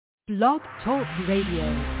Blog Talk Radio.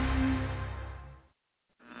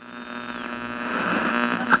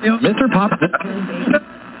 Mr. Pop. The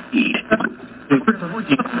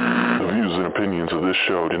views and opinions of this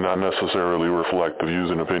show do not necessarily reflect the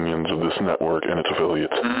views and opinions of this network and its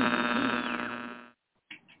affiliates.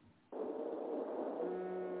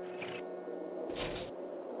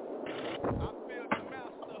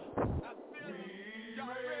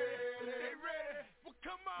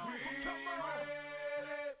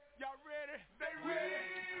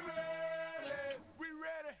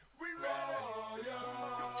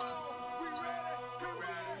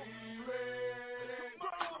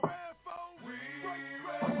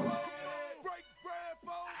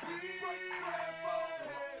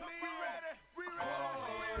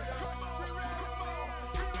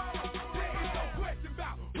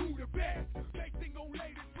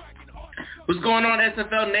 What's going on,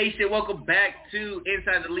 SFL Nation? Welcome back to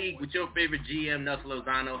Inside the League with your favorite GM, Nelson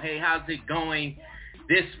Lozano. Hey, how's it going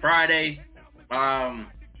this Friday? Tough.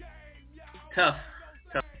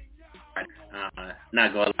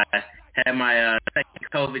 Not gonna lie. Had my second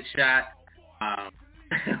COVID shot,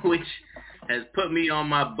 which has put me on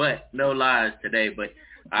my butt. No lies today, but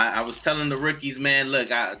I was telling the rookies, man, look,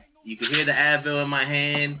 you can hear the Advil in my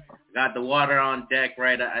hand. Got the water on deck,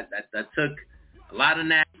 right? I took a lot of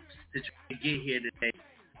naps to try to get here today,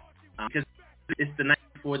 because it's the night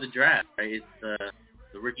before the draft, right? It's the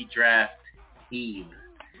rookie draft eve,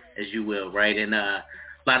 as you will, right? And a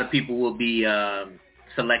lot of people will be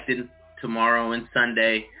selected tomorrow and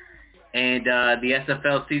Sunday, and the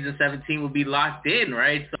SFL season 17 will be locked in,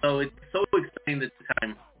 right? So it's so exciting this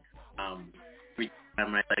time. Every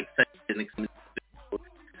time, right? Like such an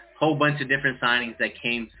whole bunch of different signings that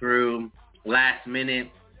came through last minute.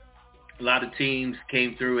 A lot of teams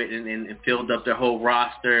came through it and filled up their whole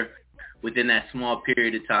roster within that small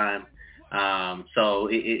period of time. So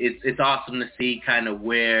it's awesome to see kind of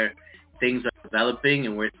where things are developing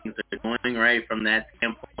and where things are going, right, from that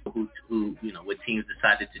standpoint, who what teams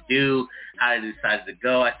decided to do, how they decided to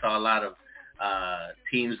go. I saw a lot of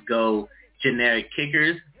teams go generic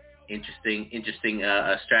kickers. Interesting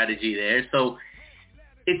strategy there. So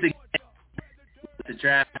it's a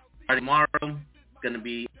draft tomorrow. Going to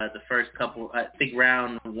be the first couple, I think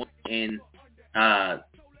round one, and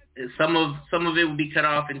some of it will be cut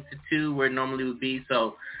off into two where it normally would be.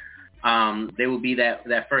 So there will be that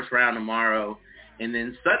first round tomorrow, and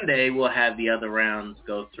then Sunday we'll have the other rounds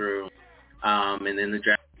go through, and then the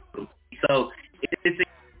draft. So it's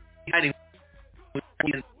exciting.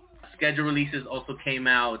 Schedule releases also came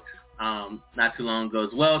out not too long ago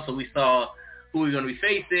as well, so we saw who we're going to be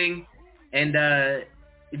facing, and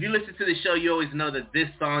if you listen to the show, you always know that this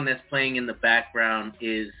song that's playing in the background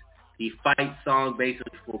is the fight song,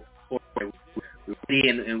 basically for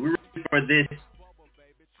and we're ready for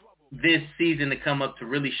this season to come up to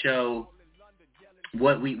really show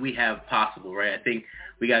what we have possible, right? I think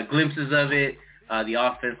we got glimpses of it. The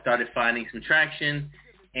offense started finding some traction,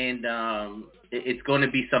 and it's going to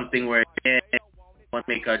be something where we want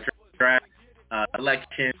to make our draft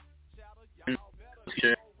selection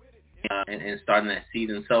and starting that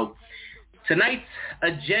season. So tonight's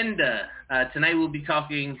agenda, tonight we'll be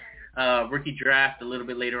talking rookie draft a little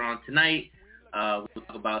bit later on tonight. We'll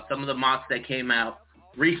talk about some of the mocks that came out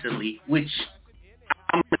recently, which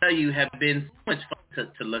I'm going to tell you have been so much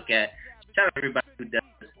fun to look at. Shout out to everybody who does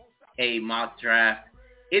a mock draft.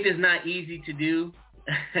 It is not easy to do,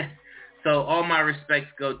 so all my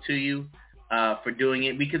respects go to you for doing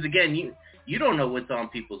it, because again, you don't know what's on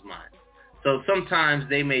people's minds. So sometimes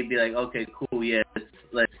they may be like, okay, cool, yeah,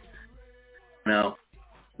 let's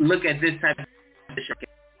look at this type of show.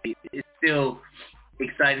 It's still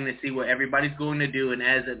exciting to see what everybody's going to do. And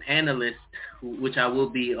as an analyst, which I will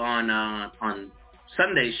be on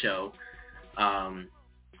Sunday's show,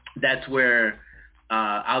 that's where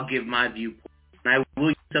I'll give my viewpoint. And I will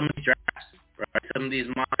use some of these drafts, right? Some of these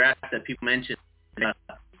mock drafts that people mentioned. I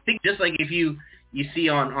think just like if you see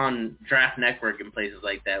on Draft Network and places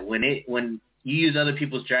like that, when you use other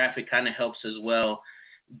people's draft, it kind of helps as well.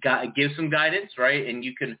 Give some guidance, right? And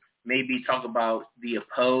you can maybe talk about the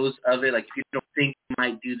oppose of it. Like if you don't think you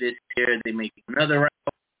might do this here, they may take another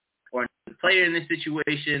route, or another player in this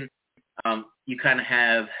situation. You kind of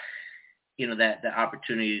have, that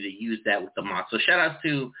opportunity to use that with the mock. So shout out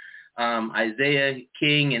to Isaiah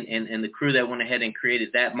King and the crew that went ahead and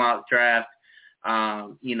created that mock draft.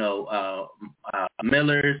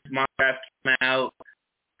 Miller's mock draft came out.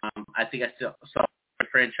 I think I still saw a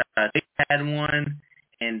franchise. They had one,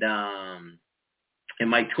 and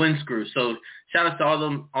my twin screw. So shout out to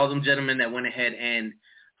all them gentlemen that went ahead and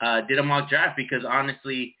did a mock draft, because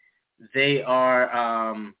honestly, they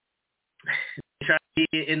are try to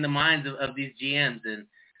be in the minds of these GMs. And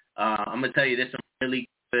I'm going to tell you, there's some really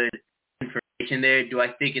good information there. Do I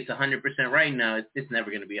think it's 100% right? No, it's never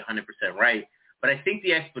going to be 100% right. But I think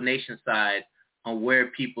the explanation side on where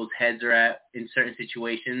people's heads are at in certain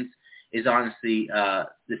situations is honestly,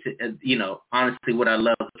 honestly what I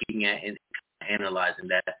love looking at and analyzing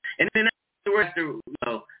that. And then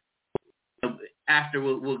after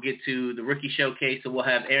we'll get to the rookie showcase, so we'll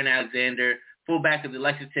have Aaron Alexander, fullback of the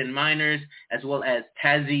Lexington Miners, as well as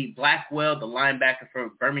Tazzy Blackwell, the linebacker for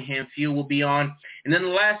Birmingham Fuel, will be on. And then the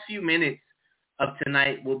last few minutes of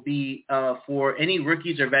tonight will be for any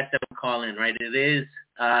rookies or vets that will call in, right? It is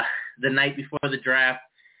the night before the draft.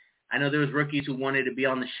 I know there was rookies who wanted to be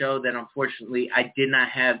on the show that unfortunately I did not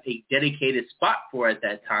have a dedicated spot for at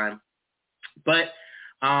that time. But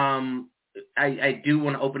I do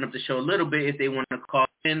want to open up the show a little bit if they want to call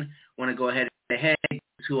in, want to go ahead and say, hey, this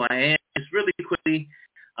is who I am. Just really quickly,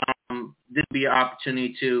 this will be an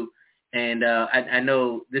opportunity to, and I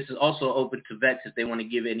know this is also open to vets if they want to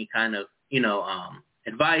give any kind of,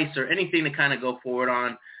 advice or anything to kind of go forward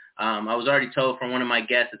on. I was already told from one of my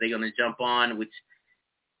guests that they're going to jump on, which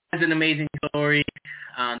has an amazing story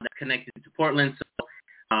that's connected to Portland. So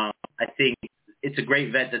I think it's a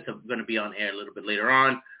great vet that's going to be on air a little bit later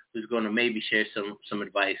on, who's going to maybe share some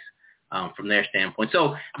advice from their standpoint.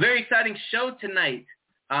 So very exciting show tonight.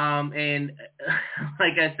 And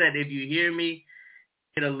like I said, if you hear me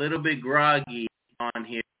get a little bit groggy on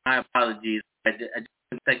here, my apologies. I just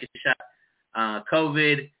take a shot.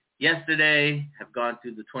 COVID yesterday, have gone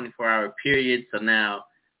through the 24-hour period, so now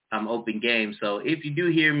I'm open game. So if you do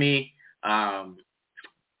hear me having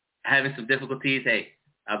some difficulties, hey,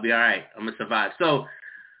 I'll be all right. I'm going to survive. So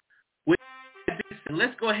with this,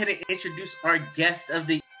 let's go ahead and introduce our guest of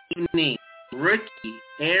the evening, rookie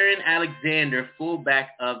Aaron Alexander, fullback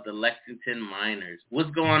of the Lexington Miners.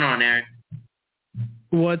 What's going on, Aaron?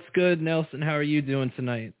 What's good, Nelson? How are you doing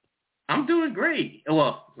tonight? I'm doing great.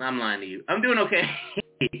 Well, I'm lying to you. I'm doing okay.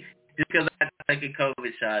 Just because I took a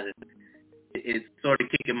COVID shot, it's sort of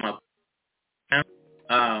kicking my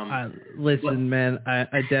listen, man,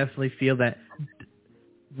 I definitely feel that.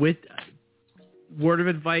 With word of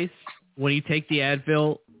advice, when you take the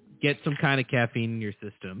Advil, get some kind of caffeine in your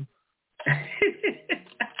system.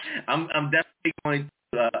 I'm definitely going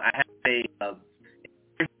to. I have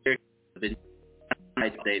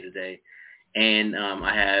a day today, and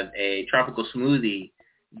I have a tropical smoothie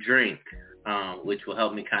drink, which will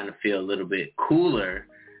help me kind of feel a little bit cooler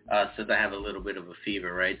since I have a little bit of a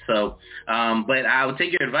fever, right? So, but I will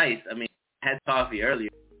take your advice. I mean, I had coffee earlier.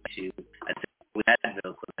 I took with Advil,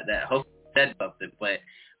 so that hopefully that helped it. But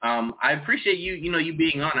I appreciate you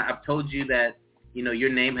being on. I've told you that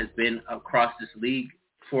your name has been across this league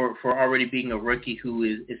for already being a rookie who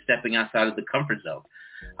is stepping outside of the comfort zone.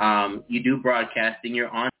 You do broadcasting. You're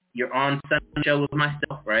on Sunday show with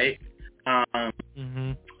myself, right? For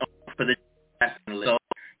the so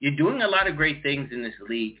you're doing a lot of great things in this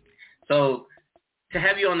league. So to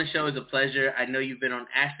have you on the show is a pleasure. I know you've been on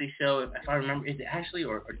Ashley's show. If I remember, is it Ashley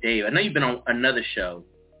or Dave? I know you've been on another show,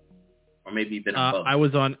 or maybe you've been on both. I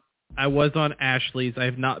was on Ashley's. I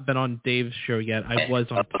have not been on Dave's show yet. I was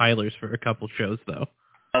on Tyler's for a couple shows though.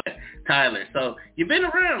 Okay, Tyler. So you've been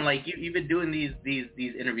around, like you've been doing these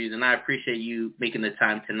interviews, and I appreciate you making the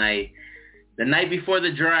time tonight, the night before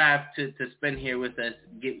the draft, to spend here with us.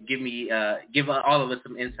 Give all of us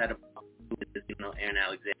some insight about Aaron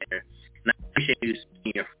Alexander. And I appreciate you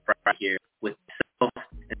spending your Friday here with myself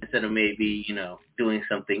instead of maybe doing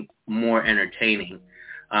something more entertaining.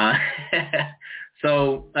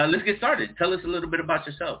 So let's get started. Tell us a little bit about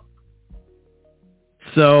yourself.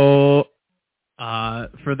 So,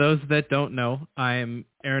 for those that don't know, I'm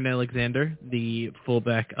Aaron Alexander, the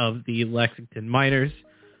fullback of the Lexington Miners.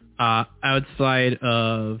 Outside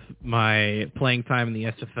of my playing time in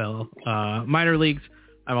the SFL minor leagues,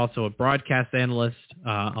 I'm also a broadcast analyst.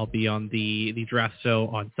 I'll be on the draft show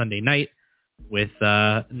on Sunday night with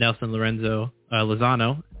Nelson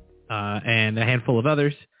Lozano and a handful of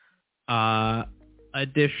others.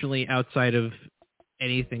 Additionally, outside of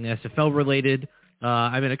anything SFL related,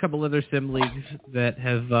 I'm in a couple other sim leagues that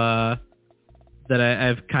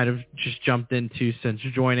I've kind of just jumped into since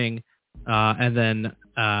joining, and then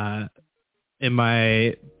in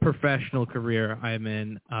my professional career, I'm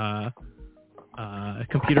in a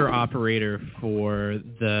computer operator for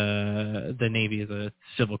the Navy as a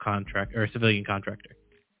civil contract or a civilian contractor.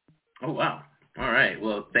 Oh wow! All right.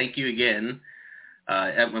 Well, thank you again.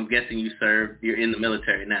 I'm guessing you're in the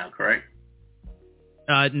military now, correct?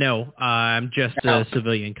 No, I'm just a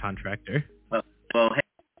civilian contractor. Well, hey,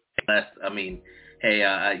 hey,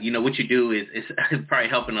 what you do is probably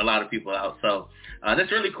helping a lot of people out. So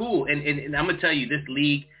that's really cool. And I'm gonna tell you, this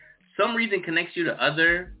league, some reason connects you to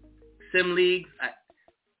other sim leagues.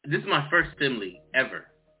 This is my first sim league ever.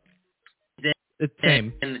 It's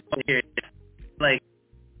same. And like,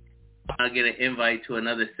 I'll get an invite to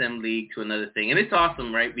another sim league, to another thing, and it's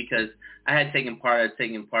awesome, right? Because I had taken part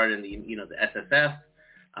in the the SSF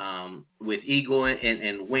with Eagle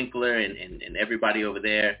and Winkler and everybody over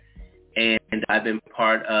there, and I've been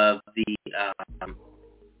part of the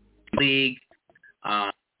league.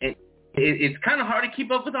 It's kind of hard to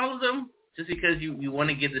keep up with all of them, just because you want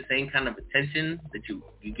to give the same kind of attention that you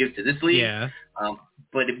give to this league. Yeah.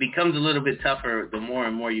 But it becomes a little bit tougher the more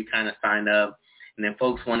and more you kind of sign up, and then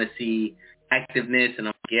folks want to see activeness, and I'm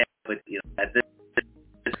like, yeah, but at this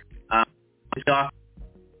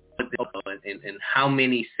and how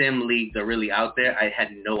many sim leagues are really out there, I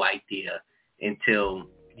had no idea until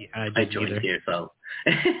I joined here. So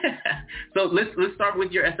so let's start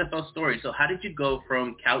with your SFL story. So how did you go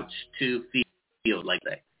from couch to field like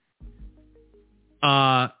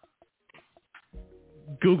that?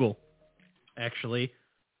 Google, actually,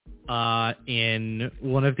 in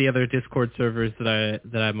one of the other Discord servers that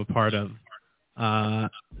I'm a part of,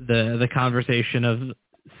 the conversation of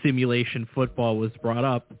simulation football was brought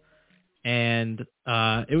up, and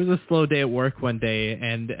it was a slow day at work one day,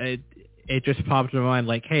 and it just popped in my mind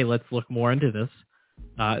like, hey, let's look more into this.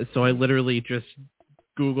 So I literally just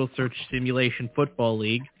Google searched simulation football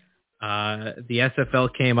league. The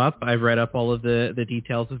SFL came up. I read up all of the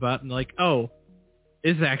details about it, and like, oh,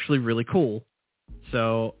 this is actually really cool.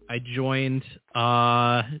 So I joined,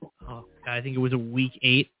 I think it was week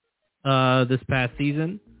 8 this past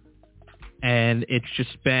season, and it's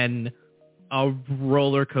just been a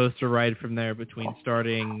roller coaster ride from there, between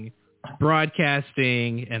starting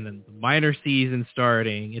broadcasting and then the minor season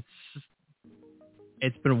starting.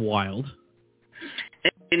 It's been wild.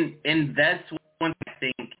 And that's one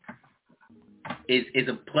thing I think is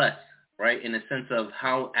a plus, right? In the sense of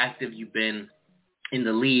how active you've been in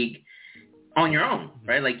the league on your own,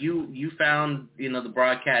 right? Like you found, the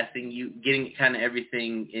broadcasting, you getting kind of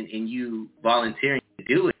everything, and you volunteering to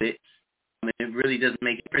do it. I mean, it really doesn't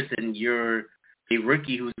make a difference, and you're a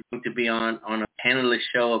rookie who's going to be on a panelist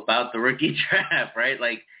show about the rookie draft, right?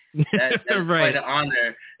 Like that's right. Quite an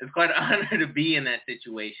honor. It's quite an honor to be in that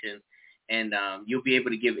situation, and you'll be able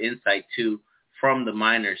to give insight too from the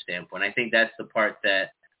minor standpoint. I think that's the part that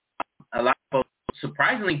a lot of folks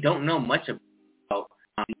surprisingly don't know much about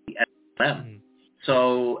the SFLM.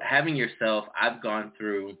 So having yourself, I've gone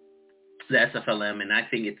through the SFLM, and I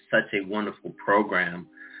think it's such a wonderful program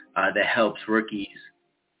that helps rookies,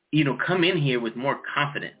 come in here with more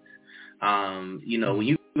confidence. When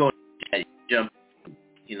you go jump,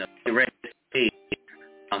 get ready to stage,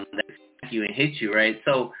 that you and hit you, right?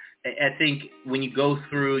 So I think when you go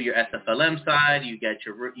through your SFLM side, you got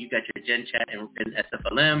your Gen Chat and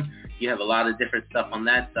SFLM. You have a lot of different stuff on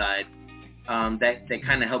that side that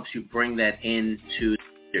kind of helps you bring that into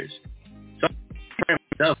leaders. So for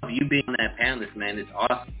yourself, you being that panelist, man, it's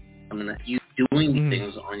awesome. I mean, you doing these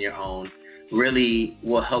things on your own really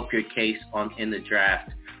will help your case in the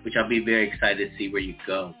draft, which I'll be very excited to see where you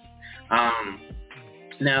go.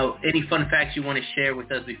 Now, any fun facts you want to share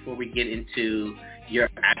with us before we get into your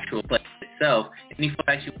actual play itself? Any fun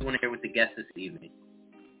facts you want to share with the guests this evening?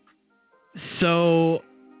 So,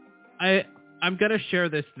 I'm going to share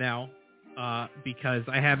this now because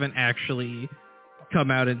I haven't actually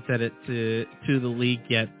come out and said it to the league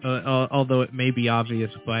yet, although it may be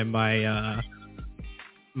obvious by my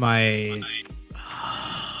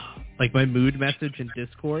mood message in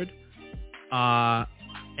Discord. And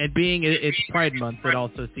being it's Pride Month, it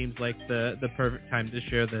also seems like the perfect time to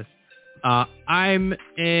share this. I'm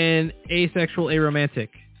an asexual aromantic.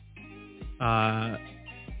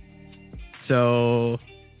 So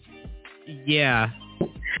yeah,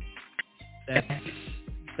 that's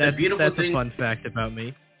a fun fact about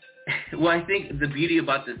me. Well, I think the beauty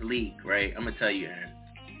about this league, right? I'm gonna tell you, Aaron,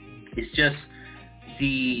 it's just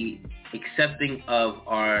the accepting of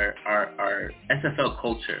our SFL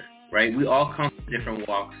culture, right? We all come from different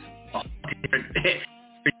walks, all different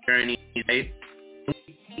journeys, right?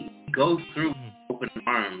 We go through open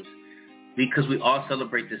arms because we all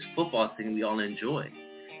celebrate this football thing we all enjoy,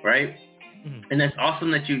 right? And that's awesome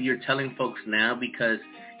that you're telling folks now, because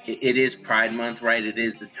it is Pride Month, right? It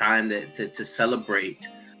is the time to celebrate,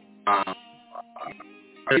 the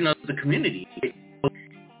community.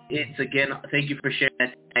 It's again, thank you for sharing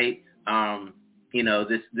that tonight.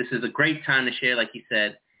 This is a great time to share, like you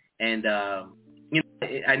said, and I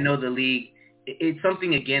know the league. it's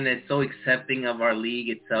something, again, that's so accepting of our league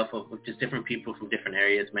itself, of just different people from different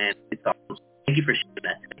areas, man. It's awesome. Thank you for sharing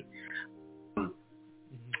that today.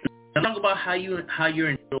 Now talk about how you're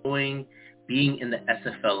enjoying being in the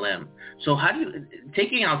SFLM. So how do you,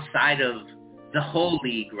 taking outside of the whole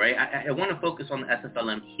league, right? I want to focus on the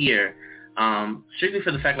SFLM here, strictly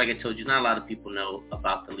for the fact, like I told you, not a lot of people know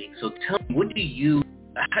about the league. So tell me,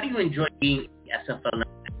 how do you enjoy being in the SFLM?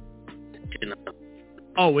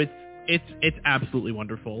 Oh, it's absolutely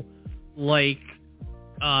wonderful. Like,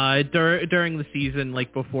 during the season,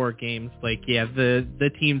 like before games, like, yeah,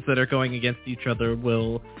 the teams that are going against each other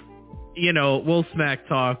will, we'll smack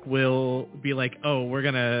talk. We'll be like, oh, we're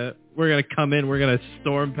gonna come in, we're gonna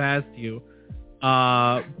storm past you.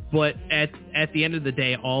 But at the end of the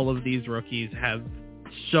day, all of these rookies have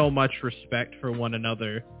so much respect for one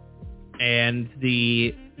another, and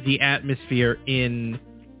the atmosphere in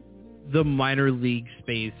the minor league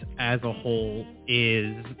space as a whole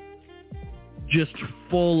is just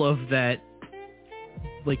full of that,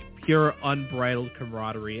 like, pure unbridled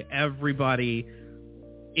camaraderie. Everybody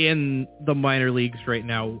in the minor leagues right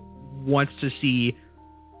now wants to see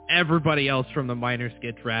everybody else from the minors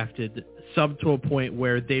get drafted, some to a point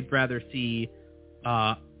where they'd rather see,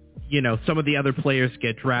 some of the other players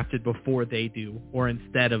get drafted before they do, or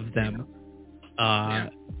instead of them.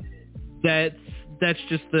 That's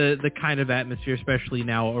just the kind of atmosphere, especially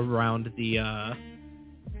now around the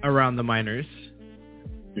minors.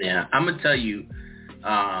 Yeah, I'm gonna tell you,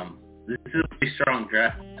 this is a pretty strong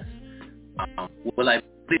draft class. Will I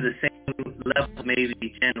be the same level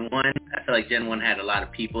maybe Gen 1? I feel like Gen 1 had a lot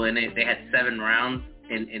of people in it. They had 7 rounds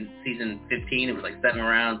in season 15. It was like 7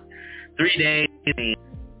 rounds, 3 days.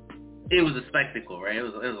 It was a spectacle, right? It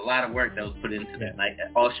was a lot of work that was put into that. Like,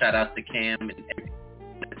 all shout outs to Cam and everything.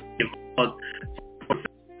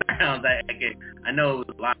 I know it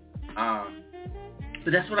was a lot.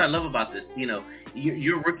 But that's what I love about this.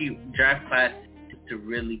 Your rookie draft class is to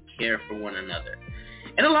really care for one another.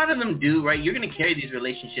 And a lot of them do, right? You're going to carry these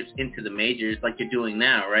relationships into the majors like you're doing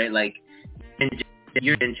now, right? Like,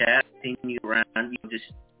 you're in chat, seeing you around, just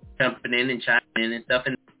jumping in and chiming in and stuff.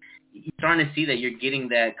 And you're starting to see that you're getting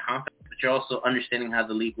that confidence, but you're also understanding how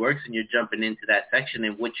the league works, and you're jumping into that section.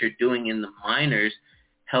 And what you're doing in the minors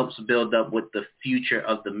helps build up what the future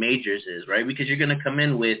of the majors is, right? Because you're going to come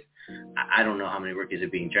in with, I don't know how many rookies are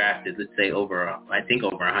being drafted. Let's say over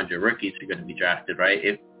 100 rookies are going to be drafted,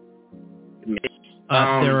 right?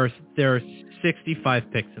 There are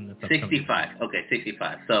 65 picks in this. 65. Okay,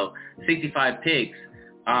 65. So 65 picks.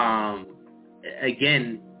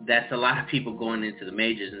 Again, that's a lot of people going into the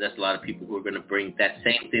majors, and that's a lot of people who are going to bring that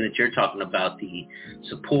same thing that you're talking about, the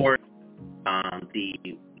support,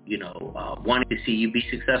 wanting to see you be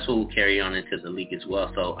successful will carry on into the league as well.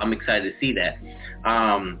 So I'm excited to see that.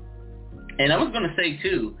 And I was going to say,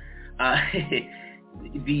 too,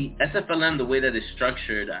 the SFLM, the way that it's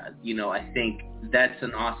structured, I think that's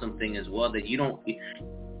an awesome thing as well, that you don't, in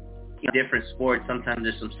different sports, sometimes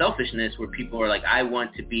there's some selfishness where people are like, I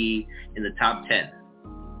want to be in the top 10,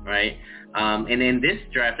 right? And in this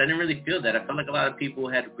draft, I didn't really feel that. I felt like a lot of people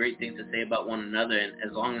had great things to say about one another, and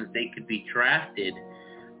as long as they could be drafted,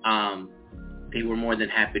 they were more than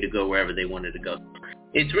happy to go wherever they wanted to go.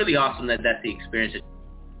 It's really awesome that that's the experience.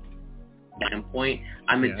 Standpoint,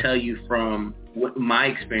 I'm going to tell you from my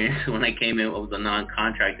experience when I came in as a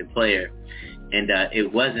non-contracted player, and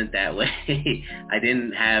it wasn't that way. I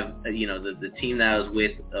didn't have, the team that I was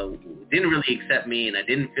with didn't really accept me, and I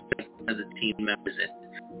didn't feel like one of the team members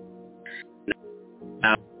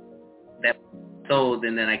that sold,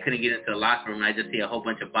 and then I couldn't get into the locker room. I just see a whole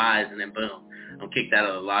bunch of buys, and then boom, I'm kicked out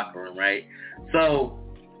of the locker room, right? So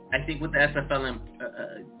I think what the SFLM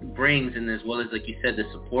brings, and as well as, like you said, the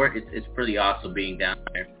support, it's pretty awesome being down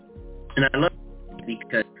there. And I love it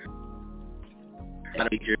because a lot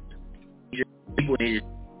of people have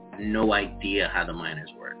no idea how the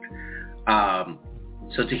minors work.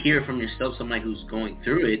 So to hear from yourself, somebody who's going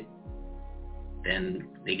through it, then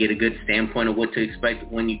they get a good standpoint of what to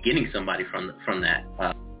expect when you're getting somebody from that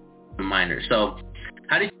minor. So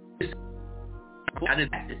how did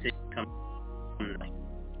that decision come from?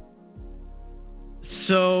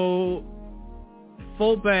 So,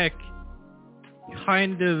 fullback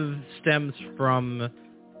kind of stems from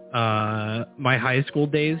my high school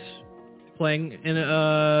days playing.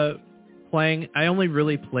 I only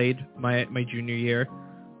really played my junior year.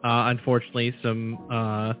 Unfortunately, some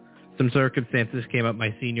circumstances came up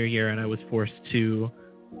my senior year, and I was forced to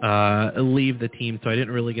leave the team, so I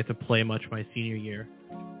didn't really get to play much my senior year.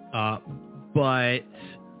 But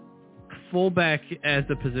fullback as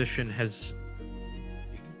a position has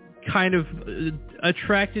kind of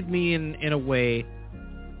attracted me in a way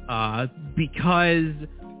because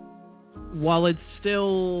while it's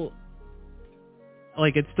still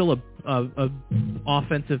a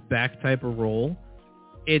offensive back type of role,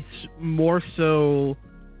 it's more so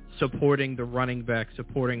supporting the running back,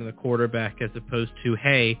 supporting the quarterback, as opposed to,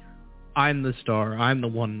 hey, I'm the star, I'm the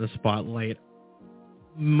one in the spotlight.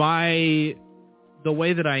 The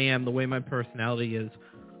way that I am, the way my personality is,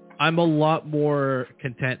 I'm a lot more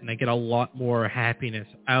content and I get a lot more happiness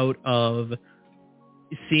out of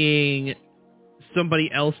seeing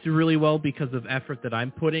somebody else do really well because of effort that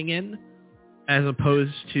I'm putting in, as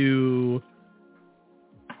opposed to,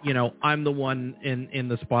 I'm the one in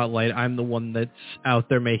the spotlight. I'm the one that's out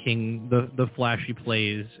there making the flashy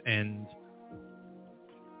plays. And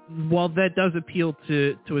while that does appeal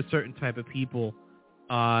to a certain type of people,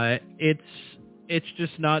 it's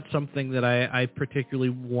just not something that I particularly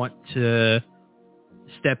want to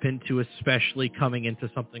step into, especially coming into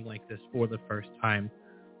something like this for the first time.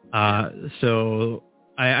 So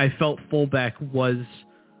I felt fullback was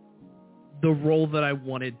the role that I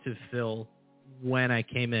wanted to fill when I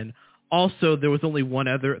came in. Also, there was only one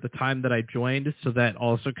other at the time that I joined, so that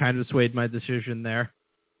also kind of swayed my decision there.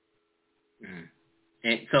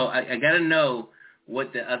 And so I got to know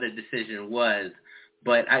what the other decision was,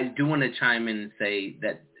 but I do want to chime in and say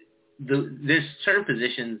that there's certain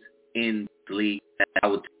positions in the league that I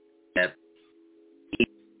would have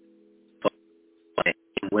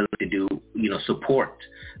willing to do, support.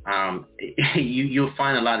 You'll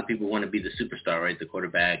find a lot of people want to be the superstar, right? The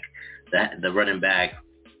quarterback, the running back,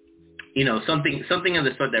 something of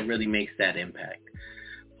the sort that really makes that impact.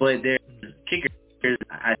 But there's kickers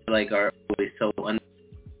I feel like are always so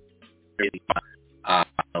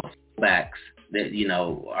fullbacks that,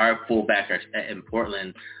 our fullback in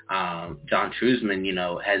Portland, John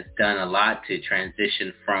Truzman, has done a lot to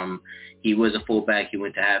transition from, he was a fullback, he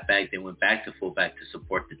went to halfback, then went back to fullback to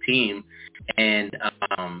support the team. And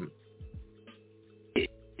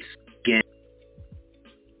it's, again,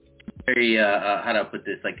 very, how do I put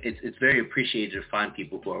this? Like, it's very appreciated to find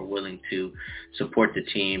people who are willing to support the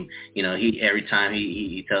team. Every time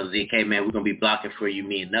he tells Zeke, hey, man, we're going to be blocking for you,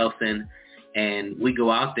 me and Nelson. And we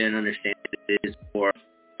go out there and understand that it is for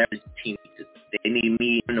every team. They need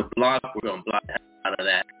me in the block. We're going to block the hell out of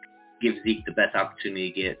that. Give Zeke the best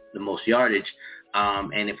opportunity to get the most yardage.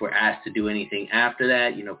 And if we're asked to do anything after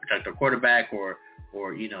that, protect our quarterback or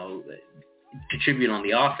contribute on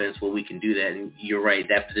the offense, well, we can do that. And you're right.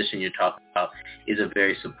 That position you're talking about is a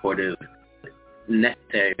very supportive,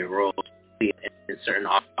 necessary role in certain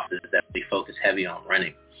offenses that we focus heavy on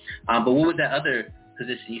running. But what was that other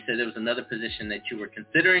position? You said there was another position that you were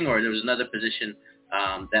considering, or there was another position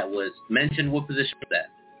that was mentioned. What position was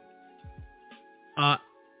that?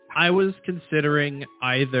 I was considering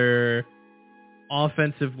either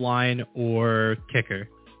offensive line or kicker.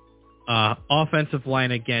 Offensive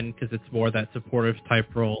line, again, because it's more that supportive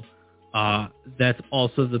type role. That's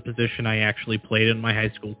also the position I actually played in my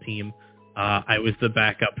high school team. I was the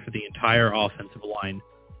backup for the entire offensive line.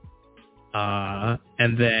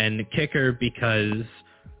 And then kicker, because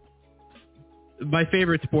my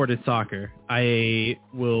favorite sport is soccer. I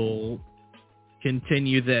will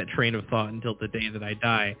continue that train of thought until the day that I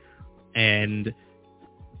die. And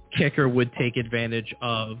kicker would take advantage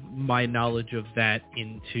of my knowledge of that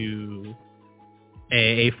into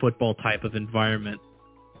a football type of environment.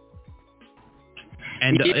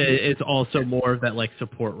 And it's also more of that like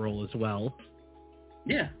support role as well.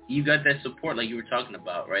 Yeah, you got that support like you were talking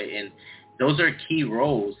about, right? And those are key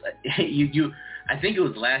roles. I think it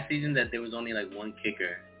was last season that there was only like one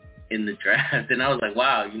kicker in the draft, and I was like,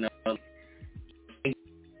 wow,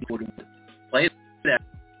 play that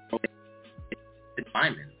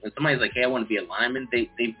lineman. When somebody's like, hey, I want to be a lineman, they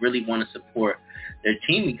really want to support their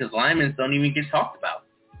team because linemen don't even get talked about.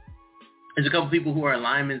 There's a couple people who are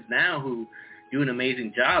linemen now who do an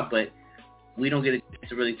amazing job, but we don't get a chance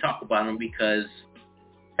to really talk about them because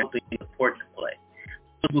helping support the play.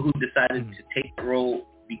 People who decided to take the role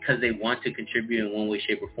because they want to contribute in one way,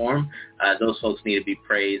 shape, or form, those folks need to be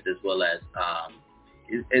praised as well as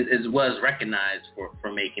recognized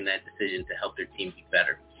for making that decision to help their team be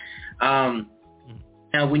better.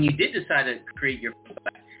 Now, when you did decide to create your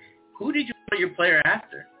fullback, who did you put your player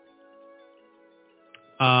after?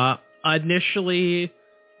 Initially,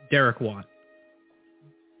 Derek Watt.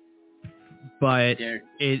 But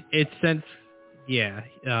it since,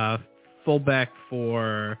 fullback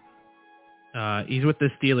for, he's with the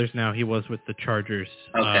Steelers now. He was with the Chargers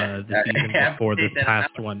the season before this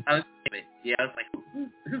past one. I was like,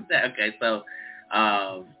 who's that? Okay, so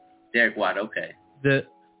Derek Watt, okay. The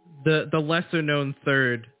lesser known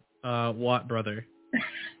third Watt brother.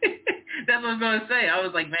 That's what I was going to say. I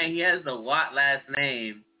was like, man, he has the Watt last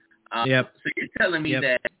name. Yep. So you're telling me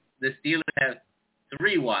that the Steelers have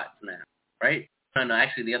 3 Watts now, right? No,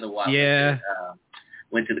 actually the other Watt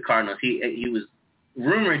went to the Cardinals. He was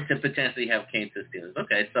rumored to potentially have came to the Steelers.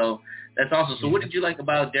 Okay, so that's awesome. So what did you like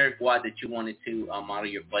about Derek Watt that you wanted to model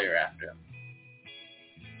your player after?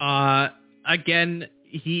 Again,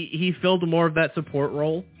 he filled more of that support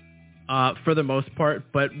role for the most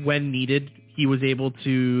part, but when needed, he was able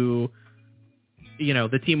to,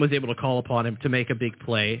 the team was able to call upon him to make a big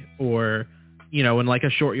play or, in like a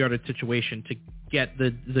short yardage situation to get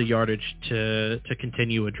the yardage to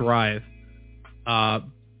continue a drive.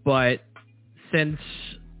 But since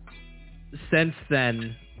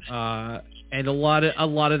then, and a lot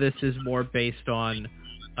of this is more based on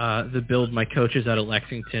the build my coaches out of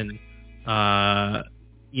Lexington,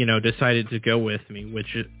 decided to go with me,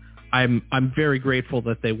 which I'm very grateful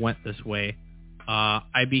that they went this way.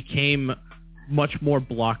 I became much more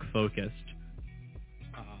block focused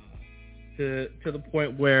to the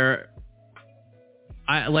point where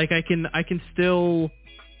I can still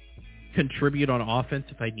contribute on offense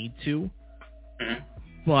if I need to,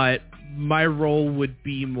 but my role would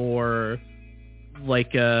be more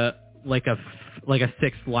like a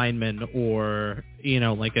sixth lineman or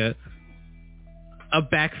like a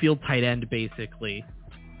backfield tight end basically.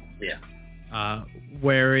 Yeah.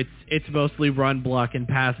 Where it's mostly run block and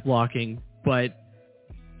pass blocking, but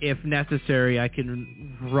if necessary, I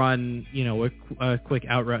can run a quick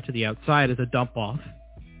out route to the outside as a dump off.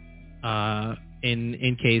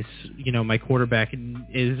 In case my quarterback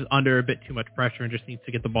is under a bit too much pressure and just needs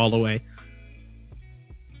to get the ball away.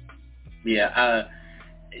 Yeah,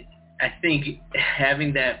 I think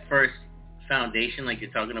having that first foundation, like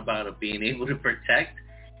you're talking about, of being able to protect,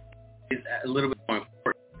 is a little bit more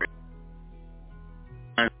important.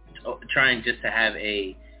 I'm trying just to have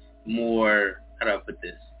a more, how do I put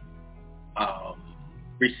this,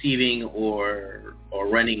 receiving or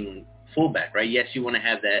running fullback, right? Yes, you want to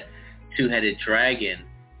have that two-headed dragon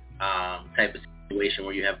type of situation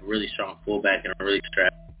where you have a really strong fullback and a really strong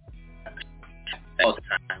all the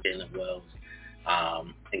time, Jalen Wells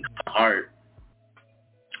and Hart.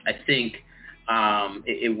 I think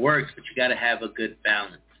it works, but you got to have a good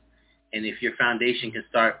balance. And if your foundation can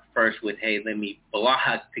start first with, hey, let me block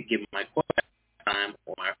to give my quarterback time,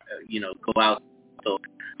 or go out so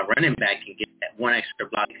a running back can get that one extra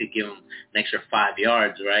block, could give him an extra 5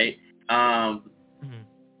 yards, right?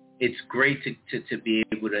 It's great to be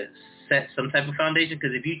able to set some type of foundation,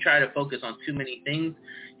 because if you try to focus on too many things,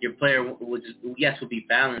 your player will be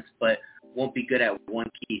balanced, but won't be good at one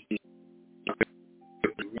key thing.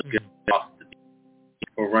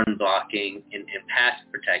 For run blocking and pass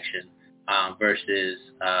protection versus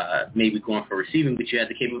maybe going for receiving, but you have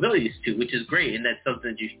the capabilities to, which is great, and that's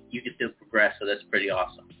something you can still progress, so that's pretty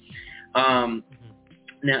awesome.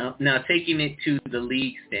 Now taking it to the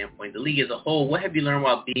league standpoint, the league as a whole, what have you learned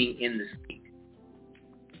while being in this league?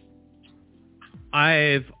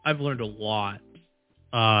 I've learned a lot.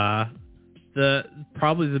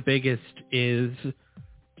 Probably the biggest is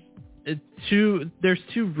there's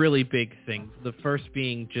two really big things. The first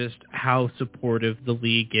being just how supportive the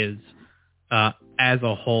league is as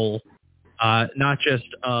a whole, not just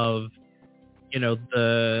of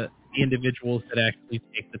the individuals that actually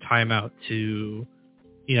take the time out to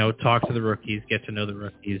talk to the rookies, get to know the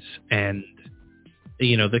rookies, and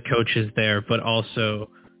the coaches there, but also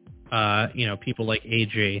people like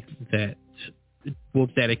AJ that will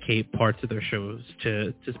dedicate parts of their shows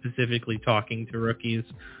to specifically talking to rookies.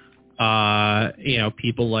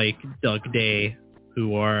 People like Doug Day,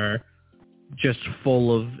 who are just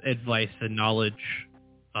full of advice and knowledge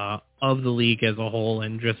of the league as a whole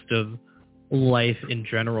and just of life in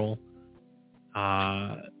general.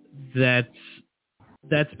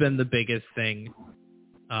 That's been the biggest thing.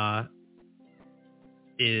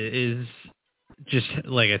 Is just,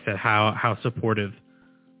 like I said, how supportive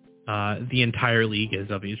the entire league is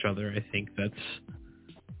of each other. I think that's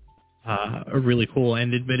really cool,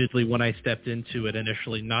 and admittedly, when I stepped into it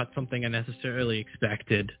initially, not something I necessarily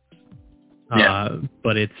expected.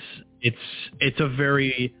 But it's a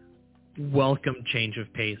very welcome change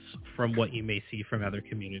of pace from what you may see from other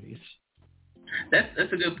communities.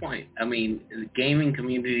 That's a good point. I mean, gaming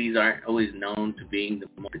communities aren't always known to being the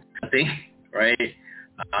most thing, right?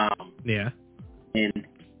 And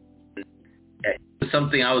it was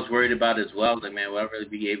something I was worried about as well. Like, man, will I really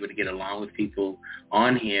be able to get along with people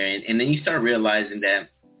on here? And then you start realizing that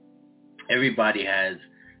everybody has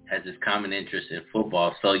this common interest in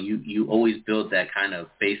football. So you always build that kind of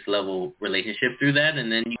base level relationship through that, and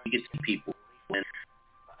then you get to people. And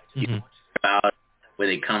about where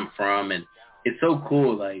they come from, and it's so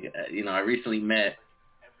cool. Like, I recently met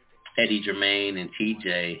Eddie Jermaine and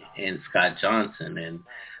TJ and Scott Johnson, and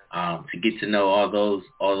to get to know all those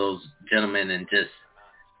gentlemen and just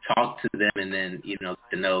talk to them, and then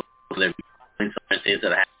to know their things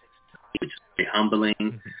that happen, which is very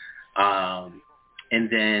humbling. And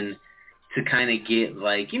then to kind of get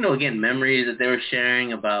again, memories that they were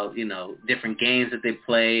sharing about different games that they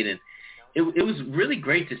played, and it was really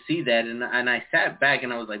great to see that. And I sat back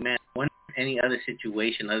and I was like, man, I wonder if any other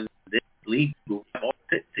situation other than this league will all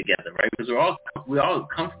fit together, right? Because we all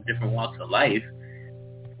come from different walks of life,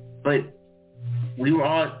 but we were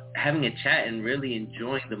all having a chat and really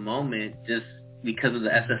enjoying the moment just because of the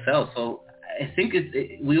SFL. So I think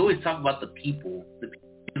we always talk about the people. The people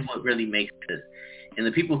is what really makes this. And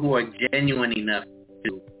the people who are genuine enough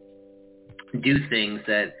to do things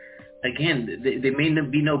that, again, they may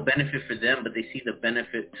be no benefit for them, but they see the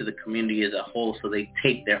benefit to the community as a whole, so they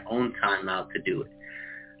take their own time out to do it.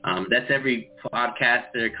 That's every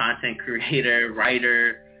podcaster, content creator,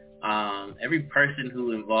 writer, every person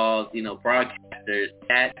who involves, broadcasters,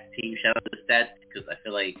 stats team, shout out to the stats, because I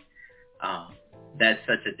feel like that's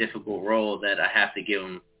such a difficult role that I have to give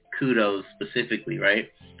them kudos specifically, right?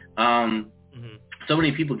 So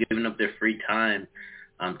many people giving up their free time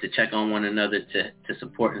to check on one another, to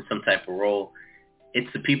support in some type of role.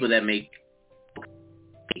 It's the people that make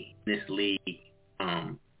this league,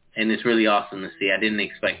 and it's really awesome to see. I didn't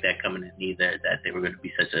expect that coming in either, that they were going to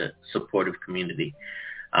be such a supportive community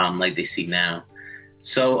like they see now.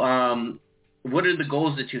 So what are the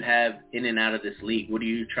goals that you have in and out of this league? What are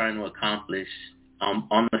you trying to accomplish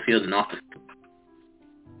on the field and off the field?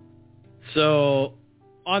 So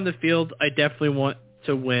on the field, I definitely want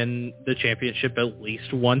to win the championship at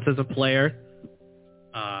least once as a player.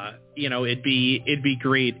 It'd be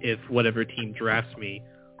great if whatever team drafts me,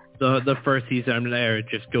 the first season I'm there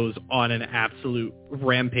just goes on an absolute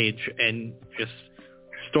rampage and just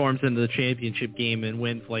storms into the championship game and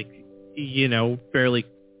wins barely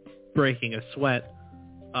breaking a sweat.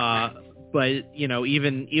 But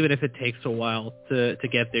even if it takes a while to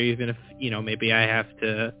get there, even if maybe I have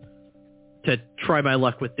to try my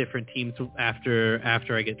luck with different teams after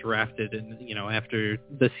I get drafted and after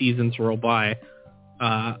the seasons roll by,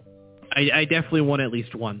 I definitely want at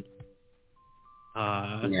least one.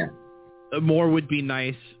 More would be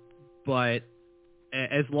nice, but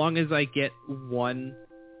as long as I get one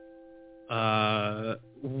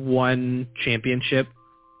championship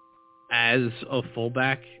as a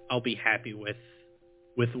fullback, I'll be happy with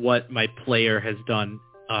what my player has done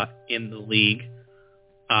in the league.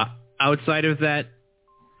 Outside of that,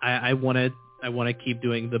 I want to keep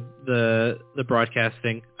doing the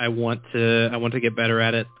broadcasting. I want to get better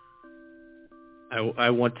at it. I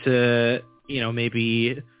want to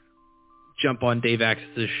maybe jump on Dave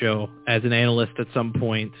Axis' show as an analyst at some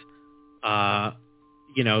point.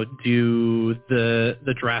 Do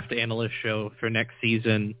the draft analyst show for next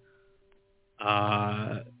season.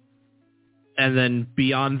 And then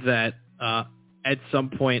beyond that, at some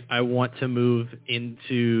point, I want to move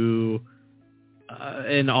into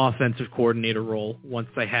an offensive coordinator role once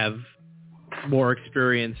I have more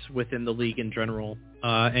experience within the league in general,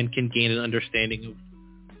 and can gain an understanding of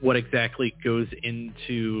what exactly goes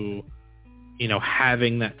into,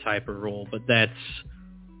 having that type of role. But that's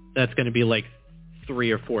going to be like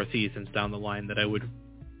 3 or 4 seasons down the line that I would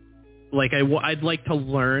I'd like to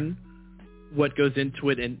learn what goes into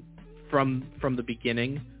it and from the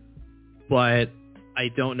beginning. But I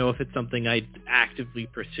don't know if it's something I'd actively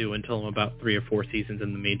pursue until I'm about 3 or 4 seasons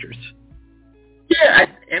in the majors. Yeah,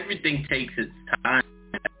 everything takes its time.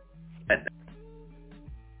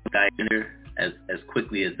 As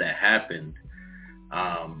quickly as that happened,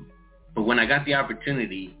 but when I got the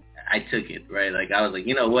opportunity, I took it. Right, I was like,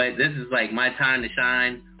 you know what, this is my time to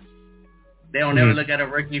shine. They don't ever look at a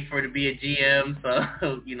rookie to be a GM,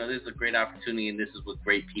 so this is a great opportunity, and this is with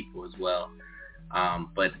great people as well.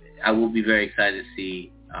 But I will be very excited to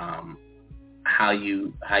see how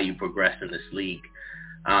you progress in this league,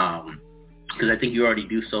 because I think you already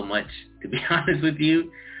do so much. To be honest with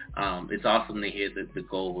you, it's awesome to hear the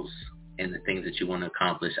goals and the things that you want to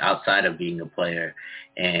accomplish outside of being a player,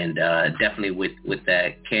 and definitely with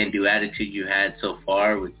that can-do attitude you had so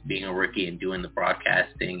far with being a rookie and doing the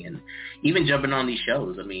broadcasting and even jumping on these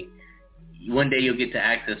shows. I mean, one day you'll get to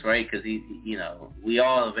Access, right? Because we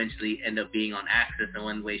all eventually end up being on Access in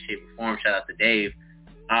one way, shape, or form. Shout out to Dave.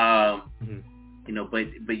 But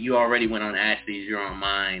you already went on Ashley's. You're on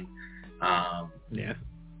mine. Yeah.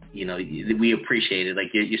 We appreciate it.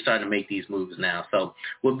 You're starting to make these moves now. So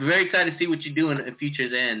we're very excited to see what you do in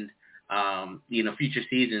Future's End. future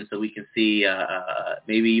seasons, so we can see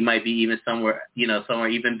maybe you might be even somewhere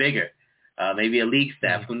even bigger, maybe a league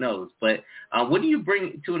staff, who knows? But what do you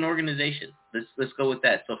bring to an organization? Let's go with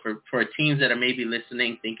that. So for teams that are maybe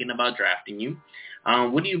listening, thinking about drafting you,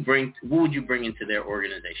 what would you bring into their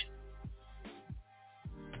organization?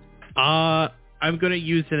 I'm going to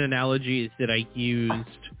use an analogy that I used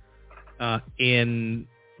in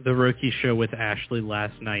the rookie show with Ashley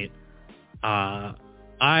last night.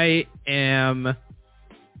 I am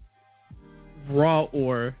raw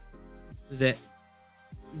ore that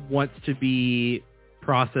wants to be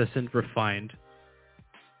processed and refined.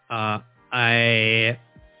 I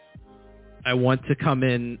want to come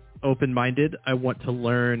in open-minded. I want to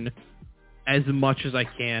learn as much as I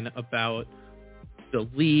can about the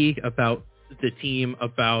league, about the team,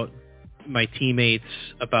 about my teammates,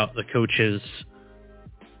 about the coaches.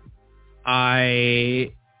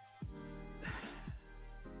 I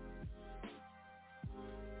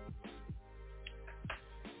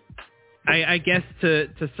guess to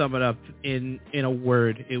sum it up in a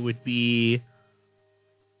word, it would be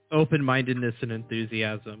open-mindedness and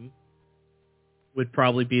enthusiasm would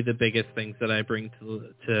probably be the biggest things that I bring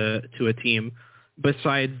to a team,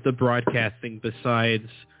 besides the broadcasting, besides,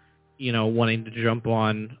 wanting to jump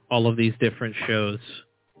on all of these different shows.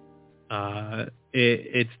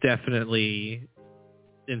 It's definitely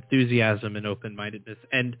enthusiasm and open-mindedness.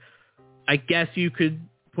 And I guess you could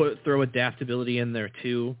throw adaptability in there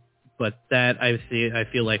too, but that I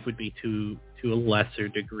feel like would be to a lesser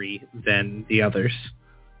degree than the others.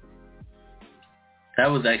 That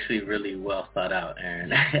was actually really well thought out,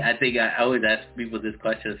 Aaron. I think I always ask people this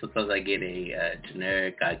question. Sometimes I get a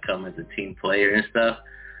generic, I come as a team player and stuff.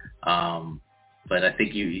 But I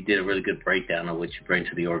think you did a really good breakdown of what you bring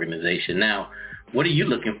to the organization. Now, what are you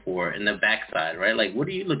looking for in the backside, right? Like, what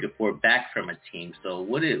are you looking for back from a team? So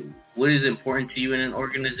what is important to you in an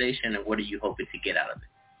organization, and what are you hoping to get out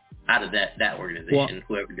of that organization,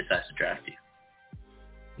 whoever decides to draft you?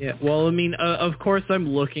 Yeah, well, I mean, of course I'm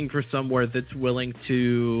looking for somewhere that's willing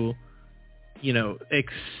to,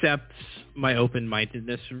 accept my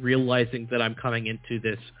open-mindedness, realizing that I'm coming into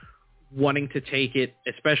this wanting to take it,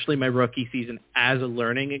 especially my rookie season, as a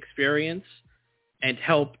learning experience and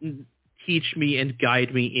help teach me and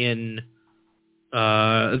guide me in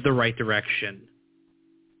the right direction.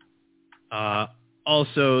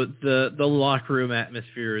 Also, the locker room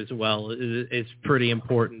atmosphere as well is pretty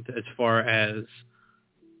important as far as,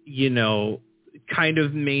 kind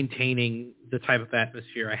of maintaining the type of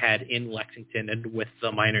atmosphere I had in Lexington and with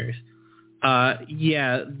the minors.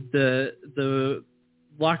 The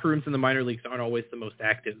locker rooms in the minor leagues aren't always the most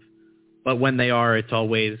active, but when they are, it's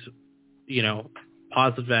always,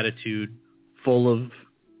 positive attitude, full of,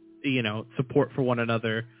 support for one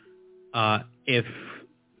another. If,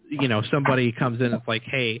 somebody comes in, it's like,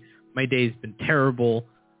 hey, my day's been terrible.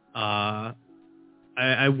 I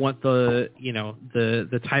want the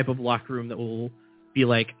type of locker room that will be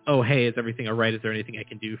like, oh, hey, is everything all right? Is there anything I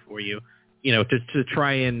can do for you? To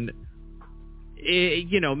try and,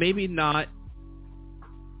 maybe not,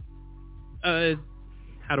 how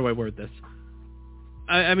do I word this?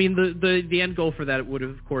 I mean, the end goal for that would,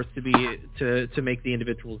 of course, to be to make the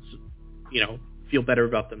individuals, feel better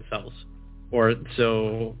about themselves, or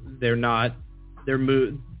so their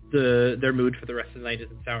mood for the rest of the night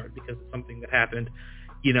isn't soured because of something that happened,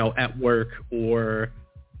 at work or,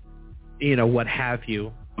 what have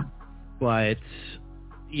you. But,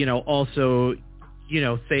 also,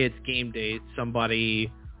 say it's game day,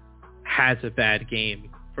 somebody has a bad game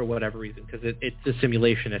for whatever reason, because it's a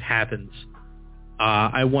simulation, it happens.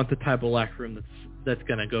 I want the type of locker room that's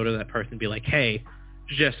going to go to that person and be like, hey,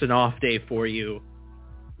 just an off day for you.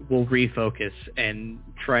 We'll refocus and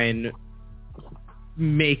try and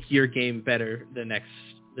make your game better the next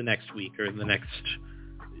week or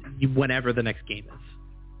whenever the next game is.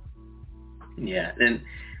 Yeah, and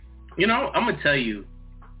I'm gonna tell you,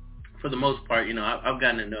 for the most part, I've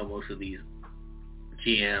gotten to know most of these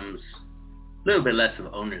GMs, a little bit less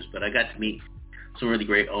of owners, but I got to meet some really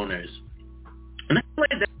great owners, and I feel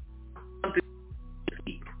like that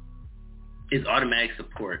is automatic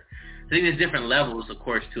support. I think there's different levels, of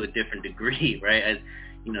course, to a different degree, right? As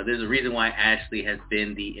there's a reason why Ashley has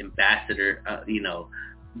been the ambassador,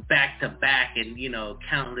 back to back, and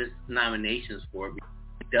countless nominations for it.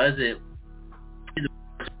 He does it.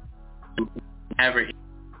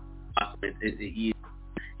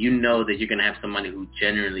 You know that you're gonna have somebody who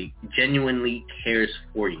genuinely cares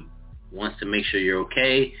for you, wants to make sure you're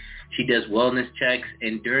okay. She does wellness checks,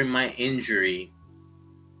 and during my injury,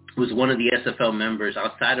 was one of the SFL members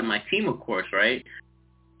outside of my team, of course, right?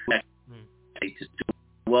 Just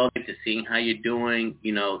well, to seeing how you're doing,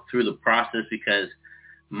 through the process, because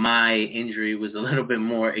my injury was a little bit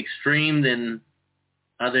more extreme than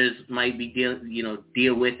others might be deal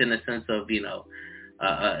with, in the sense of, in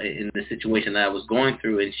the situation that I was going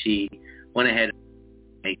through. And she went ahead and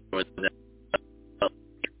made sure that the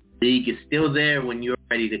league is still there when you're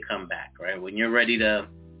ready to come back, right? When you're ready to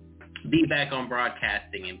be back on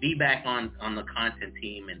broadcasting and be back on the content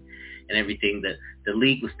team and everything, that the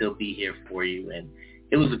league will still be here for you. And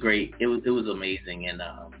it was it was amazing. And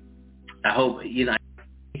I hope,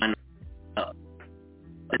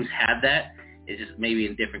 have that. It's just maybe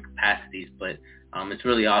in different capacities, but it's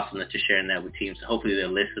really awesome that you're sharing that with teams. So hopefully they're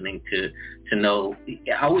listening to know.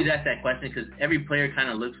 I always ask that question because every player kind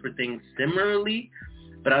of looks for things similarly,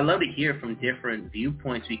 but I love to hear from different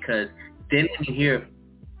viewpoints, because then when you hear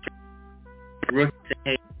rookies say,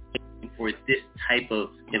 hey, for this type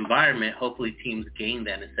of environment, hopefully teams gain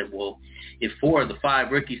that and said, well, if 4 of the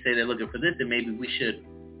 5 rookies say they're looking for this, then maybe we should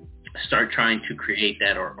start trying to create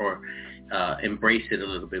that or embrace it a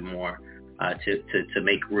little bit more to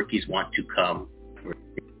make rookies want to come.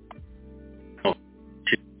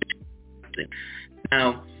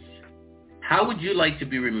 Now, how would you like to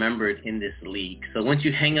be remembered in this league? So once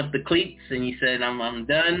you hang up the cleats and you said, I'm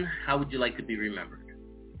done, how would you like to be remembered?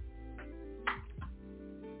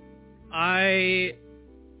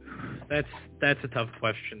 That's a tough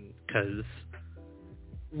question, because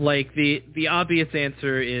like the obvious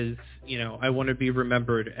answer is, I want to be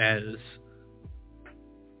remembered as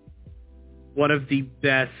one of the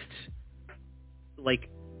best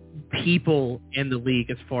people in the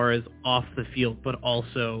league as far as off the field, but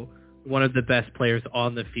also one of the best players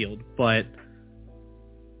on the field.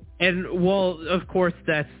 Of course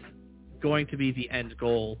that's going to be the end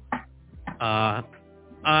goal.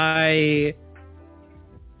 I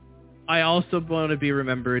also want to be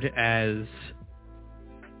remembered as,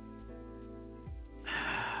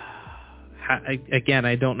 again,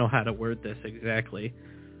 I don't know how to word this exactly.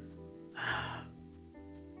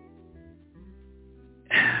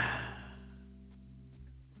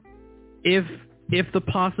 If the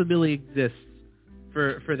possibility exists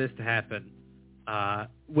for this to happen,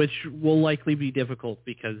 which will likely be difficult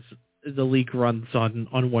because the league runs on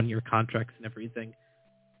 1-year contracts and everything,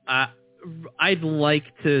 I'd like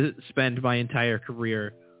to spend my entire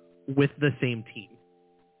career with the same team,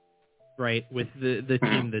 right? With the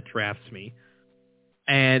team that drafts me.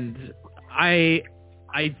 And I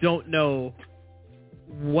don't know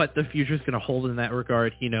what the future is going to hold in that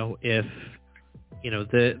regard. If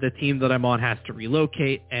the team that I'm on has to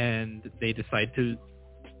relocate and they decide to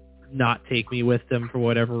not take me with them for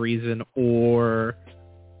whatever reason, or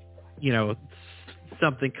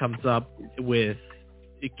something comes up with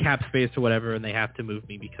cap space or whatever and they have to move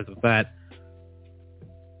me because of that.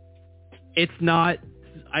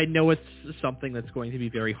 I know it's something that's going to be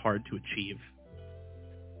very hard to achieve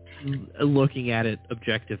looking at it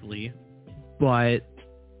objectively, but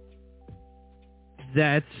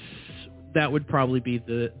that would probably be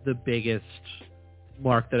the biggest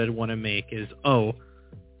mark that I'd want to make is,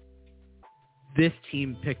 this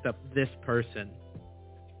team picked up this person,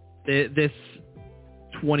 this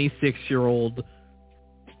 26-year-old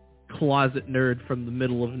closet nerd from the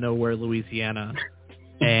middle of nowhere, Louisiana,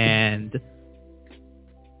 and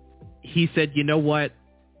he said, you know what,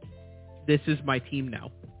 this is my team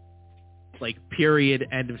now. Period,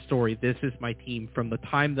 end of story. This is my team. From the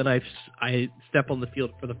time that I step on the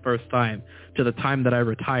field for the first time to the time that I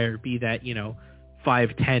retire, be that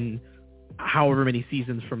 5, 10, however many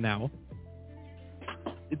seasons from now,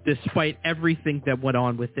 despite everything that went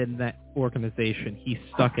on within that organization, he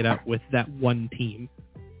stuck it up with that one team.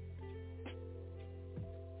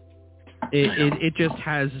 It just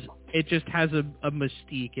has a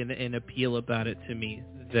mystique and an appeal about it to me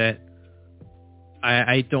that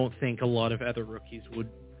I don't think a lot of other rookies would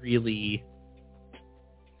really,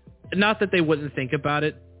 not that they wouldn't think about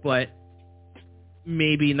it, but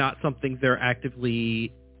maybe not something they're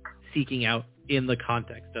actively seeking out in the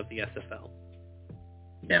context of the SFL.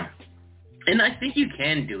 Yeah. And I think you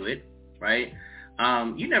can do it, right?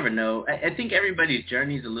 You never know. I think everybody's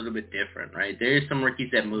journey is a little bit different, right? There's some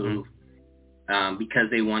rookies that move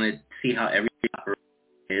because they want to see how everything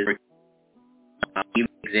is.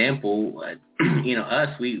 Example, us,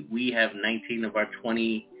 we have 19 of our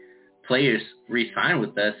 20 players re-signed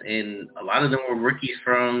with us, and a lot of them were rookies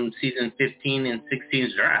from season 15 and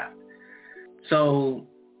 16's draft. So,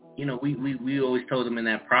 we always told them in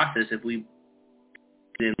that process, if we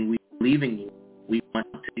believe in you, we want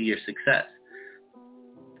to see your success.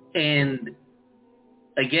 And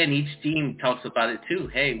again, each team talks about it too.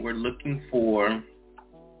 Hey, we're looking for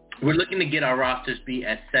we're looking to get our rosters be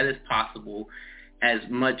as set as possible, as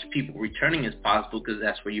much people returning as possible, because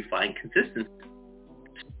that's where you find consistency.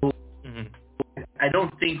 So, I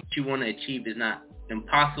don't think what you want to achieve is not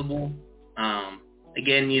impossible.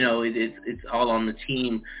 Again, it's all on the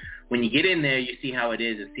team. When you get in there, you see how it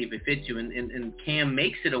is and see if it fits you. And Cam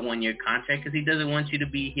makes it a 1-year contract because he doesn't want you to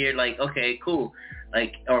be here like, okay, cool,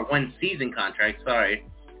 or 1-season contract, sorry,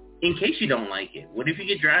 in case you don't like it. What if you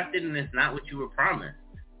get drafted and it's not what you were promised?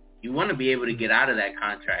 You want to be able to get out of that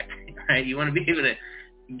contract, right? You want to be able to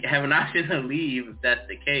have an option to leave if that's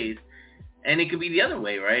the case. And it could be the other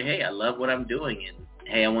way, right? Hey, I love what I'm doing, and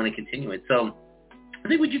hey, I want to continue it. So I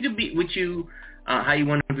think how you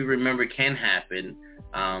want to be remembered can happen.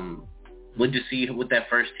 We'll just see what that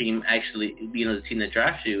first team actually, the team that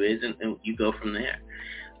drafts you is, and you go from there.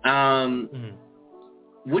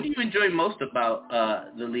 What do you enjoy most about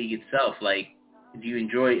the league itself? Like, do you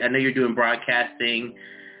enjoy? I know you're doing broadcasting.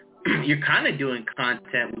 You're kind of doing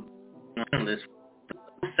content with analysts,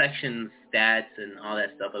 sections, stats, and all that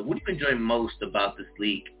stuff. Like, what do you enjoy most about this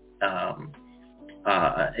league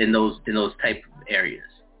in those type of areas?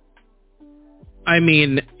 I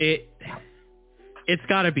mean, it's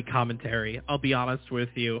got to be commentary. I'll be honest with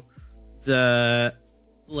you. The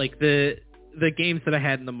games that I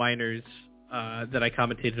had in the minors, that I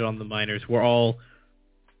commentated on the minors, were all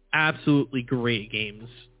absolutely great games.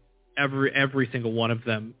 Every single one of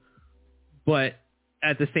them. But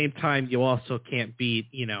at the same time, you also can't beat,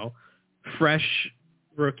 fresh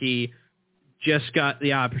rookie, just got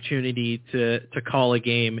the opportunity to call a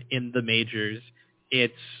game in the majors.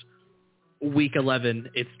 It's week 11.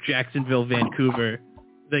 It's Jacksonville, Vancouver.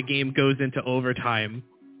 The game goes into overtime,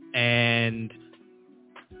 and,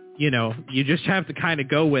 you just have to kind of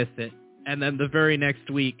go with it. And then the very next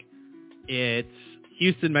week, it's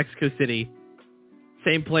Houston, Mexico City.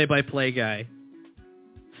 Same play-by-play guy.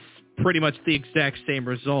 Pretty much the exact same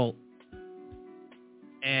result.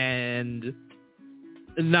 And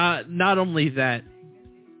not only that,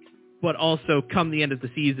 but also come the end of the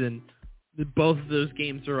season, both of those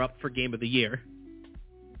games are up for Game of the Year.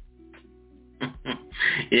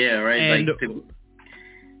 Yeah, right. And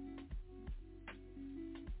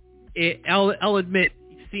I'll admit,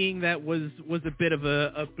 seeing that was a bit of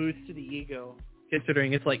a boost to the ego,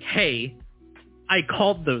 considering it's like, hey, I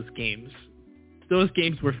called those games. Those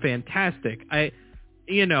games were fantastic.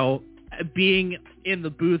 Being in the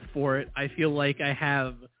booth for it, I feel like I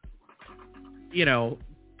have,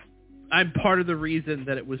 I'm part of the reason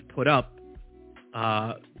that it was put up.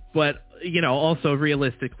 But, also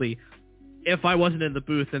realistically, if I wasn't in the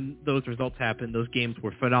booth and those results happened, those games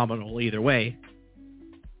were phenomenal either way.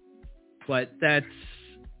 But that's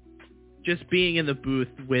just being in the booth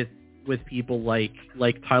with people like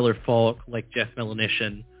Tyler Falk, like Jeff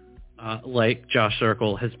Milanishin, like Josh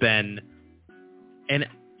Circle, has been an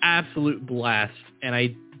absolute blast, and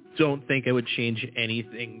I don't think I would change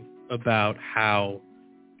anything about how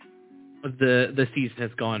the season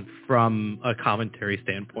has gone from a commentary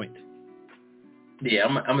standpoint. Yeah,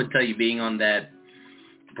 I'm gonna tell you, being on that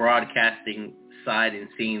broadcasting side and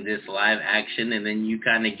seeing this live action, and then you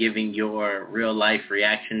kind of giving your real life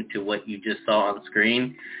reaction to what you just saw on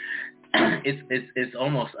screen, it's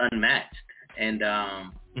almost unmatched. And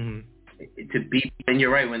to be, and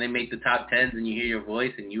you're right, when they make the top 10s and you hear your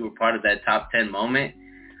voice and you were part of that top 10 moment,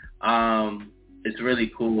 it's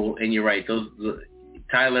really cool. And you're right,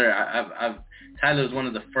 Tyler, Tyler was one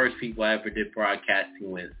of the first people I ever did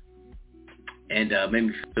broadcasting with, and made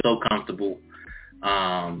me feel so comfortable,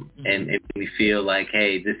 and it made me feel like,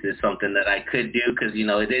 hey, this is something that I could do, because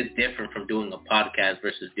it is different from doing a podcast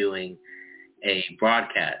versus doing a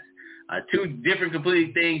broadcast. Two different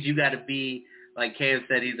completely things. You got to be, like Cam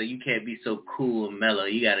said, he's like, you can't be so cool and mellow.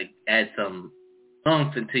 You got to add some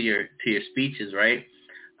oomph into your speeches, right?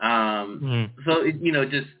 So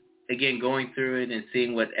just again going through it and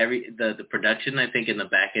seeing what the production, I think, in the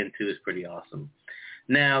back end too, is pretty awesome.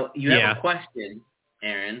 Now you have a question,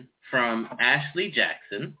 Aaron, from Ashley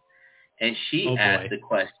Jackson, and she asked the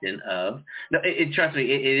question of, trust me,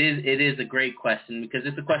 it is a great question, because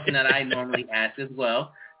it's a question that I normally ask as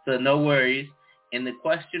well. So no worries. And the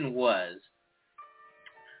question was,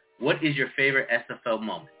 what is your favorite SFL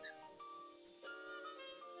moment?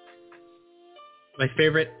 My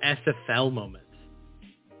favorite SFL moment.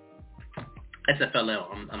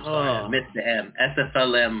 SFLM. I'm sorry, I missed the M.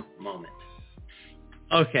 SFLM moment.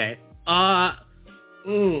 Okay.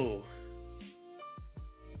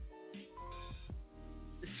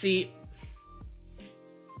 See,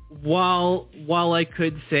 while I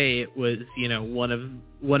could say it was,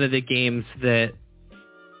 one of the games that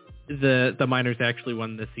the Miners actually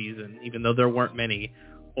won this season, even though there weren't many,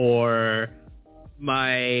 or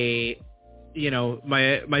my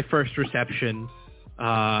first reception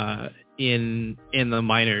in the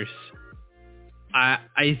minors. I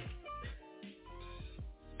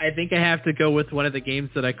think I have to go with one of the games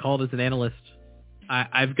that I called as an analyst.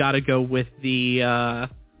 I've got to go with the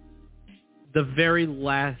very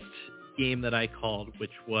last game that I called,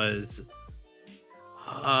 which was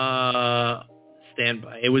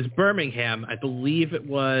standby. It was Birmingham. I believe it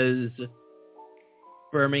was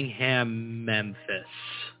Birmingham, Memphis.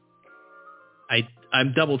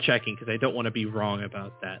 I'm double checking because I don't want to be wrong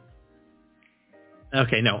about that.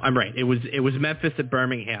 Okay, no, I'm right. It was Memphis at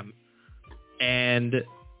Birmingham, and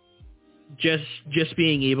just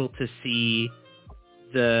being able to see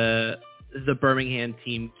the Birmingham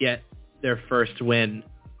team get their first win,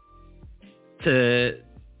 to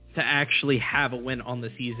actually have a win on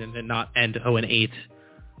the season and not end 0-8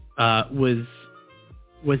 was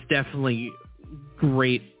definitely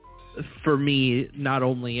great for me, not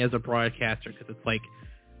only as a broadcaster, because it's like,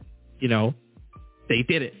 they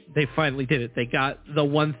did it. They finally did it. They got the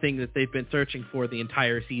one thing that they've been searching for the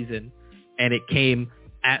entire season, and it came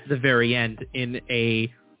at the very end in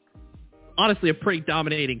honestly a pretty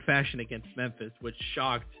dominating fashion against Memphis, which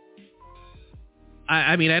shocked.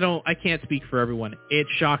 I can't speak for everyone. It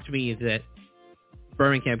shocked me that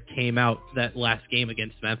Birmingham came out that last game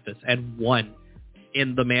against Memphis and won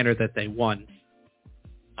in the manner that they won.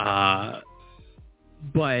 But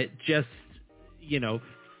just,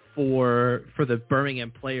 for the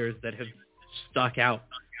Birmingham players that have stuck out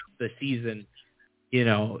the season,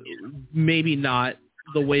 maybe not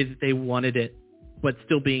the way that they wanted it, but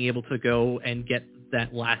still being able to go and get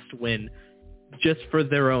that last win just for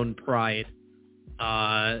their own pride,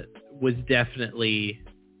 was definitely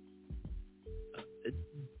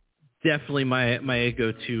my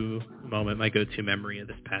go-to moment, my go-to memory of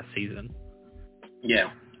this past season.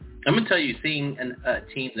 Yeah. I'm going to tell you, seeing a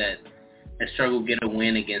team that has struggled to get a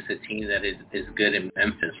win against a team that is good in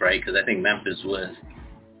Memphis, right? Because I think Memphis was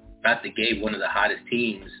out the gate one of the hottest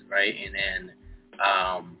teams, right? And then,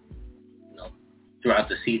 throughout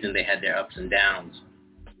the season, they had their ups and downs.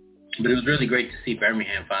 But it was really great to see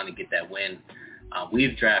Birmingham finally get that win.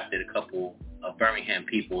 We've drafted a couple of Birmingham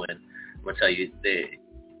people, and I'm going to tell you,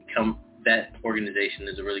 that organization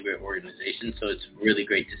is a really great organization, so it's really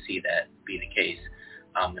great to see that be the case.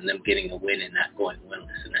 And them getting a win and not going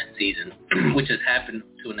winless in that season, which has happened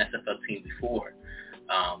to an SFL team before,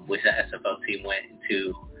 which that SFL team went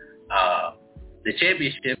into the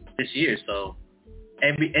championship this year. So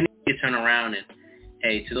any turn around and,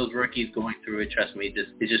 hey, to those rookies going through it, trust me,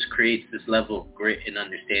 it just creates this level of grit and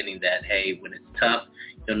understanding that, hey, when it's tough,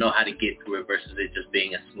 you'll know how to get through it versus it just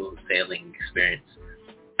being a smooth sailing experience.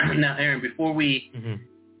 Now, Aaron, before we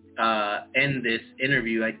end this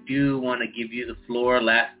interview, I do want to give you the floor.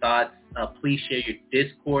 Last thoughts. Please share your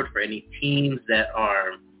Discord for any teams that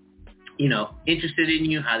are, interested in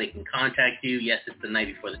you, how they can contact you. Yes, it's the night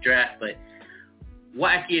before the draft, but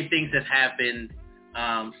wackier things have happened.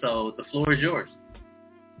 So the floor is yours.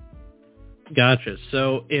 Gotcha.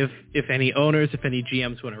 So if any owners, if any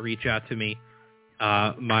GMs want to reach out to me,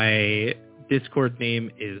 my Discord name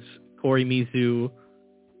is Corey Mizu.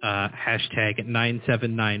 Hashtag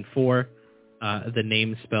 9794, the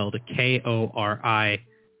name spelled KORIMIZU.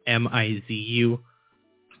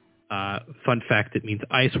 Fun fact, it means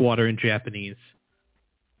ice water in Japanese.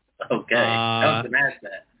 Okay, I was going to ask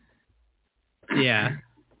that. Yeah.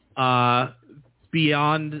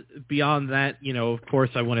 Beyond that, of course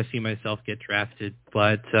I want to see myself get drafted,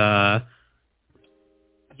 but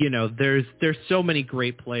there's so many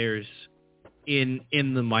great players in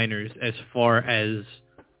the minors as far as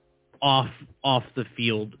off the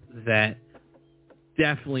field that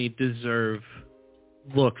definitely deserve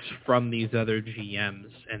looks from these other GMs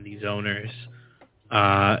and these owners.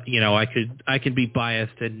 I could be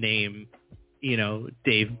biased and name,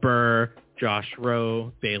 Dave Burr, Josh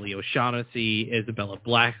Rowe, Bailey O'Shaughnessy, Isabella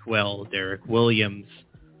Blackwell, Derek Williams.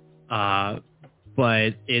 But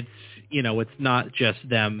it's not just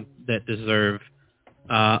them that deserve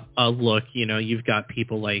a look. You've got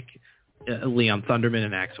people like Leon Thunderman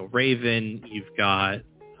and Axel Raven. You've got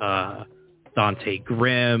Dante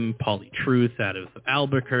Grimm, Paulie Truth out of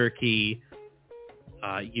Albuquerque.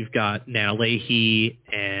 You've got Nana Leahy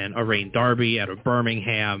and Arain Darby out of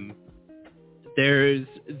Birmingham. There's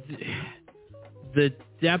the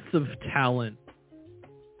depth of talent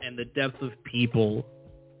and the depth of people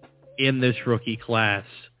in this rookie class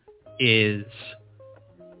is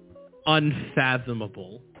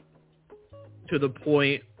unfathomable, to the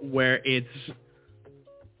point where it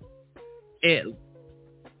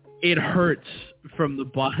hurts from the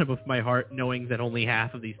bottom of my heart, knowing that only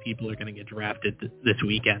half of these people are going to get drafted this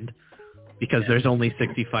weekend, because there's only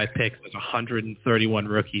 65 picks. There's 131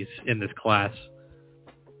 rookies in this class.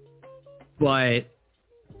 But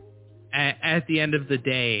at the end of the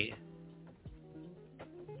day,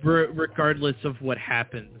 regardless of what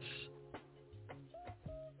happens,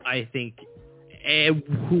 I think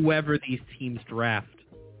whoever these teams draft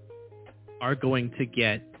are going to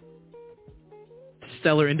get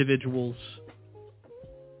stellar individuals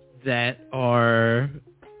that are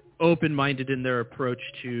open-minded in their approach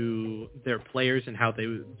to their players and how they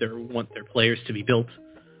want their players to be built,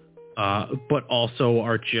 but also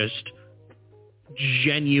are just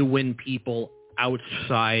genuine people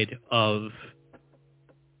outside of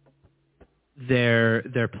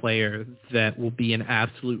their player that will be an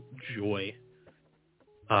absolute joy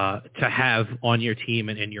to have on your team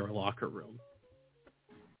and in your locker room.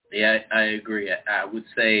 Yeah, I agree. I would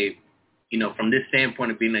say, from this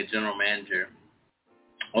standpoint of being a general manager,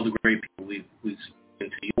 all the great people we've spoken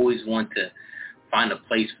to, you always want to find a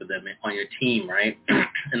place for them on your team, right?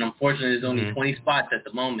 And unfortunately, there's only 20 spots at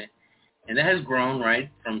the moment. And that has grown, right,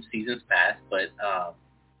 from seasons past, but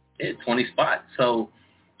 20 spots. So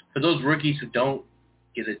for those rookies who don't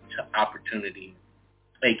get an opportunity,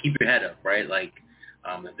 hey, keep your head up, right? Like,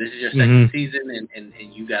 if this is your second season and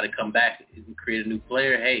you got to come back and create a new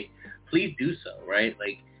player, hey, please do so, right?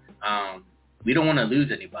 Like, we don't want to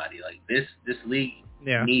lose anybody. Like, this league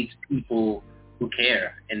needs people who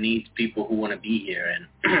care and needs people who want to be here.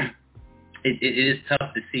 And it is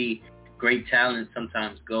tough to see great talent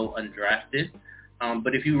sometimes go undrafted.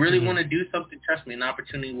 But if you really want to do something, trust me, an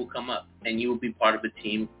opportunity will come up and you will be part of a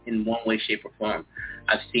team in one way, shape, or form.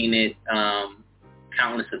 I've seen it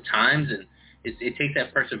countless of times, and it takes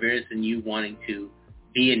that perseverance and you wanting to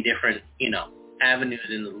be in different, avenues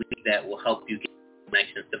in the league that will help you get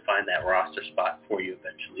connections to find that roster spot for you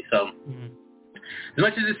eventually. So as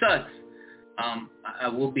much as it sucks, I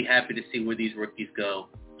will be happy to see where these rookies go,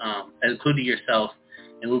 including yourself.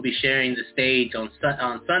 And we'll be sharing the stage on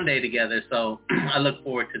Sunday together, so I look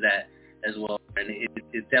forward to that as well. And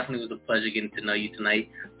it definitely was a pleasure getting to know you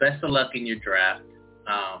tonight. Best of luck in your draft,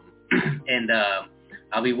 and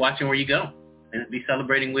I'll be watching where you go and be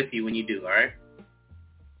celebrating with you when you do, all right?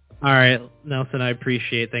 All right, Nelson, I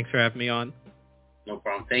appreciate it. Thanks for having me on. No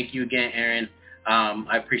problem. Thank you again, Aaron.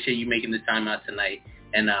 I appreciate you making the time out tonight,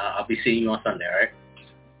 and I'll be seeing you on Sunday, all right?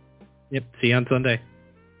 Yep, see you on Sunday.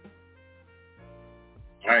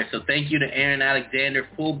 All right, so thank you to Aaron Alexander,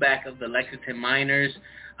 fullback of the Lexington Miners,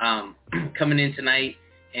 coming in tonight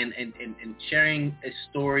and sharing a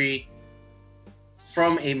story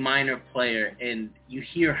from a minor player. And you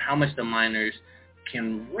hear how much the Miners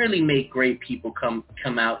can really make great people come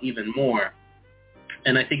out even more.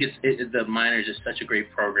 And I think the Miners is such a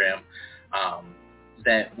great program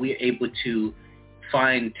that we're able to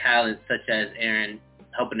find talent such as Aaron,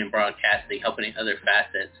 helping in broadcasting, helping in other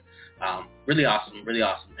facets. Really awesome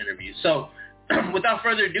interview. So without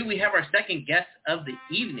further ado, we have our second guest of the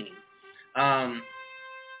evening,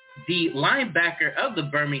 the linebacker of the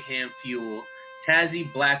Birmingham Fuel,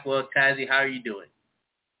 Tazzy Blackwell. Tazzy, how are you doing?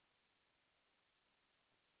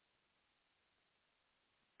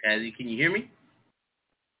 Tazzy, can you hear me?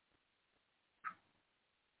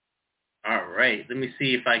 All right, let me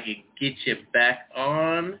see if I can get you back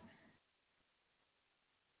on.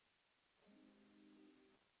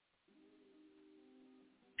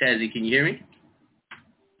 Tazzy, can you hear me?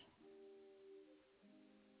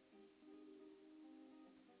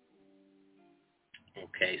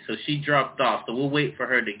 Okay, so she dropped off, so we'll wait for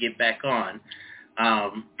her to get back on.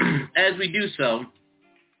 As we do so,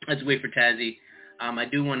 let's wait for Tazzy. I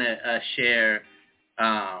do want to share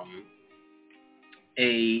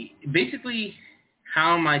basically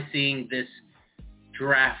how am I seeing this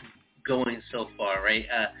draft going so far, right?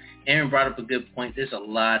 Aaron brought up a good point. There's a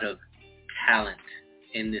lot of talent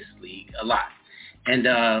in this league, a lot. And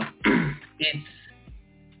it's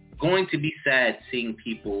going to be sad seeing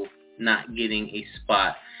people not getting a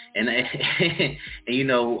spot. And,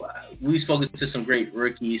 we've spoken to some great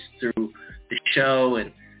rookies through the show,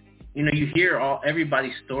 and, you hear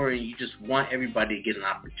everybody's story, and you just want everybody to get an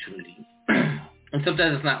opportunity. And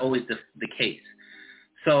sometimes it's not always the case.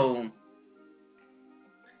 So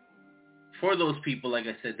for those people, like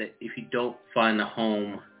I said, that if you don't find a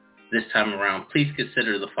home this time around, please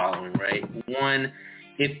consider the following, right? One,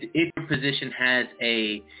 if your position has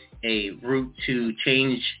a route to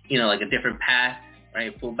change, like a different path,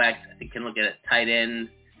 right? Fullbacks, I think, can look at a tight end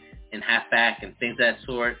and halfback and things of that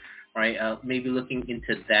sort, right? Maybe looking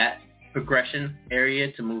into that progression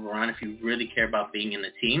area to move around if you really care about being in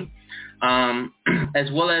a team. As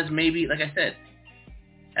well as maybe, like I said,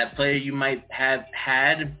 that player you might have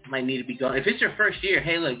had might need to be gone. If it's your first year,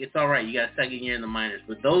 hey, look, it's all right. You got a second year in the minors.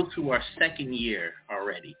 But those who are second year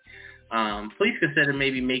already, please consider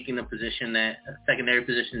maybe making a secondary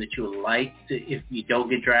position that you would like to, if you don't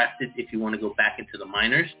get drafted, if you want to go back into the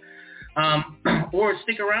minors, or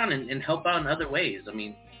stick around and help out in other ways. I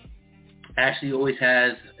mean, Ashley always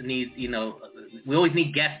needs, we always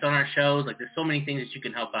need guests on our shows. Like, there's so many things that you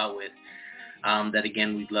can help out with. That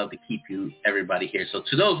again, we'd love to keep everybody here. So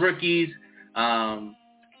to those rookies,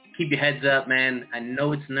 keep your heads up, man. I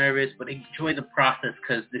know it's nervous, but enjoy the process,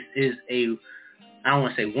 because this is I don't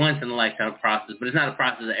want to say once in a lifetime process, but it's not a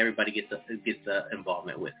process that everybody gets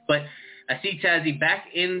involvement with. But I see Tazzy back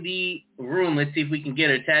in the room. Let's see if we can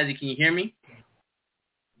get her. Tazzy, can you hear me?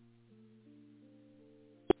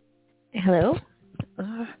 Hello.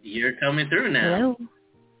 You're coming through now. Hello.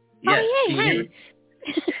 Yes. Oh, can you hear me?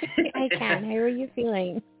 I can. How are you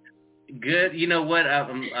feeling? Good. You know what?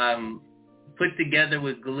 I'm put together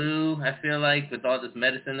with glue, I feel like, with all this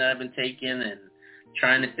medicine that I've been taking and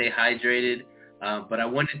trying to stay hydrated. But I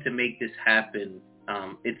wanted to make this happen.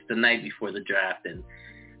 It's the night before the draft, and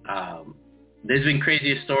there's been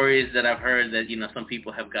crazier stories that I've heard that, some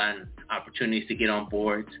people have gotten opportunities to get on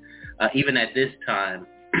boards, even at this time,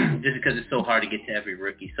 just because it's so hard to get to every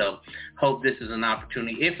rookie. So hope this is an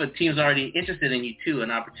opportunity. If a team's already interested in you too, an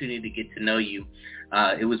opportunity to get to know you.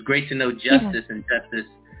 It was great to know Justice, and Justice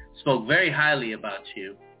spoke very highly about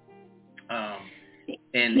you.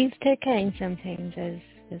 And he's too kind sometimes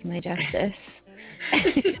as my Justice.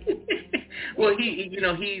 Well, he's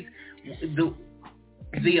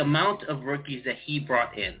the amount of rookies that he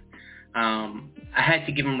brought in. I had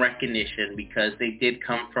to give him recognition because they did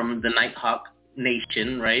come from the Nighthawk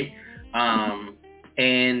Nation, right?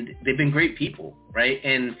 And they've been great people, right?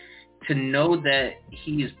 And to know that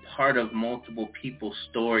he is part of multiple people's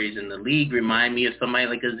stories in the league remind me of somebody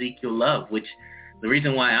like Ezekiel Love, which the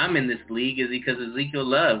reason why I'm in this league is because Ezekiel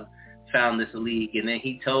Love found this league, and then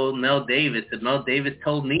he told Mel Davis, and Mel Davis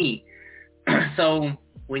told me. So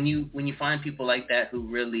when you find people like that who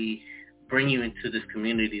really bring you into this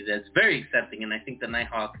community that's very accepting, and I think the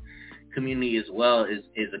Nighthawk community as well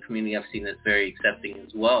is a community I've seen that's very accepting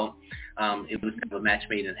as well. It was kind of a match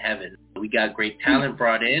made in heaven. We got great talent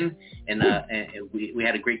brought in, and we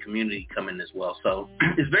had a great community come in as well. So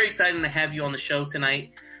it's very exciting to have you on the show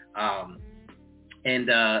tonight. And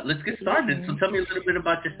let's get started. So tell me a little bit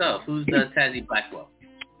about yourself. Who's Tazzy Blackwell?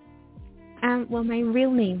 Well, my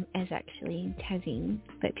real name is actually Tazzy,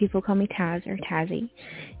 but people call me Taz or Tazzy.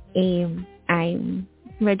 I'm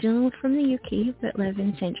originally from the UK, but live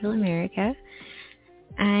in Central America.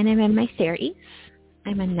 And I'm in my 30s.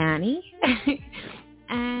 I'm a nanny.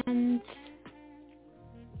 And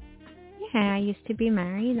yeah, I used to be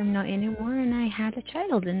married. I'm not anymore. And I had a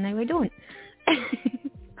child, and now I don't.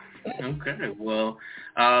 Okay. Well,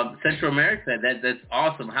 Central America, that's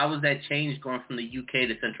awesome. How was that change going from the UK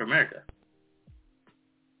to Central America?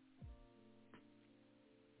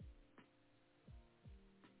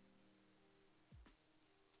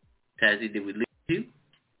 Tazzy, did we lose you?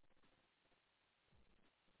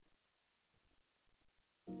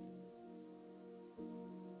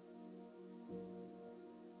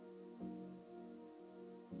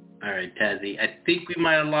 All right, Tazzy. I think we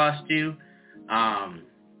might have lost you.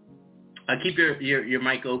 I'll keep your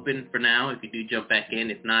mic open for now if you do jump back in.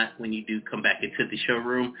 If not, when you do come back into the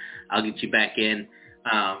showroom, I'll get you back in.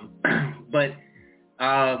 But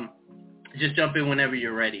just jump in whenever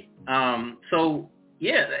you're ready. So,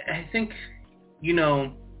 yeah, I think,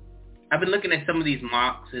 I've been looking at some of these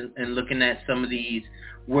mocks and looking at some of these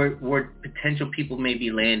where potential people may be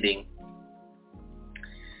landing.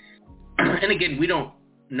 And again, we don't,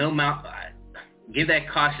 no mock, give that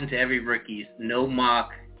caution to every rookie. No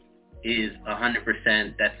mock is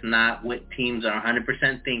 100%. That's not what teams are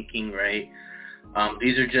 100% thinking, right?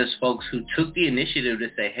 These are just folks who took the initiative to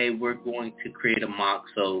say, hey, we're going to create a mock.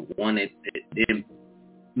 So one, it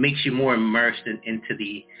makes you more immersed into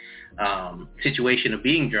the situation of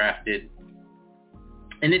being drafted.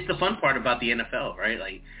 And it's the fun part about the NFL, right?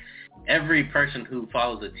 Like, every person who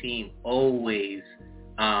follows a team always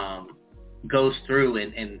goes through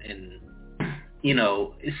and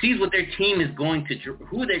sees what their team is going to,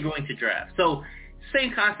 who they're going to draft. So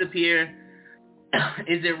same concept here.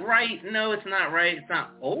 Is it right? No, it's not right. It's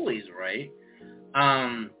not always right.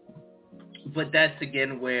 But that's,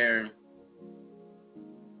 again, where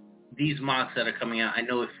these mocks that are coming out, I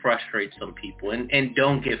know it frustrates some people, and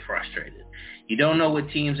don't get frustrated. You don't know what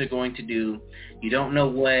teams are going to do. You don't know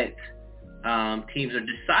what teams are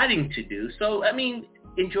deciding to do. So, I mean,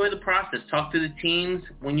 enjoy the process. Talk to the teams.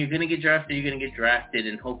 When you're going to get drafted, you're going to get drafted,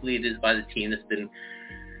 and hopefully it is by the team that's been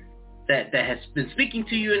that has been speaking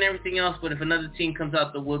to you and everything else, but if another team comes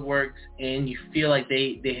out the woodworks and you feel like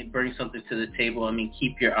they bring something to the table, I mean,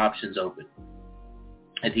 keep your options open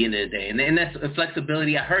at the end of the day. And that's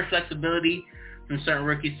flexibility. I heard flexibility from certain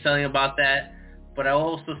rookies telling about that, but I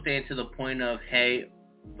also stand to the point of, hey,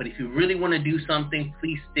 but if you really want to do something,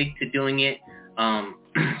 please stick to doing it.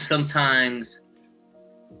 Sometimes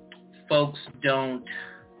folks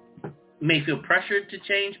may feel pressured to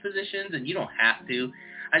change positions, and you don't have to.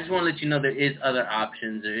 I just want to let you know there is other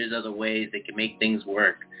options. There is other ways that can make things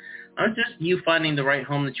work. It's just you finding the right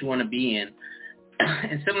home that you want to be in.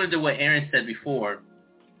 And similar to what Aaron said before,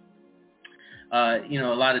 a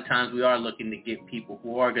lot of times we are looking to get people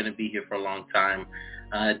who are going to be here for a long time.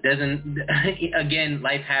 Again,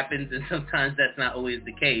 life happens, and sometimes that's not always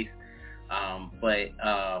the case.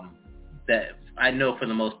 That I know for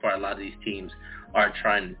the most part, a lot of these teams are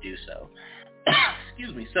trying to do so.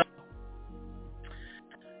 Excuse me. So,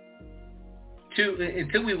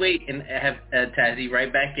 until we wait and have Tazzy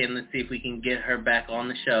right back in, let's see if we can get her back on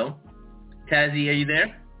the show. Tazzy, are you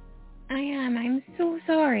there? I am. I'm so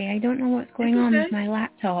sorry. I don't know what's going on with my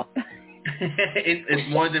laptop. It's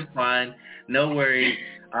more than fine. No worries.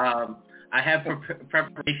 I have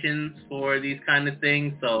preparations for these kind of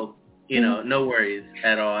things, so, no worries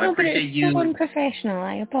at all. I appreciate you. It's so unprofessional.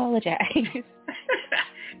 I apologize.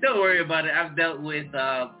 Don't worry about it. I've dealt with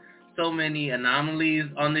so many anomalies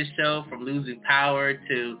on this show, from losing power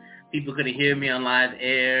to people couldn't hear me on live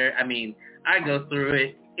air. I mean, I go through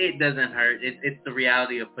it. It doesn't hurt. It's the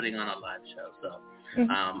reality of putting on a live show. So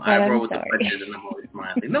I roll with the punches, and I'm always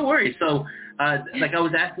smiling. No worries. So, like I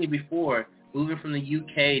was asking you before, moving from the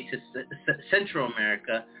UK to Central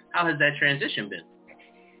America, how has that transition been?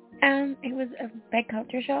 It was a big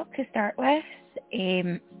culture shock to start with.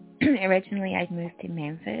 Originally, I'd moved to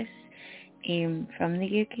Memphis from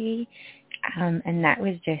the UK, and that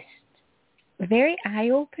was just very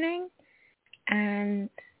eye-opening. And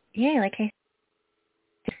yeah, like I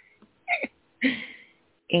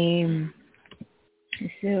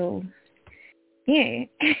so yeah,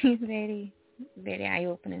 very, very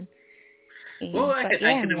eye-opening. Well, I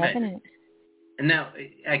can imagine it. Now,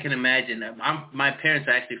 I can imagine. My parents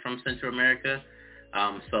are actually from Central America,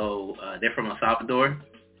 so they're from El Salvador.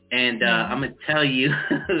 And I'm going to tell you,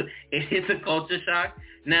 it's a culture shock.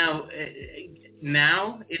 Now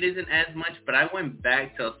it isn't as much, but I went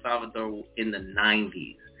back to El Salvador in the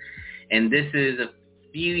 90s. And this is a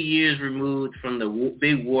few years removed from the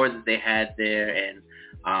big war that they had there. And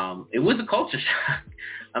it was a culture shock.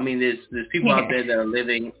 I mean, there's people out there that are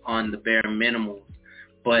living on the bare minimums,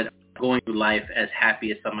 but going through life as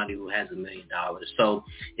happy as somebody who has $1 million. So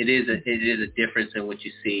it is a difference in what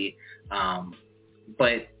you see.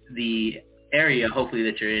 But the area, hopefully,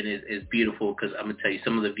 that you're in is beautiful, because I'm going to tell you,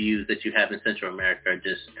 some of the views that you have in Central America are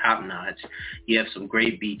just top-notch. You have some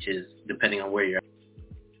great beaches, depending on where you're at.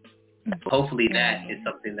 Hopefully that is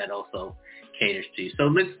something that also caters to you. So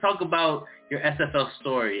let's talk about your SFL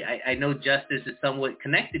story. I know Justice is somewhat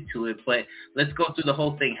connected to it, but let's go through the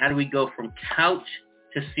whole thing. How do we go from couch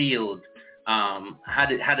to field? How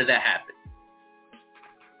did that happen?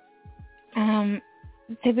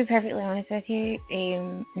 To be perfectly honest with you,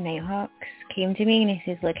 Nighthawks came to me and he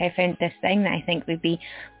says, look, I found this thing that I think would be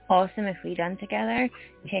awesome if we done together.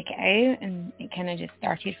 Check it out. And it kind of just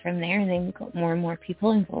started from there, and then we got more and more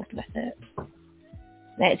people involved with it.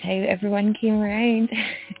 That's how everyone came around.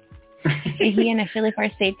 He initially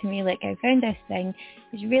first said to me, like, I found this thing.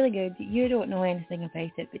 It's really good. You don't know anything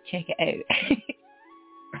about it, but check it out.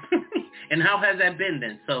 And how has that been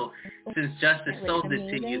then? So since Justice sold it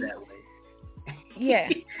to you that way. Yeah,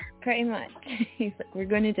 pretty much. He's like, we're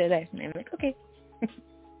going to do this. And I'm like, okay.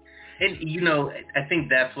 And, I think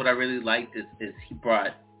that's what I really liked is he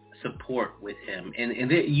brought support with him.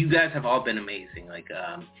 And you guys have all been amazing. Like,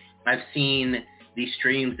 I've seen these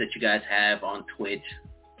streams that you guys have on Twitch.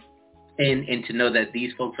 And to know that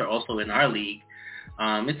these folks are also in our league,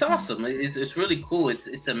 it's awesome. It's really cool.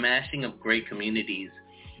 It's a mashing of great communities.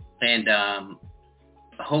 And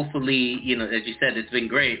hopefully, as you said, it's been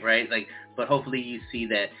great, right? Like, but hopefully you see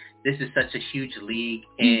that this is such a huge league,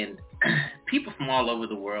 and people from all over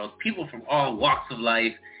the world, people from all walks of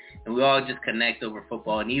life, and we all just connect over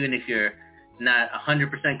football. And even if you're not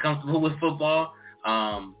 100% comfortable with football,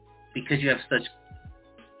 because you have such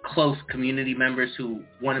close community members who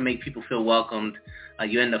want to make people feel welcomed,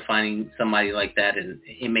 you end up finding somebody like that, and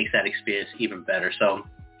it makes that experience even better. So,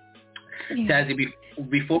 Tazzy,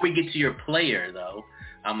 before we get to your player, though,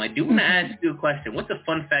 I do want to ask you a question. What's a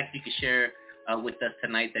fun fact you could share with us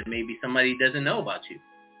tonight that maybe somebody doesn't know about you?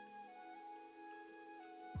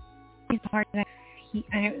 It's hard. I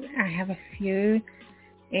have a few.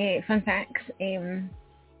 Fun facts.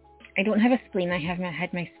 I don't have a spleen. I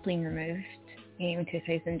had my spleen removed in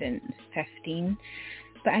 2015.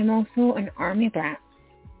 But I'm also an army brat.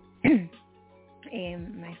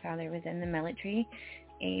 My father was in the military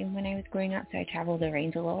when I was growing up, so I travelled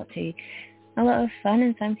around a lot to a lot of fun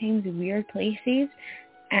and sometimes weird places.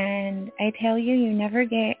 And I tell you, you never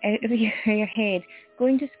get out of your head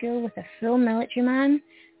going to school with a full military man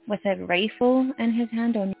with a rifle in his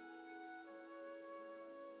hand on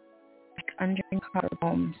under car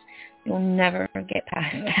bombs. You'll never get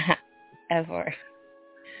past that, ever.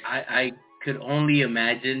 I could only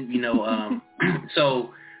imagine, so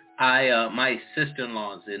my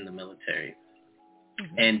sister-in-law is in the military,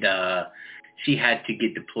 and she had to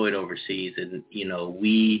get deployed overseas, and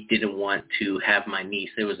we didn't want to have my niece.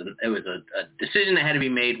 There was a decision that had to be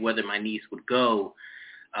made whether my niece would go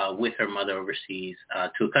with her mother overseas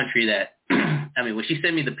to a country that, when she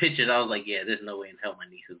sent me the pictures, I was like, yeah, there's no way in hell my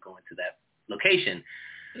niece is going to that location.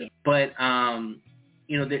 Yeah. But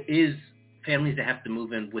there is families that have to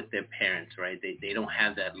move in with their parents, right? They don't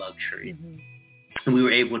have that luxury. Mm-hmm. And we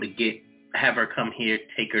were able to have her come here,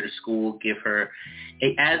 take her to school, give her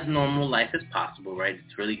as normal life as possible, right?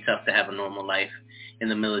 It's really tough to have a normal life in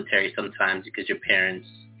the military sometimes because your parents,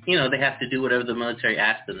 they have to do whatever the military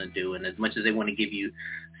asks them to do. And as much as they want to give you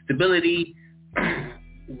stability,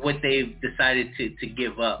 what they've decided to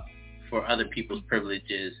give up for other people's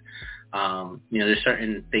privileges, there's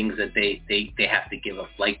certain things that they have to give up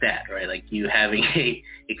like that, right? Like you having a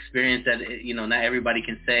experience that, not everybody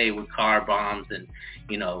can say with car bombs and,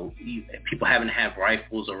 people having to have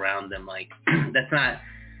rifles around them. Like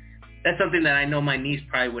that's something that I know my niece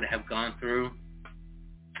probably would have gone through,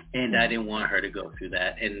 and I didn't want her to go through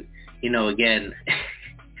that. And, again,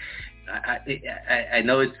 I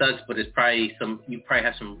know it sucks, but it's probably you probably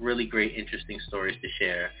have some really great, interesting stories to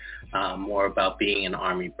share, more about being an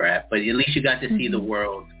Army brat. But at least you got to see the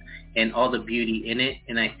world and all the beauty in it.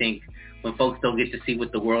 And I think when folks don't get to see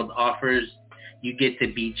what the world offers, you get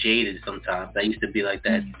to be jaded sometimes. I used to be like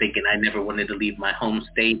that, thinking I never wanted to leave my home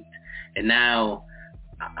state. And now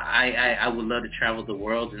I would love to travel the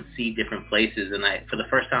world and see different places. And for the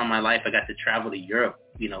first time in my life, I got to travel to Europe,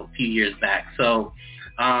 a few years back. So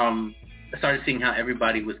I started seeing how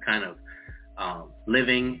everybody was kind of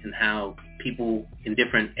living and how people in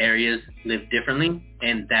different areas live differently.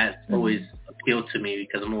 And that's always appealed to me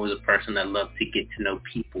because I'm always a person that loves to get to know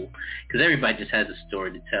people because everybody just has a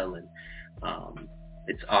story to tell. And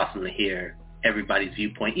it's awesome to hear everybody's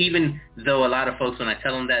viewpoint, even though a lot of folks, when I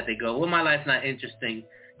tell them that, they go, well, my life's not interesting.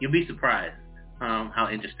 You'll be surprised how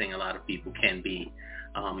interesting a lot of people can be.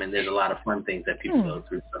 And there's a lot of fun things that people go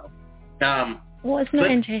through. So, what's not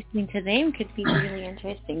interesting to them could be really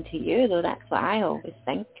interesting to you, though. That's what I always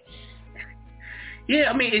think.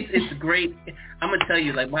 Yeah, it's great. I'm going to tell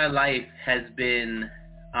you, like, my life has been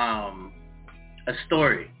a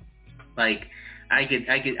story. Like, I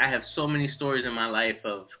have so many stories in my life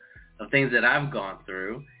of things that I've gone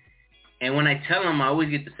through. And when I tell them, I always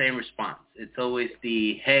get the same response. It's always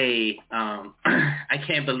the, hey, I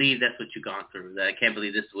can't believe that's what you've gone through. That I can't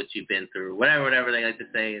believe this is what you've been through. Whatever they like to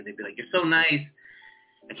say. And they'd be like, you're so nice.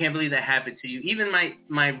 I can't believe that happened to you. Even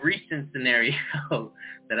my recent scenario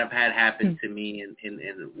that I've had happen to me and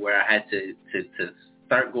where I had to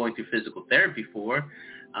start going through physical therapy for,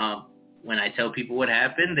 when I tell people what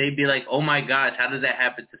happened, they'd be like, oh my gosh, how does that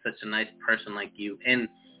happen to such a nice person like you? And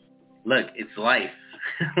look, it's life.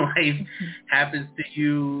 Life happens to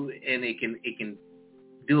you, and it can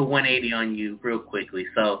do a 180 on you real quickly.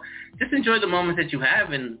 So just enjoy the moments that you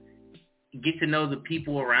have and get to know the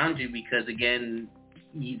people around you because, again,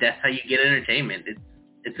 that's how you get entertainment.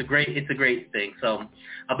 It's a great thing. So,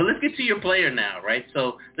 but let's get to your player now, right?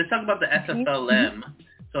 So let's talk about the SFLM.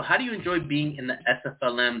 So how do you enjoy being in the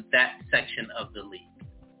SFLM, that section of the league?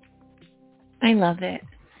 I love it.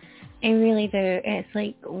 I really do. It's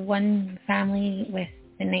like one family with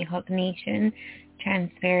the Nighthawk Nation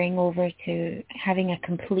transferring over to having a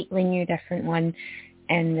completely new, different one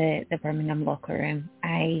in the Birmingham locker room.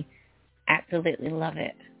 I absolutely love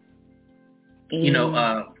it.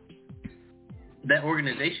 That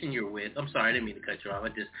organization you're with, I'm sorry, I didn't mean to cut you off.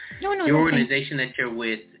 No, your organization that you're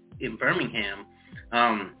with in Birmingham,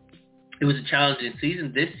 it was a challenging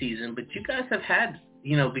season this season, but you guys have had,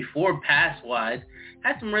 before pass-wise,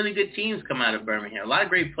 had some really good teams come out of Birmingham. A lot of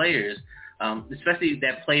great players, especially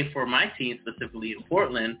that play for my team, specifically in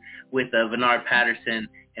Portland, with Bernard Patterson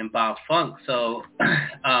and Bob Funk. So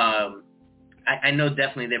I know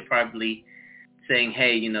definitely they're probably saying,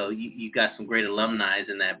 hey, you got some great alumni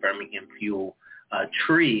in that Birmingham Fuel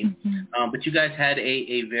tree. But you guys had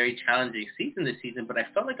a very challenging season this season, but I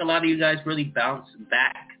felt like a lot of you guys really bounced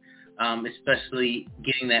back, especially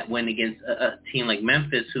getting that win against a team like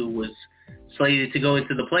Memphis, who was slated to go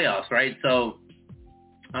into the playoffs, right? So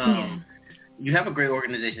you have a great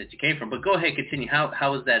organization that you came from, but go ahead, continue.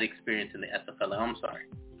 How was that experience in the SFL? I'm sorry.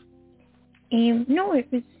 No,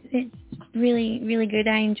 it's really, really good.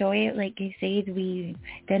 I enjoy it. Like you said, we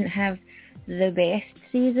didn't have the best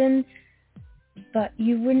season, but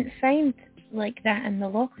you wouldn't find like that in the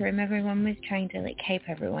locker room. Everyone was trying to like hype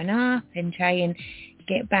everyone up and try and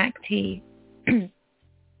get back to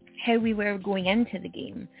how we were going into the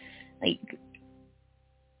game. Like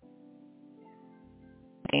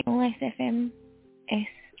SFMS, I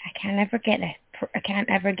can't ever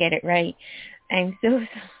get it right. I'm so sorry.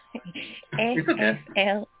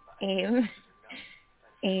 SFLM.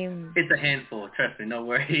 It's a handful. Trust me, no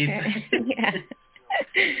worries. Yeah.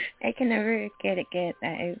 I can never get that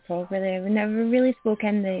out properly. I've never really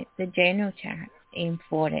spoken the general chat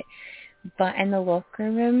for it. But in the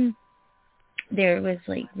locker room, there was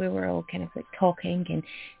like, we were all kind of like talking and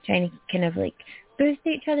trying to kind of like boost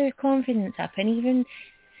each other's confidence up. And even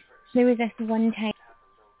there was this one time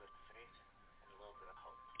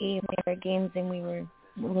we were games and we were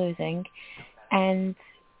losing, and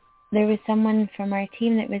there was someone from our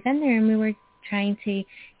team that was in there, and we were trying to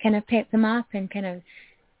kind of pep them up and kind of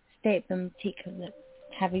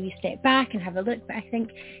have a wee step back and have a look. But I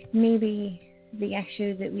think maybe the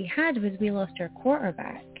issue that we had was we lost our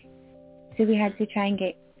quarterback. So we had to try and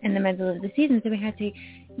get in the middle of the season. So we had to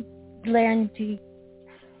learn to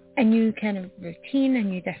a new kind of routine, a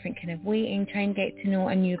new different kind of way, and try and get to know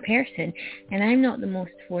a new person. And I'm not the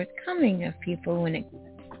most forthcoming of people when it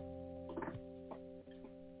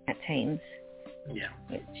at times. Yeah.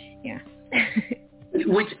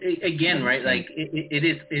 Which again, right? Like it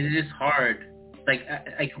is hard. Like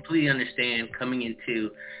I completely understand coming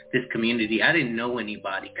into this community. I didn't know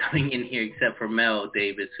anybody coming in here except for Mel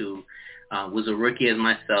Davis, who was a rookie as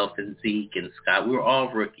myself, and Zeke and Scott. We were all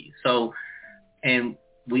rookies. So, and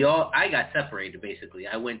I got separated basically.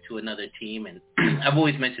 I went to another team, and I've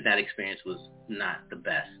always mentioned that experience was not the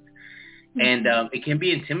best. And it can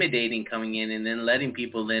be intimidating coming in and then letting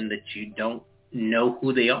people in that you don't know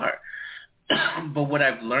who they are. But what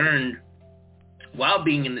I've learned while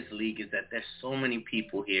being in this league is that there's so many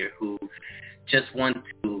people here who just want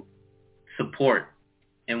to support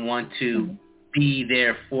and want to be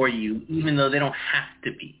there for you, even though they don't have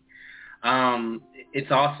to be. It's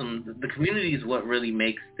awesome. The community is what really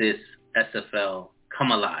makes this SFL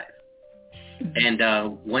come alive. And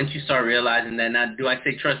once you start realizing that, now do I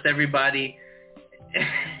say trust everybody?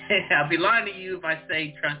 I'll be lying to you if I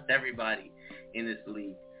say trust everybody in this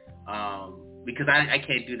league, because I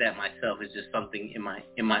can't do that myself. It's just something in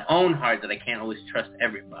my own heart that I can't always trust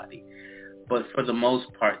everybody. But for the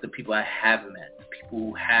most part, the people I have met, the people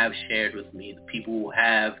who have shared with me, the people who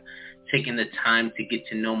have taken the time to get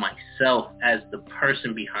to know myself as the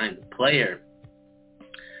person behind the player,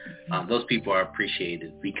 those people are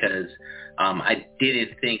appreciated, because I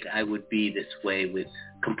didn't think I would be this way with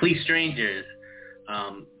complete strangers,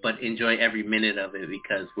 but enjoy every minute of it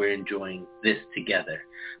because we're enjoying this together.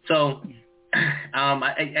 So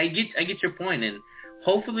I get your point, and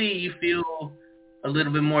hopefully you feel a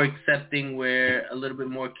little bit more accepting, where a little bit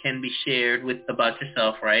more can be shared about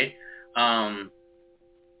yourself, right? And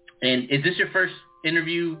is this your first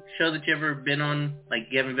interview show that you ever been on? Like,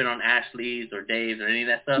 you haven't been on Ashley's or Dave's or any of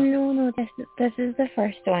that stuff? No, this is the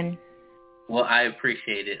first one. Well, I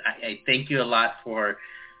appreciate it. I thank you a lot for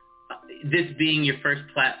this being your first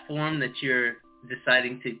platform, that you're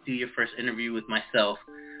deciding to do your first interview with myself.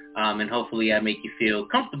 And hopefully I make you feel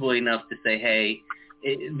comfortable enough to say, hey,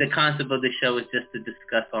 the concept of the show is just to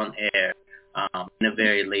discuss on air in a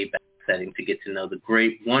very laid-back setting, to get to know the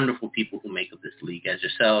great, wonderful people who make up this league, as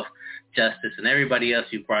yourself, Justice, and everybody else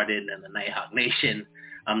you brought in the Nighthawk Nation,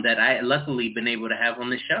 that I luckily been able to have on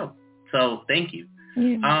the show. So thank you.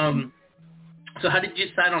 Yeah. So how did you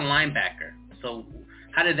decide on linebacker? So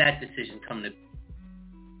how did that decision come to?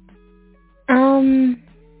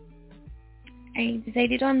 I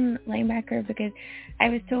decided on linebacker because I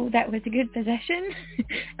was told that was a good position.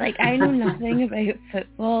 Like, I know nothing about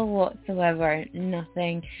football whatsoever,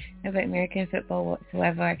 nothing about American football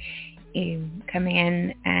whatsoever. Coming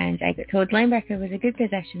in, and I got told linebacker was a good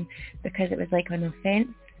position because it was like on offense.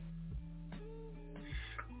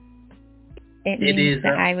 It means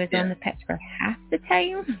that I was on the pitch for half the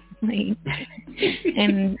time,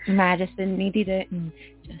 and Madison needed it, and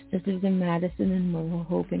Justice was in Madison, and we were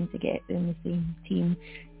hoping to get in the same team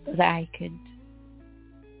so that I could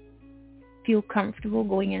feel comfortable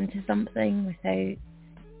going into something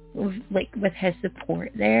with his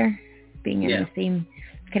support there, being in the same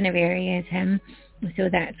kind of area as him. So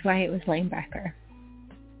that's why it was linebacker.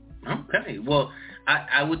 Okay. Well,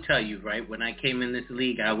 I would tell you, right, when I came in this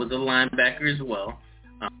league, I was a linebacker as well.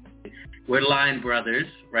 We're line brothers,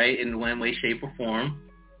 right, in one way, shape, or form.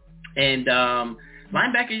 And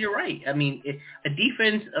linebacker, you're right. I mean, a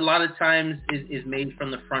defense a lot of times is made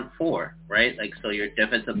from the front four, right? Like, so your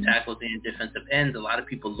defensive tackles and defensive ends, a lot of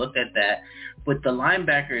people look at that. But the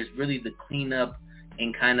linebacker is really the cleanup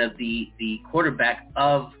and kind of the quarterback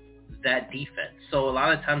of that defense. So a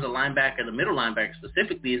lot of times the linebacker, the middle linebacker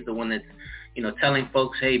specifically, is the one that's, telling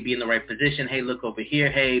folks, hey, be in the right position. Hey, look over here.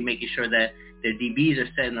 Hey, making sure that their DBs are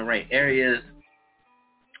set in the right areas.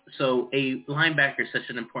 So a linebacker is such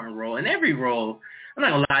an important role. And every role, I'm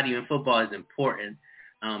not going to lie to you, in football is important.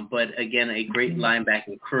 But again, a great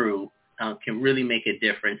linebacking crew can really make a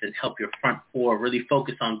difference and help your front four really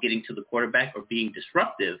focus on getting to the quarterback or being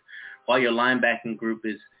disruptive while your linebacking group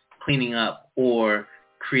is cleaning up or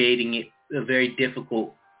creating a very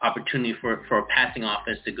difficult opportunity for a passing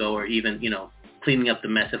offense to go, or even, cleaning up the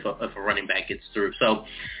mess if a running back gets through. So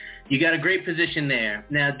you got a great position there.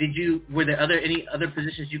 Now, were there any other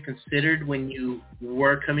positions you considered when you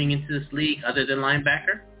were coming into this league other than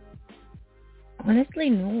linebacker? Honestly,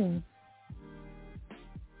 no.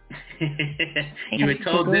 You were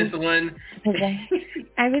told this one.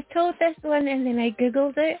 I was told this one, and then I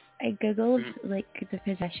Googled it. I Googled, the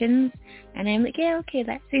positions, and I'm like, yeah, okay,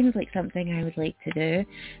 that seems like something I would like to do.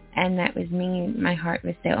 And that was me. My heart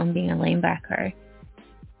was set on being a linebacker.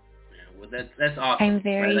 Yeah, well, that's awesome.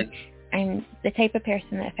 I'm the type of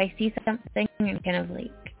person that if I see something, I'm kind of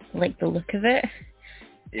like the look of it,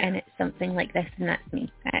 and it's something like this, and that's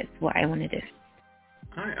me. That's what I want to do.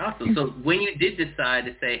 All right, awesome. So when you did decide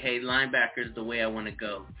to say, hey, linebacker is the way I want to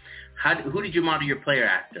go, who did you model your player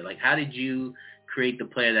after? Like, how did you create the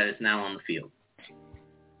player that is now on the field?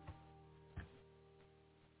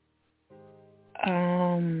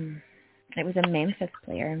 It was a Memphis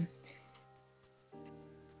player.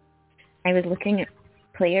 I was looking at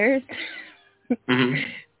players, and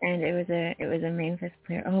it was a Memphis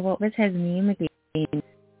player. Oh, what was his name again?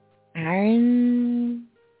 Aaron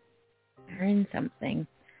something.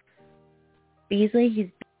 Beasley. He's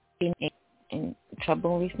been in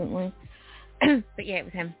trouble recently. But yeah, it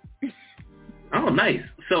was him. Oh, nice.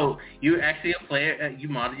 So you're actually a player. You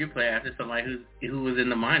modeled your player after somebody who was in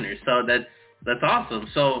the minors. So that's awesome.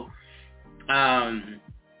 So,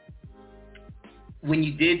 when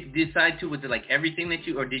you did decide to, was it like everything that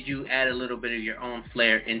or did you add a little bit of your own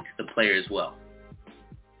flair into the player as well?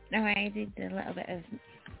 No, I did a little bit of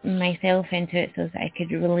myself into it so that I could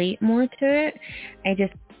relate more to it. I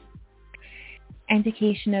just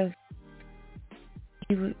indication of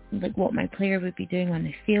what my player would be doing on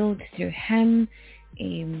the field through him,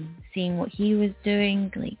 seeing what he was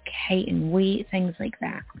doing, like height and weight, things like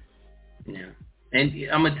that. Yeah, and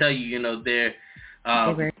I'm gonna tell you, they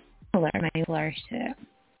were my flash to it.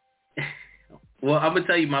 Well, I'm gonna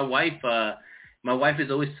tell you, my wife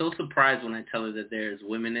is always so surprised when I tell her that there's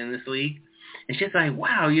women in this league, and she's like,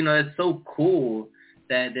 "Wow, it's so cool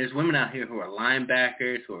that there's women out here who are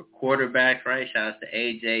linebackers, who are quarterbacks, right? Shout out to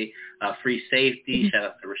AJ, free safety. Shout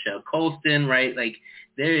out to Rochelle Colston, right? Like,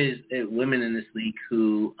 there is women in this league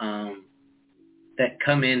who that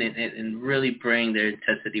come in and really bring their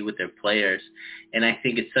intensity with their players. And I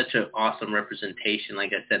think it's such an awesome representation.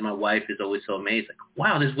 Like I said, my wife is always so amazed. Like,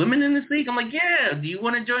 wow, there's women in this league? I'm like, yeah, do you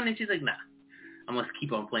want to join? And she's like, nah, I must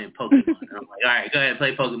keep on playing Pokemon. And I'm like, all right, go ahead,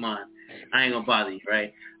 play Pokemon. I ain't going to bother you,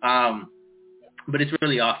 right? But it's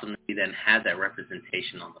really awesome to see that and have that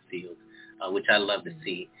representation on the field, which I love to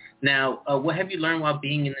see. Now, what have you learned while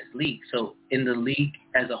being in this league? So in the league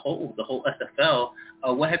as a whole, the whole SFL,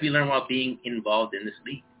 what have you learned while being involved in this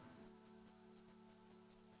league?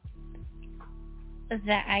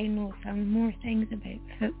 That I know some more things about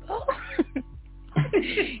football.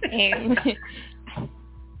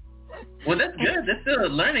 Well, that's good. That's still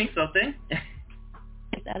learning something.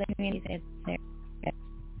 Other communities there.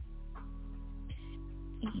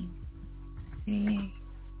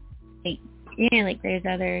 Like there's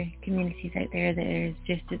other communities out there that are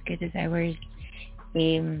just as good as ours.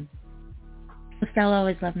 I still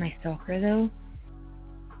always love my soccer though.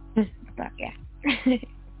 But yeah.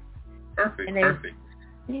 Perfect. Yeah,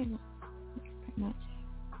 pretty much.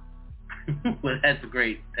 Well, that's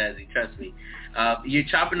great, Tazzy. Trust me. You're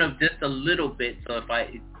chopping up just a little bit, so if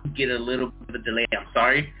I get a little bit of a delay, I'm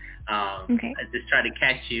sorry. Okay. I just try to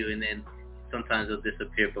catch you, and then sometimes it'll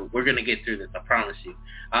disappear, but we're going to get through this, I promise you.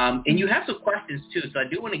 And you have some questions, too, so I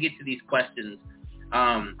do want to get to these questions.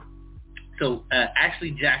 So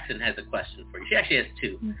Ashley Jackson has a question for you. She actually has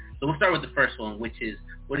two. So we'll start with the first one, which is,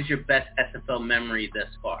 what is your best SFL memory thus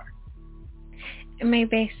far? My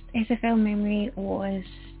best SFL memory was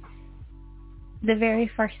the very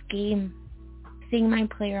first game, seeing my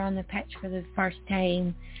player on the pitch for the first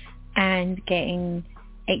time and getting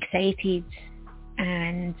excited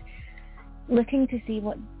and looking to see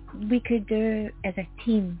what we could do as a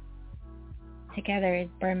team together as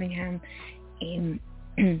Birmingham.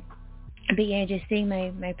 But yeah, just seeing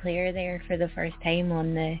my player there for the first time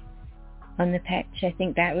on the pitch, I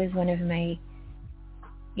think that was one of my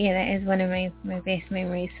best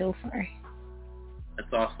memories so far.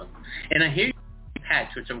 That's awesome. And I hear you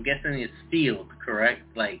patch, which I'm guessing is field, correct?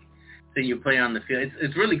 Like, so you play on the field.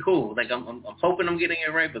 It's really cool. Like, I'm hoping I'm getting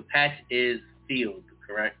it right, but patch is field,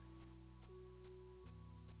 correct?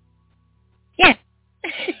 Yeah.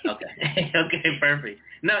 Okay. Okay, perfect.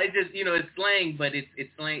 No, it's just, it's slang, but it's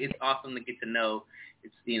slang. It's awesome to get to know.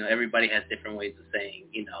 It's, everybody has different ways of saying,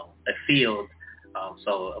 a field.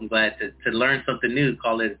 So I'm glad to learn something new,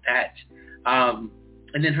 call it a patch.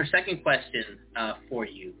 And then her second question for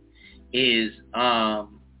you is, and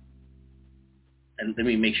let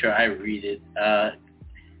me make sure I read it.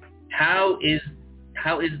 How is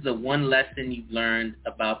the one lesson you've learned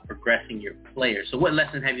about progressing your player? So what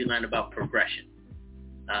lesson have you learned about progression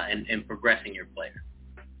and progressing your player?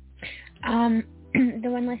 The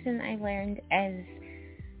one lesson I learned is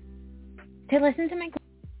to listen to my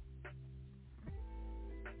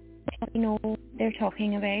they're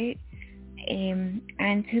talking about, and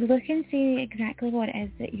to look and see exactly what it is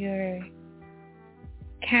that your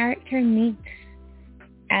character needs.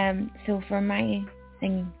 So for my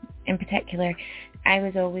thing in particular, I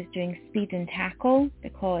was always doing speed and tackle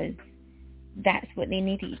because that's what they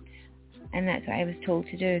needed and that's what I was told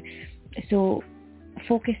to do. So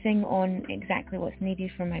focusing on exactly what's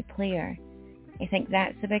needed for my player, I think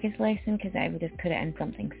that's the biggest lesson, because I would have put it in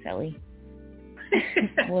something silly.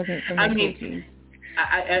 It wasn't for my coaches.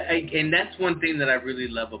 And that's one thing that I really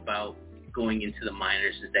love about going into the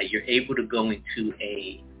minors, is that you're able to go into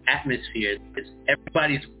a atmosphere that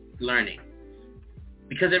everybody's learning.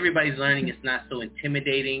 Because everybody's learning, it's not so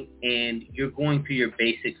intimidating, and you're going through your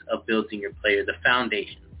basics of building your player, the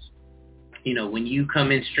foundations. When you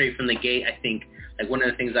come in straight from the gate, I think, like, one of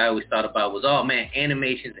the things I always thought about was, oh man,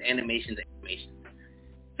 animations.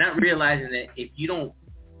 Not realizing that if you don't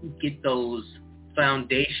get those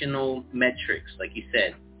foundational metrics, like you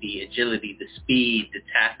said, the agility, the speed, the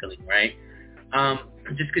tackling, right?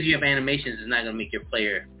 Just because you have animations is not going to make your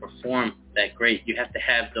player perform that great. You have to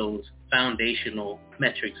have those foundational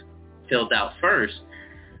metrics filled out first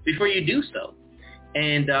before you do so.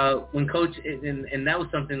 And when coach, and that was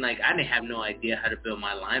something, like, I didn't have no idea how to build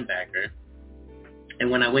my linebacker. And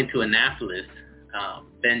when I went to Annapolis,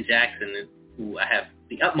 Ben Jackson, who I have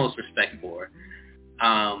the utmost respect for,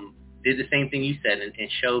 did the same thing you said and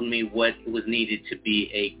showed me what was needed to be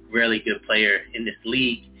a really good player in this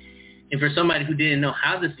league. And for somebody who didn't know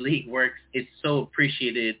how this league works, it's so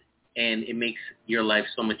appreciated, and it makes your life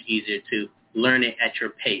so much easier to learn it at your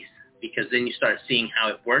pace, because then you start seeing how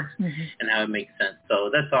it works and how it makes sense. So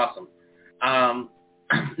that's awesome.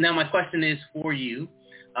 Now my question is for you,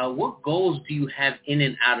 what goals do you have in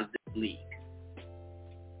and out of this league?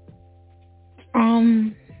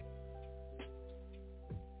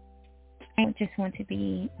 I just want to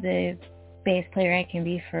be the best player I can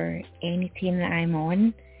be for any team that I'm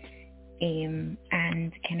on, and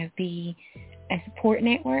kind of be a support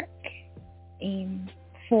network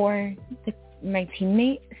for my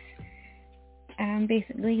teammates.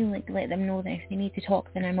 Basically, like, let them know that if they need to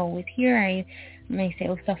talk, then I'm always here. I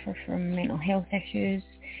myself suffer from mental health issues.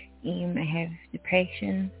 I have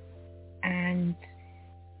depression, and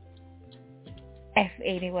if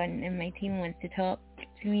anyone in my team wants to talk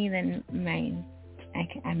to me, then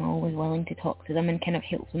I'm always willing to talk to them and kind of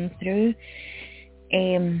help them through.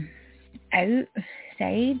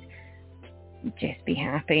 Outside, just be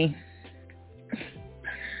happy.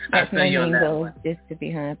 That's my main goal, just to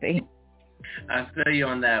be happy. I feel you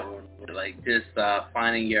on that one. Like, just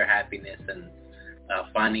finding your happiness and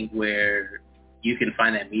finding where you can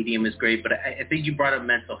find that medium is great. But I think you brought up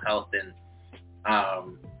mental health, and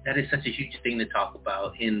that is such a huge thing to talk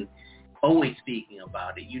about, and always speaking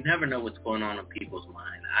about it. You never know what's going on in people's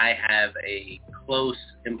mind. I have a close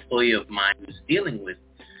employee of mine who's dealing with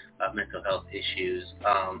mental health issues,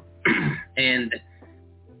 and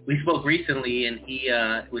we spoke recently, and he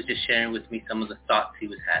was just sharing with me some of the thoughts he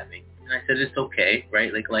was having. And I said, it's okay,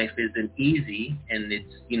 right? Like, life isn't easy, and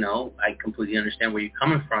it's, I completely understand where you're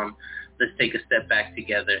coming from. Let's take a step back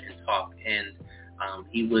together and talk. And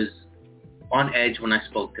he was on edge when I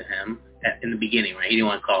spoke to him in the beginning, right? He didn't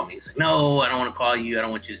want to call me. He's like, no, I don't want to call you. I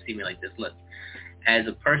don't want you to see me like this. Look, as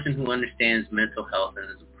a person who understands mental health and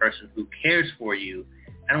as a person who cares for you,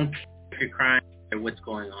 I don't care if you're crying or what's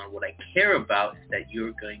going on. What I care about is that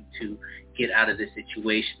you're going to get out of this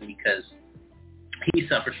situation, because he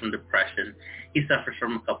suffers from depression. He suffers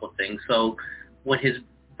from a couple of things. So when his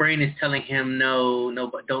brain is telling him, no,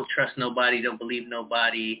 don't trust nobody, don't believe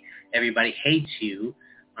nobody, everybody hates you,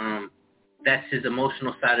 that's his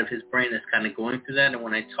emotional side of his brain that's kind of going through that. And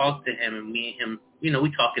when I talk to him, and me and him,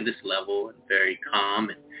 we talk at this level and very calm,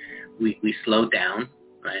 and we slow down,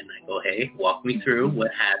 right? And I go, hey, walk me through what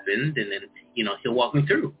happened. And then, he'll walk me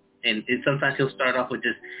through. And sometimes he'll start off with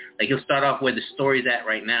just, he'll start off where the story's at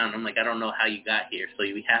right now. And I'm like, I don't know how you got here. So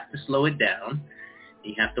you have to slow it down.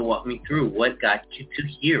 You have to walk me through what got you to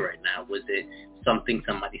here right now. Was it something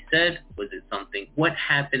somebody said? Was it something, what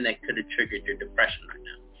happened that could have triggered your depression right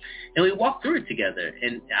now? And we walk through it together.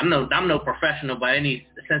 And I'm no professional by any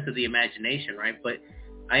sense of the imagination, right? But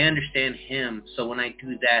I understand him. So when I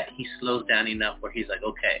do that, he slows down enough where he's like,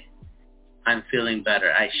 okay, I'm feeling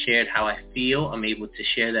better. I shared how I feel. I'm able to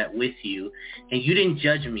share that with you. And you didn't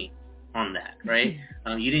judge me on that, right?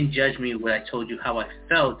 You didn't judge me when I told you how I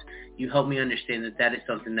felt. You helped me understand that is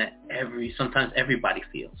something that sometimes everybody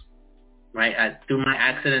feels, right? Through my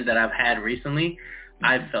accident that I've had recently,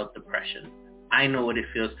 I've felt depression. I know what it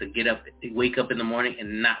feels to wake up in the morning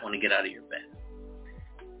and not want to get out of your bed.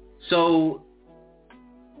 So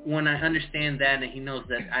when I understand that, and he knows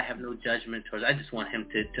that I have no judgment towards, I just want him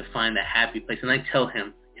to find a happy place. And I tell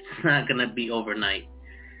him it's not going to be overnight.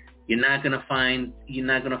 You're not going to find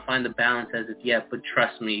the balance as of yet, but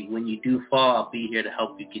trust me, when you do fall, I'll be here to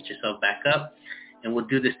help you get yourself back up, and we'll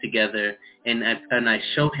do this together. And I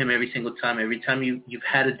show him every single time you've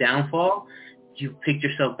had a downfall, you've picked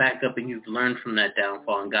yourself back up and you've learned from that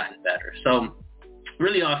downfall and gotten better. So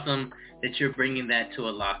really awesome that you're bringing that to a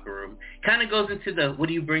locker room. Kind of goes into the what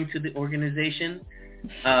do you bring to the organization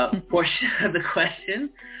portion of the question.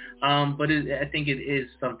 But I think it is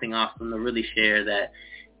something awesome to really share that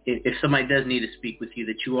if somebody does need to speak with you,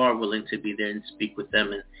 that you are willing to be there and speak with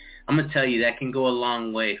them. And I'm going to tell you, that can go a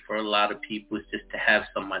long way for a lot of people, is just to have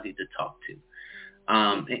somebody to talk to.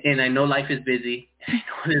 And I know life is busy. I know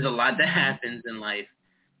there's a lot that happens in life.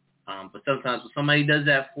 But sometimes when somebody does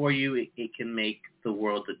that for you, it can make the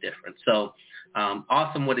world a difference. So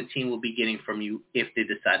awesome what a team will be getting from you if they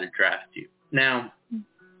decide to draft you. Now,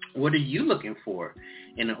 what are you looking for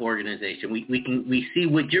in an organization? We see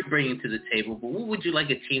what you're bringing to the table, but what would you like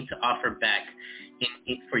a team to offer back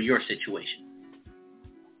for your situation?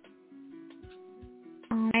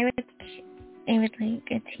 I would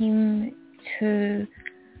like a team to.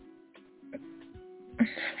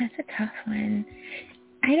 That's a tough one.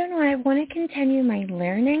 I don't know. I want to continue my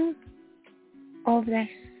learning of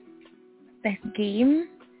this game,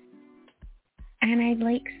 and I'd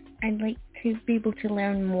like to be able to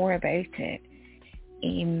learn more about it,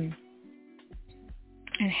 and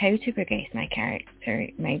how to progress my character.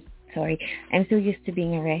 I'm so used to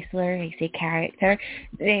being a wrestler. I say character.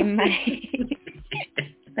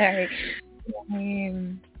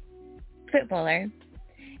 Footballer,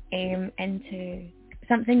 into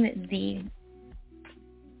something that they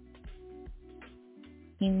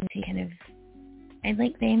to kind of, I'd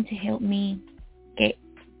like them to help me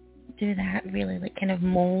do that, really, like kind of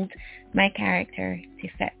mold my character to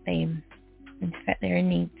fit them and to fit their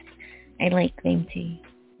needs. I'd like them to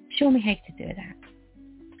show me how to do that.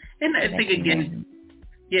 And I think again,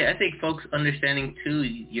 I think folks understanding too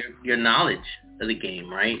your knowledge of the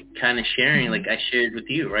game, right? Kind of sharing, like I shared with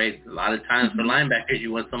you, right? A lot of times for linebackers,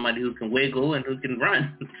 you want somebody who can wiggle and who can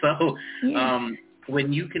run. So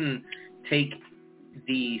when you can take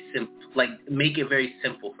make it very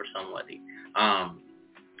simple for somebody,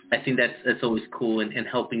 I think that's always cool, and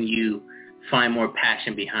helping you find more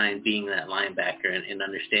passion behind being that linebacker and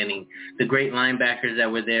understanding the great linebackers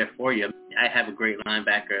that were there for you. I have a great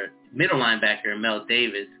middle linebacker, Mel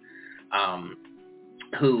Davis,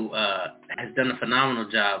 who has done a phenomenal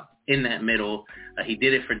job in that middle. He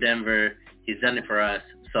did it for Denver. He's done it for us.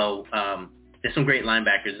 So there's some great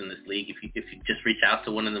linebackers in this league. If you just reach out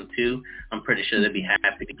to one of them too, I'm pretty sure they'd be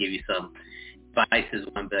happy to give you some advices.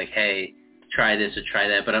 One be like, hey, try this or try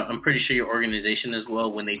that. But I'm pretty sure your organization as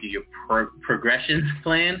well, when they do your progression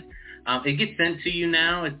plan, it gets sent to you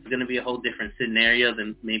now. It's going to be a whole different scenario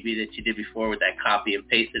than maybe that you did before with that copy and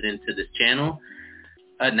paste it into this channel.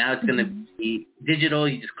 Now it's going to be digital.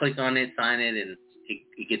 You just click on it, sign it, and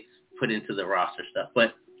it gets put into the roster stuff.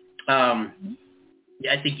 But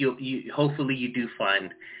I think you hopefully you do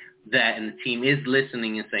find that, and the team is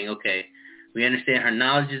listening and saying, okay, we understand her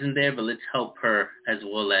knowledge isn't there, but let's help her as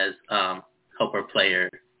well as help our player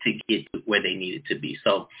to get where they need it to be.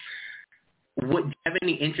 So do you have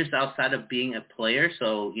any interest outside of being a player?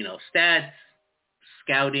 So, stats,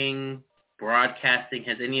 scouting, broadcasting,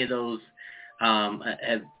 has any of those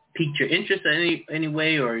have piqued your interest in any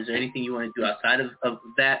way, or is there anything you want to do outside of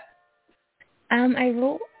that? I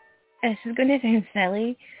wrote, this is going to sound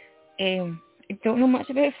silly, I don't know much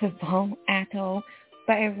about football at all,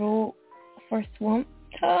 but I wrote for Swamp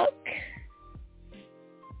Talk.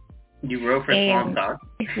 You wrote for Swamp Talk?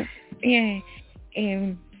 Yeah.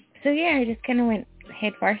 So yeah, I just kind of went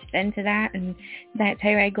head first into that, and that's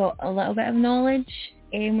how I got a little bit of knowledge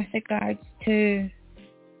with regards to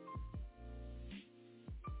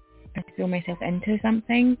I throw myself into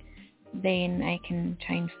something, then I can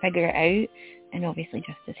try and figure it out, and obviously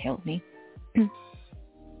Justice helped me with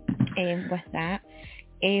that.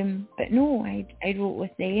 But no, I wrote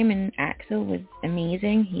with them, and Axel was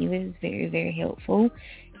amazing. He was very, very helpful.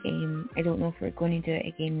 I don't know if we're going to do it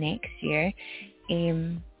again next year.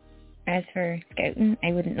 As for scouting,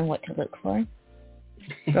 I wouldn't know what to look for.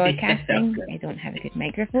 Broadcasting, I don't have a good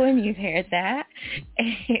microphone. You've heard that.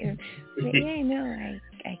 But yeah, no,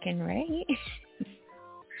 I can write.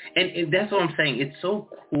 And that's what I'm saying. It's so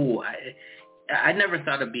cool. I never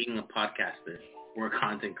thought of being a podcaster or a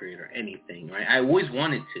content creator or anything, right? I always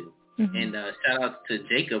wanted to. Mm-hmm. And shout out to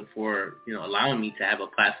Jacob for, allowing me to have a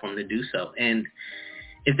platform to do so. And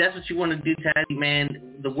if that's what you want to do, Tazzy,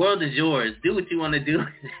 man, the world is yours. Do what you want to do,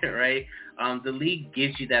 right? The league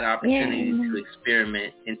gives you that opportunity to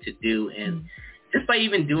experiment and to do. And just by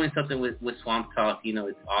even doing something with Swamp Talk,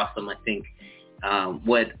 it's awesome. I think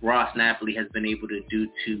what Ross Napoli has been able to do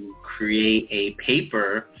to create a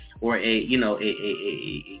paper or a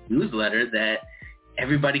newsletter that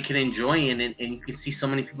everybody can enjoy and you can see so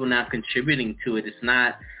many people now contributing to it. It's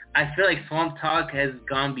not, I feel like Swamp Talk has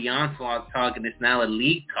gone beyond Swamp Talk and it's now a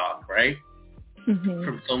league talk, right? Mm-hmm.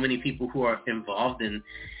 From so many people who are involved in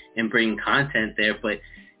bringing content there. But,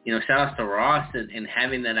 shout out to Ross and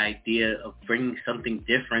having that idea of bringing something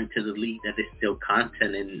different to the league that is still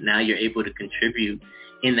content, and now you're able to contribute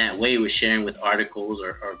in that way with sharing with articles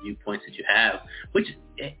or viewpoints that you have, which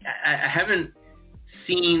I haven't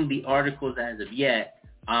seen the articles as of yet.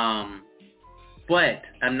 But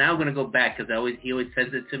I'm now going to go back because he always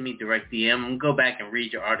sends it to me direct DM. I'm going to go back and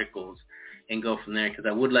read your articles and go from there because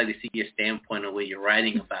I would like to see your standpoint on what you're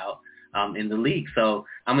writing about in the league. So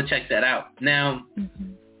I'm going to check that out. Now,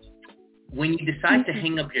 when you decide to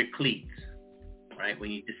hang up your cleats, right,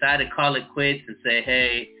 when you decide to call it quits and say,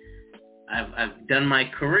 hey, I've done my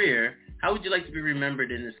career, how would you like to be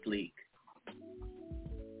remembered in this league?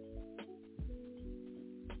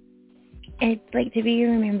 I'd like to be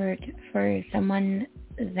remembered for someone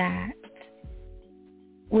that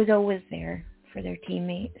was always there for their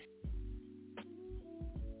teammates.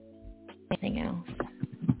 Anything else.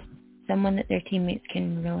 Someone that their teammates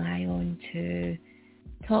can rely on to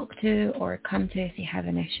talk to or come to if they have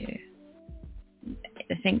an issue.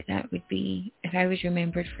 I think that would be, if I was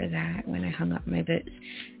remembered for that when I hung up my boots,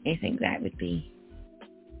 I think that would be,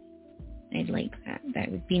 I'd like that. That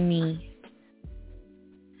would be me.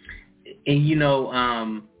 And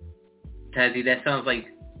Tazzy, that sounds like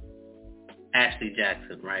Ashley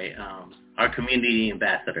Jackson, right? Our community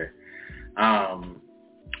ambassador.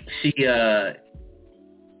 She's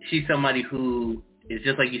somebody who is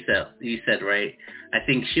just like you said, right? I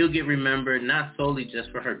think she'll get remembered not solely just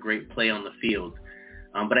for her great play on the field,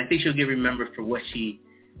 but I think she'll get remembered for what she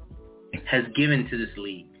has given to this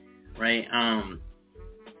league, right?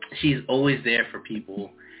 She's always there for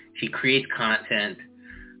people. She creates content.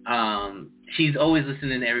 She's always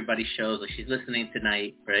listening to everybody's shows. Like she's listening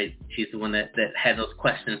tonight, right? She's the one that had those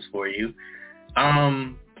questions for you.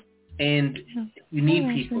 And you need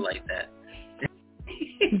people like that.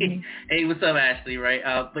 Hey, what's up, Ashley, right?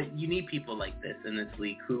 But you need people like this in this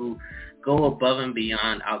league who go above and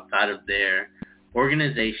beyond outside of their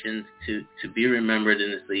organizations to be remembered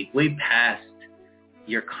in this league, way past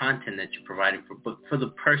your content that you're providing but for the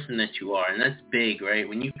person that you are. And that's big, right?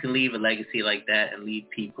 When you can leave a legacy like that and leave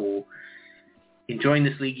people enjoying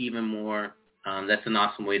this league even more, that's an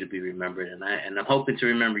awesome way to be remembered. And I'm hoping to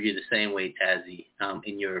remember you the same way, Tazzy,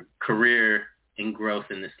 in your career and growth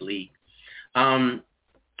in this league.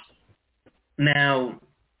 Now,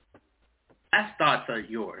 last thoughts are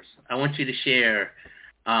yours. I want you to share,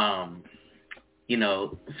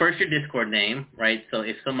 first your Discord name, right? So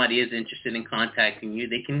if somebody is interested in contacting you,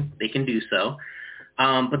 they can do so.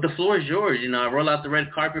 But the floor is yours. I roll out the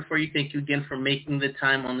red carpet for you. Thank you again for making the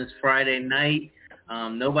time on this Friday night.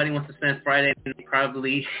 Nobody wants to spend Friday night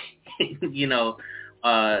probably,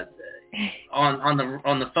 on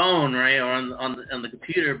the phone, right, or on the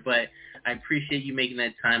computer, but I appreciate you making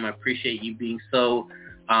that time. I appreciate you being so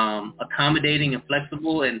accommodating and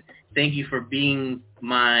flexible, and thank you for being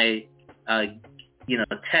my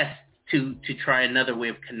test to try another way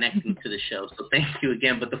of connecting to the show. So thank you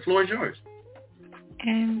again, but the floor is yours.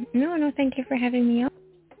 No, thank you for having me on.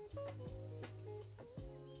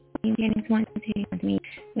 If want to me,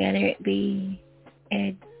 whether it be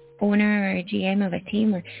an owner or a GM of a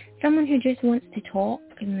team or someone who just wants to talk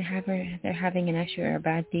and they're having an issue or a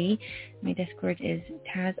bad day, my Discord is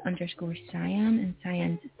Taz_Cyan, and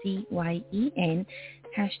Cyan's CYEN,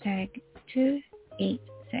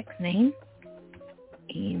 #2869.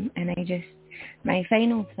 And my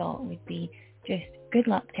final thought would be just good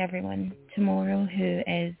luck to everyone tomorrow who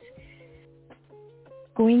is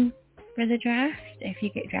going for the draft. If you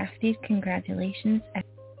get drafted, congratulations.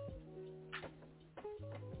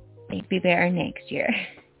 It'd be better next year.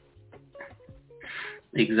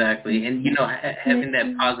 Exactly. And, having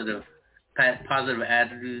that positive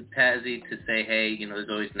attitude, Tazzy, to say, hey, there's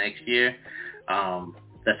always next year,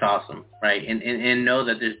 that's awesome, right? And know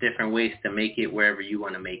that there's different ways to make it wherever you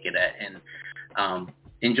want to make it at, and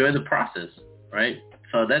enjoy the process, right?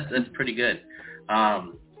 So that's pretty good.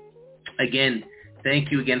 Again,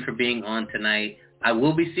 thank you again for being on tonight. I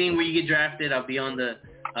will be seeing where you get drafted. I'll be on the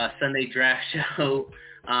Sunday draft show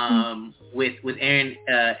with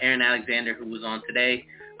Aaron Alexander, who was on today.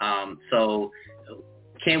 So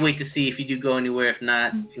can't wait to see if you do go anywhere. If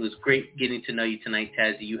not, it was great getting to know you tonight,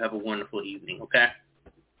 Tazzy. You have a wonderful evening, okay?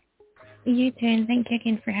 You too, and thank you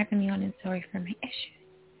again for having me on, and sorry for my issues.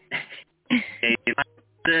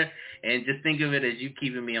 And just think of it as you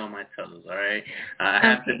keeping me on my toes, all right? I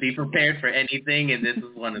have to be prepared for anything, and this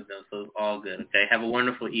is one of them, so it's all good, okay? Have a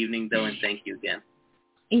wonderful evening, though, and thank you again.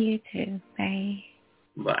 You too. Bye.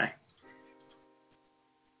 Bye.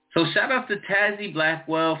 So shout out to Tazzy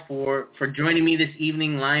Blackwell for joining me this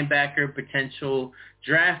evening, linebacker, potential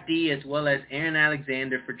draftee, as well as Aaron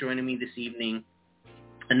Alexander for joining me this evening,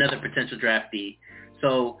 another potential draftee.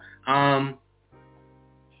 So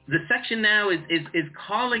the section now is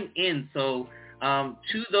calling in. So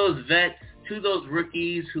to those vets, to those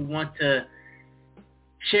rookies who want to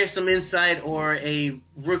share some insight, or a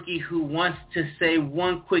rookie who wants to say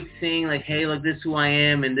one quick thing like, hey, look, this is who I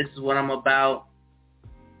am and this is what I'm about.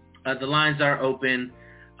 The lines are open.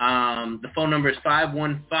 The phone number is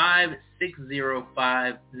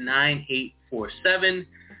 515-605-9847.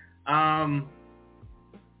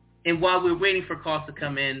 And while we're waiting for calls to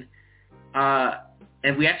come in,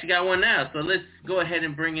 and we actually got one now, so let's go ahead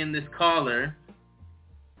and bring in this caller.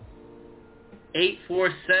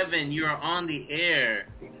 847, you are on the air.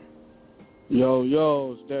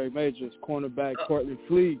 Yo, it's Derek Majors, cornerback, Portland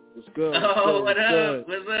Fleet. What's good? What up?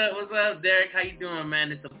 What's up, Derek? How you doing,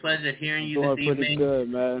 man? It's a pleasure hearing you this evening. Doing pretty good,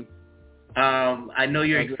 man. I know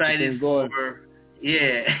you're excited for...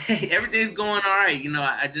 Yeah, everything's going all right.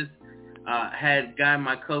 I just had gotten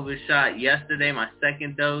my COVID shot yesterday, my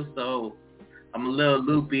second dose, so I'm a little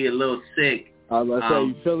loopy, a little sick. I was about to say,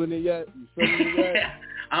 you feeling it yet?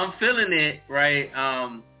 I'm feeling it, right?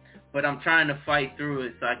 But I'm trying to fight through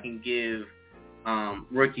it so I can give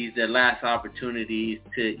rookies their last opportunities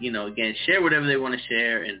to, again, share whatever they want to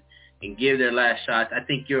share and give their last shots. I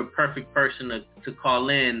think you're a perfect person to call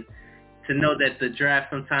in to know that the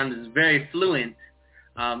draft sometimes is very fluent,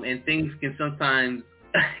 and things can sometimes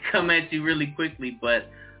come at you really quickly. But,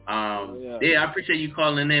 I appreciate you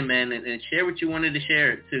calling in, man, and share what you wanted to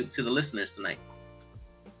share to the listeners tonight.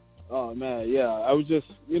 Oh, man, yeah. I was just,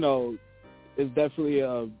 it's definitely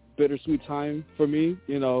a bittersweet time for me,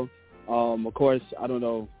 Of course, I don't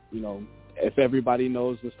know, if everybody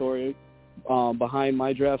knows the story behind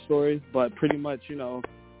my draft story, but pretty much, I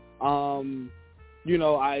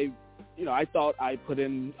thought I put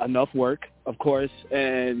in enough work, of course,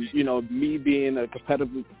 and, me being a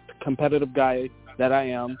competitive guy that I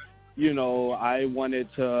am, I wanted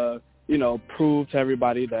to, prove to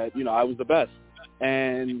everybody that, I was the best.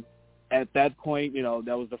 And at that point,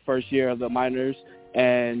 that was the first year of the minors,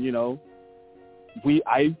 and,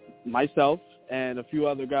 myself and a few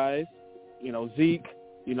other guys, Zeke,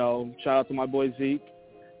 shout out to my boy Zeke,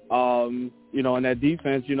 in that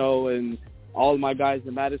defense, and all of my guys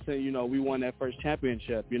in Madison, we won that first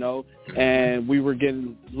championship, and we were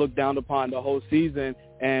getting looked down upon the whole season,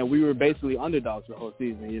 and we were basically underdogs the whole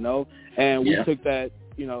season, and we took that,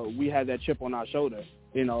 we had that chip on our shoulder,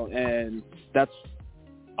 and that's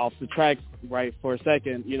off the track right for a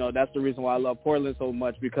second. That's the reason why I love Portland so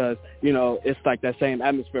much, because, it's like that same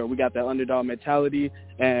atmosphere. We got that underdog mentality,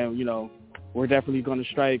 and, we're definitely going to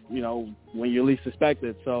strike, when you least suspect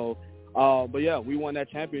it. So, But yeah, we won that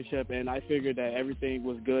championship, and I figured that everything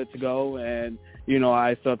was good to go, and, you know,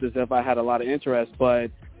 I felt as if I had a lot of interest.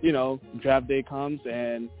 But, you know, draft day comes,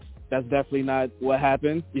 and that's definitely not what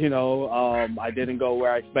happened. You know, I didn't go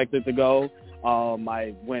where I expected to go.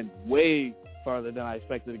 I went way further than I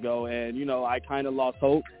expected to go, and, you know, I kind of lost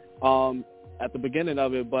hope at the beginning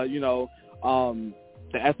of it. But, you know,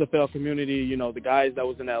 the SFL community, you know, the guys that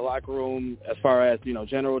was in that locker room, as far as, you know,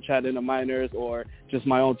 general chat in the minors, or just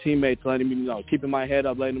my own teammates letting me, you know, keeping my head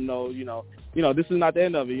up, letting them know, you know, this is not the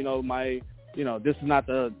end of it. You know, this is not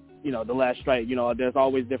the, you know, the last strike. You know, there's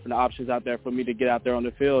always different options out there for me to get out there on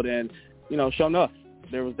the field. And, you know, sure enough,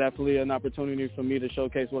 there was definitely an opportunity for me to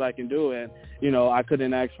showcase what I can do. And, you know, I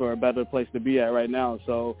couldn't ask for a better place to be at right now.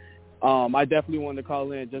 So I definitely wanted to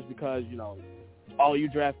call in just because, you know, all you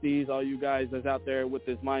draftees, all you guys that's out there with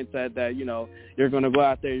this mindset that, you know, you're going to go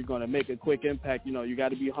out there, you're going to make a quick impact. You know, you got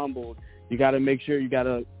to be humbled. You got to make sure you got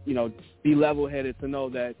to, you know, be level-headed to know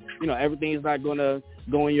that, you know, everything is not going to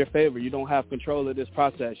go in your favor. You don't have control of this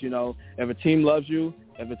process. You know, if a team loves you,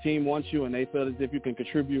 if a team wants you and they feel as if you can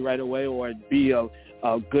contribute right away or be a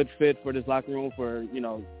good fit for this locker room for, you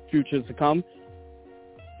know, futures to come,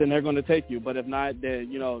 then they're going to take you. But if not, then,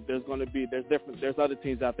 you know, there's other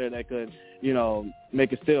teams out there that could, you know,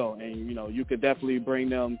 make a steal. And, you know, you could definitely bring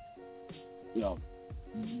them, you know,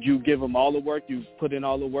 you give them all the work, you put in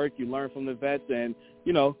all the work, you learn from the vets, and,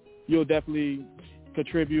 you know, you'll definitely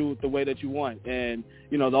contribute the way that you want. And,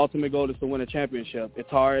 you know, the ultimate goal is to win a championship. It's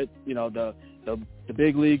hard. You know, the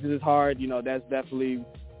big leagues is hard. You know, that's definitely,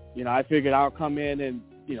 you know, I figured I'll come in and,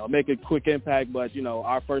 you know, make a quick impact. But, you know,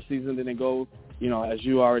 our first season didn't go, you know, as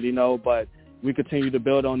you already know, but we continue to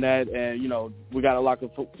build on that. And, you know, we got a locker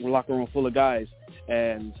room full of guys.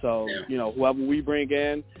 And so, you know, whoever we bring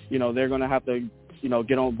in, you know, they're going to have to, you know,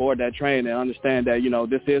 get on board that train and understand that, you know,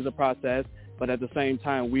 this is a process, but at the same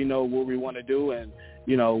time, we know what we want to do, and,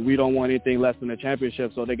 you know, we don't want anything less than a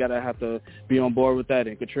championship, so they got to have to be on board with that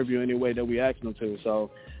and contribute any way that we ask them to.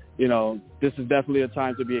 So, you know, this is definitely a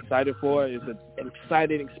time to be excited for. It's an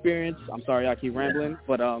exciting experience. I'm sorry I keep rambling,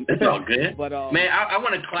 but it's all good. But man, I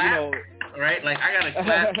want to clap, you know, right? Like, I got to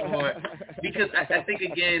clap for, because I think,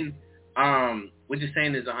 again, what you're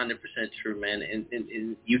saying is 100% true, man.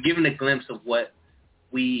 And you're giving a glimpse of why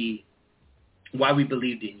we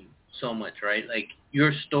believed in you so much, right? Like,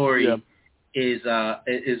 your story is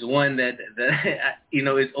one that you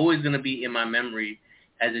know, is always going to be in my memory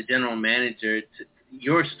as a general manager.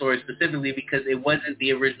 Your story specifically, because it wasn't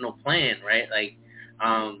the original plan, right? Like,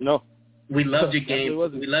 no, we loved your game.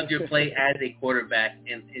 We loved your play as a quarterback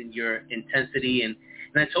and your intensity. And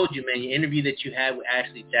I told you, man, your interview that you had with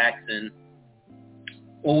Ashley Jackson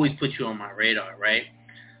always put you on my radar, right?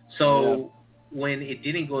 So when it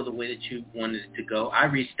didn't go the way that you wanted it to go, I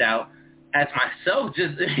reached out as myself,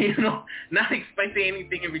 just, you know, not expecting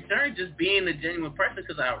anything in return, just being a genuine person,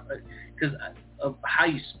 because of how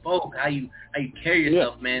you spoke, how you carry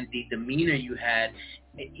yourself, man, the demeanor you had.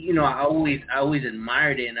 You know, I always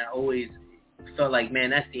admired it, and I always felt like,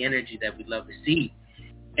 man, that's the energy that we love to see.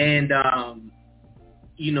 And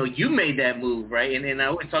you know, you made that move, right? And I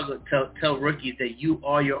always tell rookies that you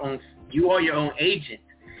are your own agent.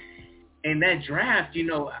 And that draft, you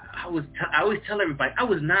know, I always tell everybody, I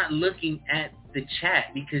was not looking at the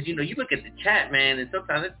chat, because, you know, you look at the chat, man, and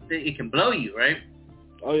sometimes it can blow you, right?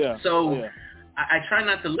 Oh, yeah. So I try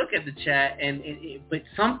not to look at the chat, but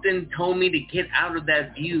something told me to get out of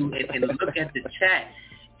that view and look at the chat.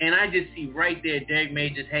 And I just see right there, Derek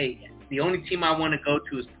Majors, hey, the only team I want to go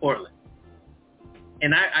to is Portland.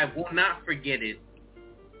 And I will not forget it.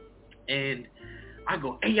 And I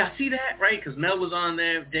go, hey, y'all see that, right? Because Mel was on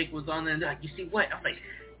there, Jake was on there, and they're like, you see what? I'm like,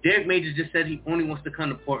 Derek Majors just said he only wants to come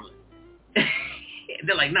to Portland.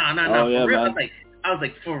 They're like, no, for real. I was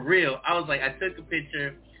like, for real. I was like, I took a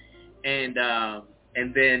picture, and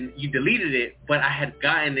then you deleted it, but I had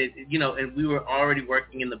gotten it, you know, and we were already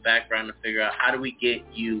working in the background to figure out how do we get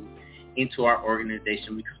you into our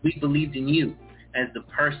organization, because we believed in you as the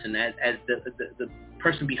person, as the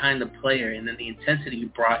person behind the player, and then the intensity you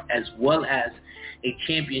brought, as well as a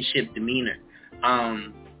championship demeanor.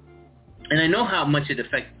 And I know how much it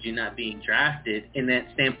affected you not being drafted in that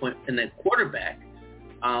standpoint, in that quarterback.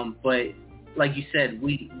 But like you said,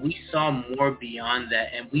 we saw more beyond that,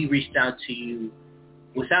 and we reached out to you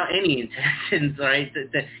without any intentions, right?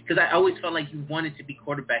 Because I always felt like you wanted to be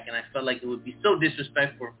quarterback, and I felt like it would be so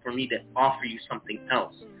disrespectful for me to offer you something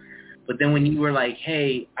else. But then when you were like,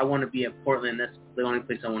 hey, I want to be at Portland, that's the only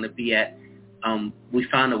place I want to be at, we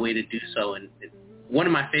found a way to do so. And one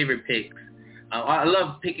of my favorite picks, I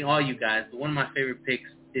love picking all you guys, but one of my favorite picks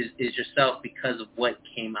yourself because of what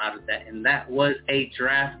came out of that, and that was a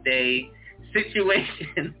draft day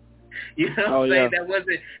situation. You know what I'm saying?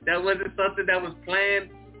 That wasn't something that was planned.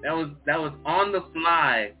 That was on the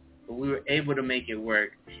fly, but we were able to make it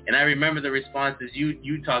work. And I remember the responses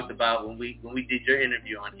you talked about when we did your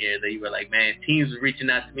interview on here, that you were like, man, teams were reaching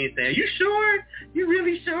out to me and saying, are you sure? You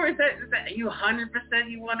really sure? Is that you 100%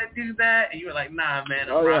 you want to do that? And you were like, nah, man,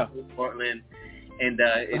 I'm rocking with Portland. And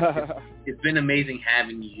it's been amazing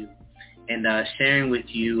having you and sharing with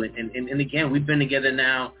you. And again, we've been together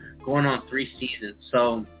now going on 3 seasons.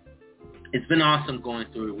 So it's been awesome going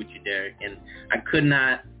through it with you, Derek. And I could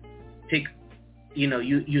not pick, you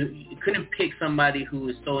couldn't pick somebody who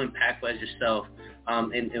is so impactful as yourself,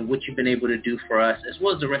 and what you've been able to do for us, as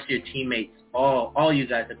well as the rest of your teammates. All you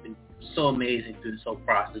guys have been so amazing through this whole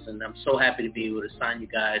process, and I'm so happy to be able to sign you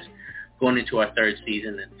guys going into our 3rd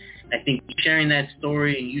season. And I think sharing that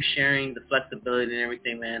story and you sharing the flexibility and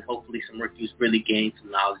everything, man, hopefully some rookies really gain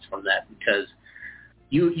some knowledge from that, because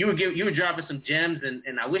you were dropping some gems,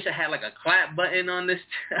 and I wish I had like a clap button on this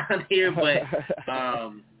down here, but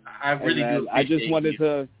I really do appreciate I just wanted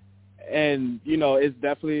to, and it's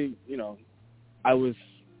definitely,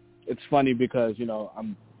 it's funny because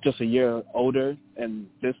I'm just a year older and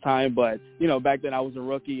this time, but back then I was a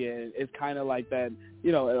rookie, and it's kind of like that,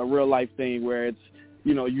 a real life thing where it's,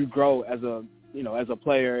 you grow as a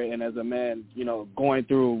player and as a man, going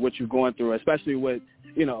through what you're going through, especially with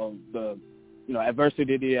the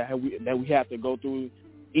adversity that we have to go through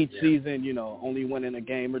each season, only winning a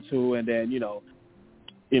game or 2, and then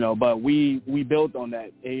but we built on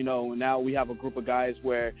that, and now we have a group of guys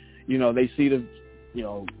where they see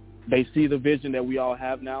the vision that we all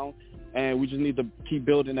have now, and we just need to keep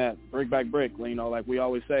building that brick by brick, like we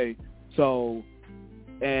always say. So,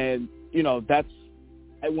 and that's,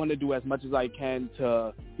 I want to do as much as I can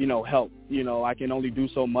to help. I can only do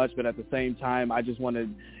so much, but at the same time, I just want to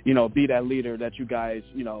be that leader that you guys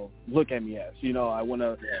look at me as. I want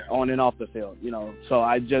to on and off the field. So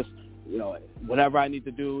I just whatever I need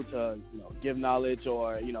to do to give knowledge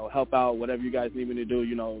or help out, whatever you guys need me to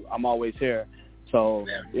do, I'm always here. So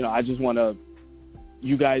I just want to,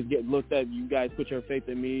 you guys get looked at, you guys put your faith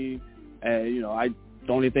in me, and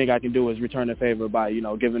the only thing I can do is return the favor by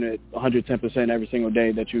giving it 110% every single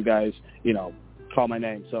day that you guys call my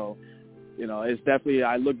name. So it's definitely,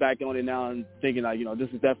 I look back on it now and thinking like this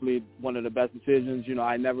is definitely one of the best decisions.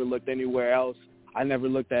 I never looked anywhere else. I never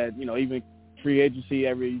looked at even free agency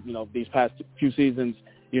every these past few seasons.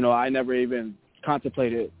 I never even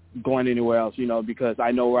contemplated going anywhere else, because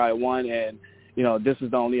I know where I want, and this is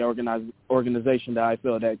the only organization that I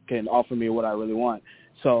feel that can offer me what I really want.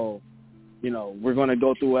 So we're going to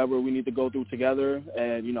go through whatever we need to go through together,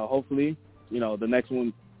 and hopefully the next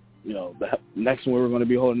one we're going to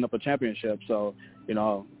be holding up a championship. So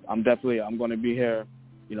I'm going to be here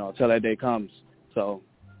until that day comes. So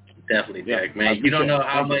definitely, Derek, man. You don't know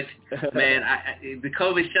how much, man. The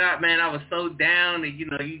COVID shot, man, I was so down, and you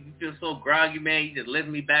feel so groggy, man. You just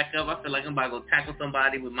lifted me back up. I feel like I'm about to go tackle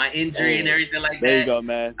somebody with my injury and everything like that. There you go,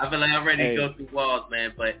 man. I feel like I'm ready to go through walls,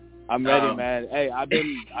 man. But I'm ready, man. Hey, I've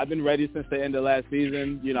been ready since the end of last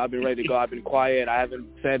season. I've been ready to go. I've been quiet. I haven't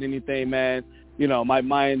said anything, man. My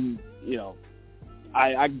mind,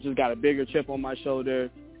 I just got a bigger chip on my shoulder.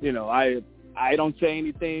 I don't say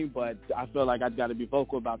anything, but I feel like I've got to be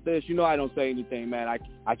vocal about this. I don't say anything, man.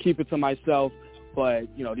 I keep it to myself. But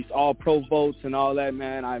these all-pro votes and all that,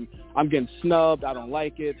 man, I'm getting snubbed. I don't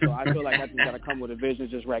like it, so I feel like I just got to come with a vision,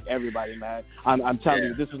 just wreck everybody, man. I'm telling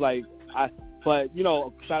you, this is like, but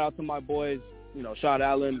shout out to my boys, Sean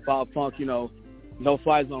Allen, Bob Funk, no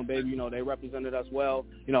fly zone, baby. They represented us well.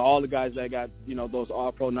 All the guys that got those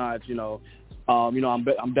all-pro nods.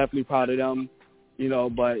 I'm definitely proud of them.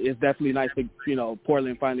 But it's definitely nice to,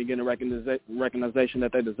 Portland finally getting a recognition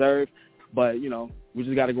that they deserve. But, we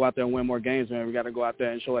just got to go out there and win more games, man. We got to go out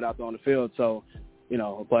there and show it out there on the field. So,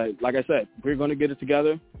 but like I said, we're going to get it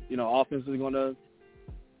together. Offense is going to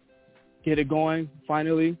get it going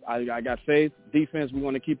finally. I got faith. Defense, we're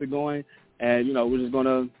going to keep it going. And, we're just going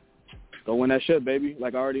to go win that shit, baby.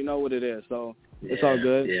 Like, I already know what it is. So it's all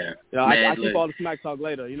good. Yeah. I keep all the smack talk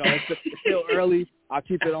later. It's still early. I'll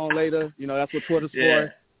keep it on later. That's what Twitter's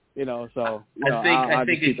for. So I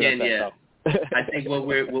think again, I think what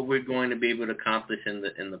we're going to be able to accomplish in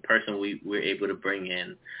the person we're able to bring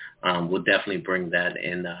in, we'll definitely bring that.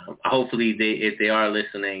 And hopefully, if they are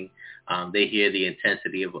listening, they hear the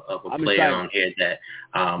intensity of a player excited on here. That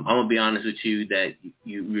I'm gonna be honest with you, that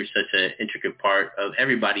you're such an intricate part of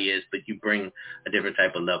everybody is, but you bring a different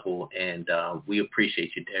type of level, and we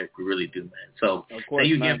appreciate you, Derek. We really do, man. So thank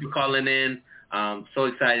you again for calling in. So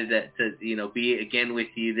excited to be again with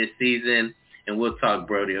you this season, and we'll talk,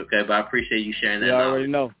 Brody. Okay, but I appreciate you sharing that. Yeah, I already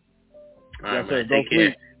know. All right, man. Take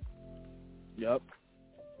care. Yep.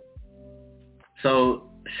 So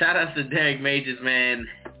shout out to Derek Majors, man.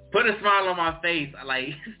 Put a smile on my face, like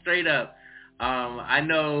straight up. I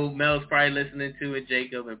know Mel's probably listening to it,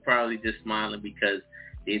 Jacob, and probably just smiling because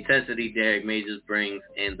the intensity Derek Majors brings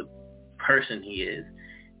and the person he is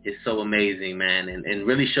so amazing, man, and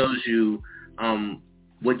really shows you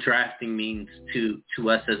what drafting means to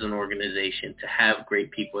us as an organization. To have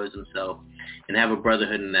great people as himself and have a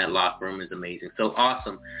brotherhood in that locker room is amazing. So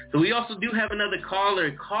awesome. So we also do have another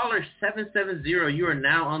caller. Caller 770, you are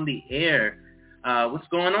now on the air. What's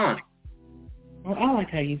going on? Well, I like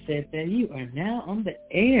how you said that. You are now on the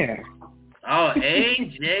air. Oh,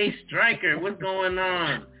 AJ Stryker, what's going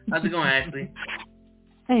on? How's it going, Ashley?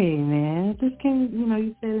 Hey, man. Just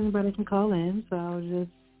you said anybody can call in, so I was just,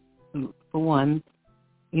 for one,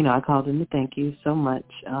 I called in to thank you so much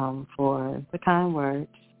for the kind words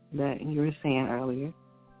that you were saying earlier.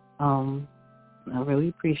 I really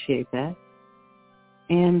appreciate that.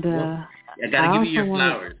 And I gotta give you your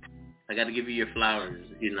flowers. I gotta give you your flowers.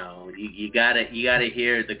 You gotta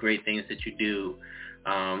hear the great things that you do,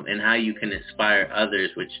 and how you can inspire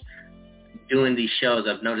others. Which doing these shows,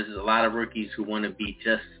 I've noticed there's a lot of rookies who want to be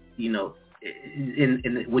just in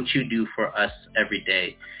what you do for us every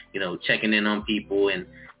day. Checking in on people and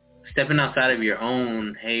stepping outside of your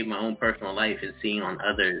own, my own personal life and seeing on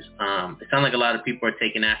others. It sounds like a lot of people are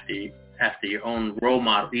taking after your own role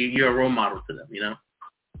model. You're a role model to them,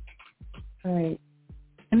 Right.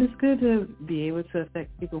 And it's good to be able to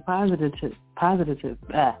affect people positively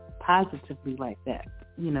like that,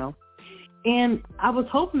 And I was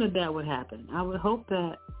hoping that would happen. I would hope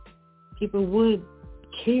that people would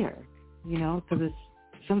care, because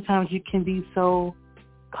sometimes you can be so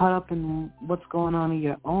caught up in what's going on in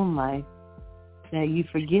your own life that you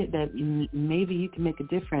forget that maybe you can make a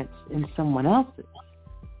difference in someone else's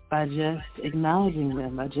by just acknowledging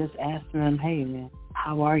them, by just asking them, hey, man,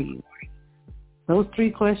 how are you? Those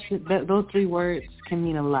three words can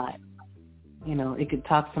mean a lot. It could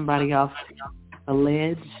talk somebody off a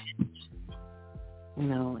ledge.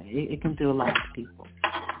 It can do a lot to people.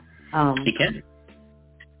 It can.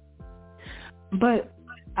 But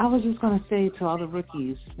I was just going to say to all the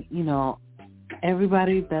rookies,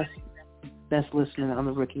 everybody that's listening on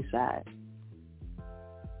the rookie side,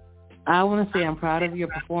 I want to say I'm proud of your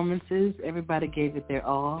performances. Everybody gave it their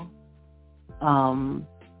all.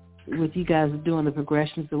 With you guys doing the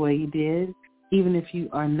progressions the way you did, even if you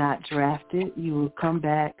are not drafted, you will come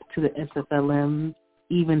back to the SFLM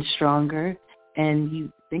even stronger. And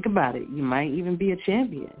you think about it, you might even be a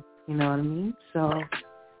champion. You know what I mean? So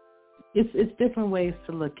it's different ways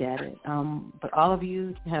to look at it. But all of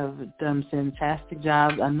you have done fantastic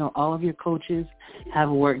jobs. I know all of your coaches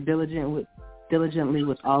have worked diligently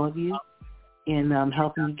with all of you in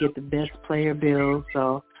helping you get the best player build.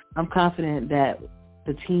 So I'm confident that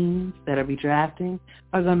the teams that are be drafting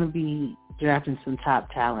are going to be drafting some top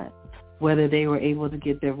talent, whether they were able to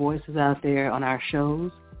get their voices out there on our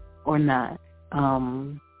shows or not.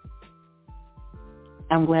 I'm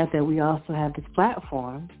glad that we also have this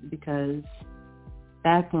platform because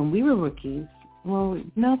back when we were rookies, well,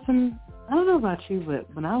 Nelson, I don't know about you,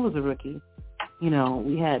 but when I was a rookie,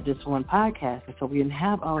 we had just one podcast, and so we didn't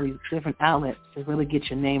have all these different outlets to really get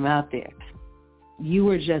your name out there. You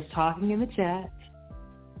were just talking in the chat,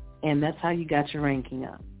 and that's how you got your ranking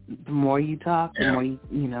up. The more you talk, the more you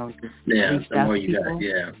reached out to people.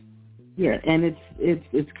 Yeah, and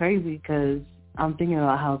it's crazy because I'm thinking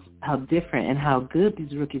about how different and how good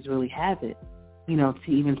these rookies really have it, to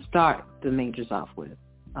even start the majors off with.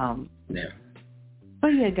 But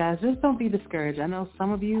yeah, guys, just don't be discouraged. I know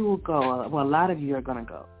some of you will go. Well, a lot of you are going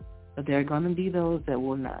to go, but there are going to be those that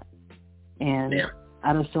will not. And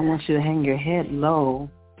I just don't want you to hang your head low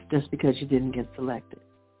just because you didn't get selected.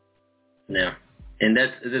 Yeah, and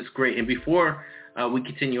that's great. And before we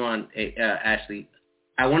continue on, Ashley,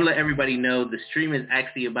 I want to let everybody know the stream is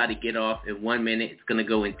actually about to get off in 1 minute. It's going to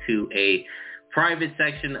go into a private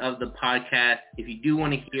section of the podcast. If you do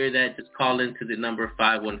want to hear that, just call into the number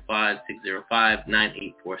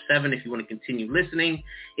 515-605-9847 if you want to continue listening.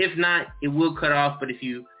 If not, it will cut off, but if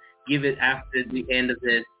you give it after the end of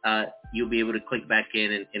this, you'll be able to click back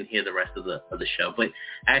in and hear the rest of the show. But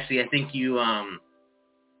actually, I think you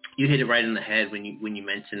hit it right in the head when you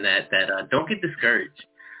mentioned that don't get discouraged.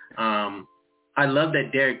 I love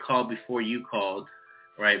that Derek called before you called,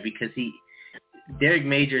 right? Because Derek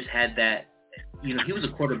Majors had that, he was a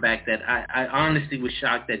quarterback that I honestly was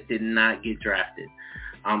shocked that did not get drafted.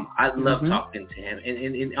 I love talking to him.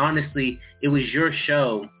 And honestly, it was your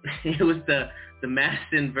show. It was the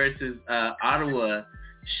Madison versus Ottawa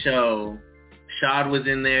show. Shad was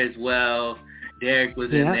in there as well. Derek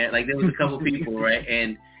was in there. Like, there was a couple people, right?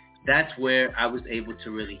 And that's where I was able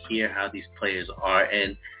to really hear how these players are.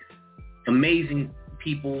 And amazing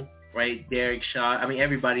people, right? Derek, Shad. I mean,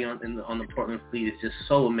 everybody on the Portland fleet is just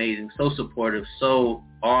so amazing, so supportive, so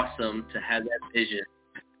awesome to have that vision.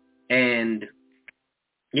 And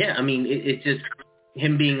yeah, I mean, it's just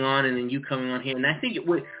him being on and then you coming on here. And I think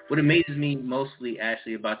what amazes me mostly,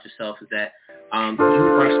 Ashley, about yourself is that you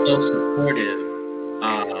are so supportive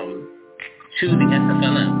to the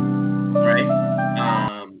SFLM, right?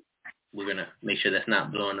 We're going to make sure that's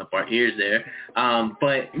not blowing up our ears there.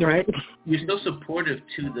 But you're so supportive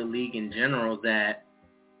to the league in general that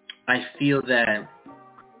I feel that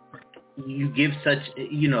you give such,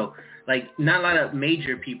 like, not a lot of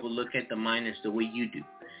major people look at the minors the way you do.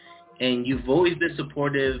 And you've always been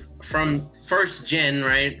supportive from first gen,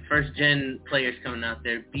 right? First gen players coming out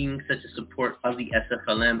there, being such a support of the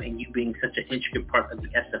SFLM and you being such an intricate part of the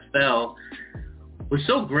SFL was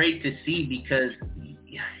so great to see, because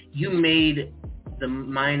you made the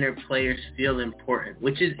minor players feel important,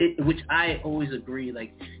 which I always agree.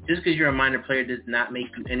 Like, just because you're a minor player does not make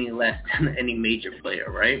you any less than any major player,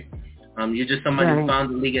 right? You're just somebody who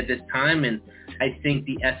found the league at this time, and I think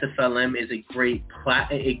the SFLM is a great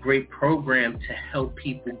program to help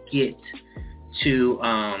people get to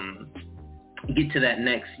that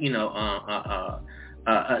next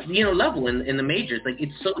level in the majors. Like,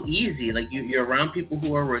 it's so easy. Like, you're around people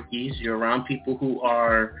who are rookies, you're around people who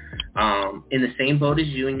are in the same boat as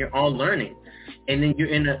you, and you're all learning. And then you're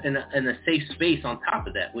in a safe space on top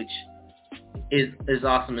of that, which is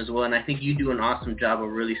awesome as well. And I think you do an awesome job of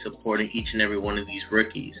really supporting each and every one of these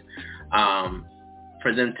rookies,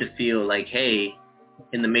 for them to feel like, hey,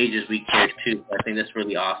 in the majors we care too. I think that's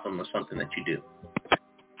really awesome, or something that you do.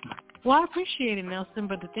 Well, I appreciate it, Nelson,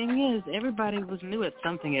 but the thing is, everybody was new at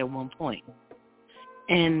something at one point.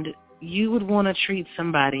 And you would want to treat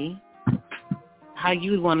somebody how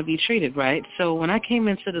you would want to be treated, right? So when I came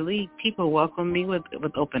into the league, people welcomed me with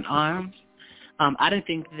open arms. I didn't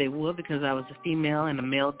think they would, because I was a female in a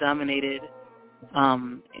male-dominated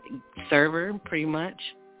server, pretty much.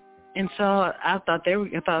 And so I thought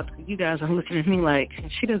you guys are looking at me like,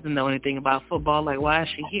 she doesn't know anything about football. Like, why is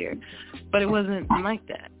she here? But it wasn't like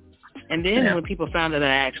that. And then when people found out that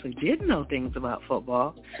I actually did know things about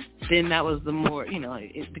football, then that was the more,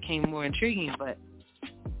 it became more intriguing. But,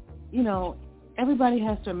 everybody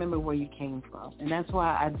has to remember where you came from. And that's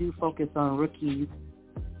why I do focus on rookies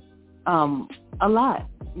a lot,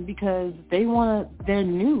 because they're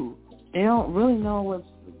new. They don't really know what's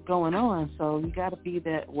going on. So you got to be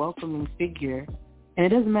that welcoming figure. And it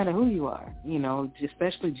doesn't matter who you are,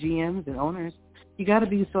 especially GMs and owners. You got to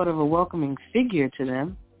be sort of a welcoming figure to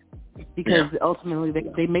them, because ultimately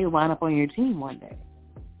they may line up on your team one day.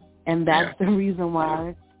 And that's the reason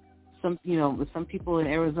why some people in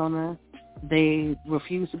Arizona, they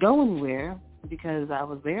refuse to go anywhere, because I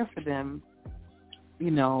was there for them,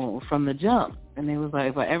 from the jump. And they was like,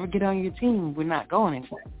 if I ever get on your team, we're not going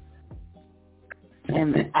anywhere.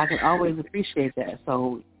 And I can always appreciate that.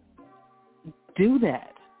 So do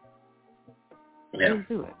that. Just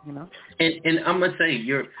do it, And I'm going to say,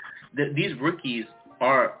 these rookies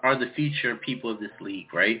are the future people of this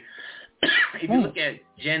league, right? If you look at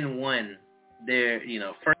Gen 1, they're,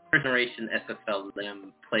 first generation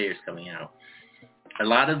SFLM players coming out. A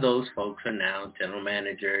lot of those folks are now general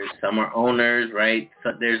managers. Some are owners, right?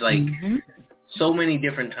 So there's so many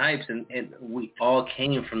different types, and we all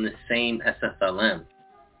came from the same SFLM.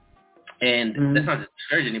 And that's not to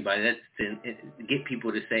discourage anybody. That's to get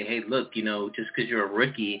people to say, hey, look, just because you're a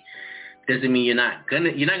rookie doesn't mean you're not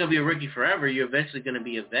gonna be a rookie forever. You're eventually gonna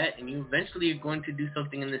be a vet, and you eventually are going to do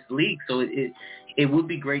something in this league. So it would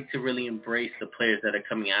be great to really embrace the players that are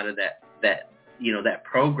coming out of that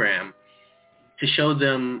program, to show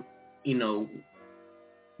them,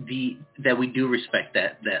 that we do respect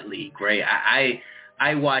that league, right?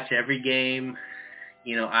 I watch every game.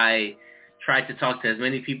 I try to talk to as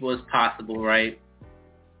many people as possible, right?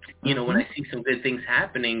 When I see some good things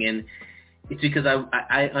happening, and it's because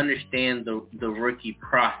I understand the rookie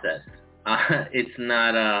process. It's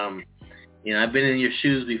not, I've been in your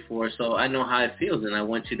shoes before, so I know how it feels, and I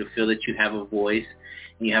want you to feel that you have a voice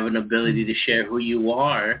and you have an ability to share who you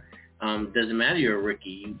are. Doesn't matter you're a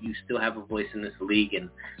rookie, you still have a voice in this league, and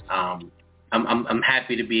I'm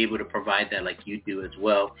happy to be able to provide that like you do as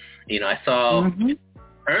well. I saw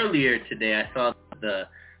earlier today, I saw the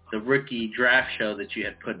rookie draft show that you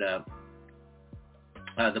had put up,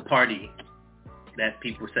 the party that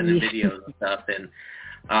people send in videos and stuff. And,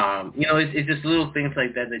 it's just little things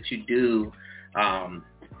like that you do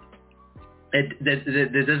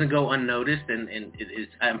that doesn't go unnoticed. And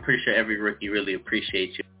I'm pretty sure every rookie really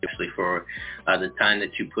appreciates you, especially for the time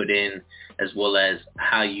that you put in, as well as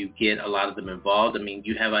how you get a lot of them involved. I mean,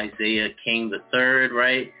 you have Isaiah King III,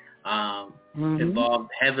 right? Involved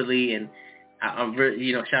heavily, and I'm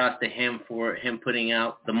really, shout out to him for him putting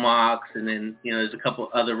out the mocks. And then, there's a couple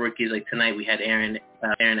other rookies. Like tonight we had Aaron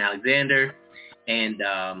Alexander, and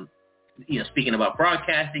speaking about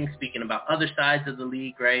broadcasting, speaking about other sides of the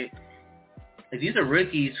league, right? Like, these are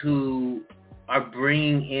rookies who are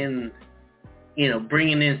bringing in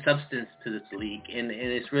substance to this league, and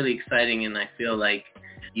it's really exciting. And I feel like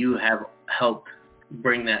you have helped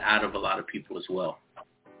bring that out of a lot of people as well.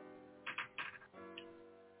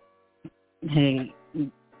 Hey,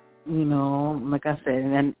 like I said,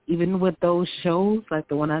 and even with those shows, like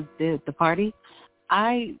the one I did, the party,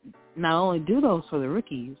 I not only do those for the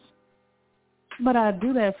rookies, but I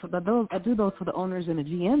do those for the owners and the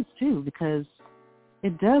GMs too, because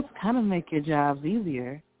it does kind of make your jobs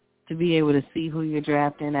easier to be able to see who you're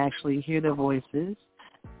drafting, actually hear their voices,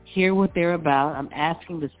 hear what they're about. I'm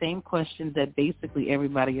asking the same questions that basically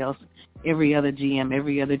everybody else, every other GM,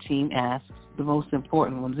 every other team asks, the most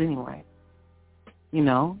important ones anyway.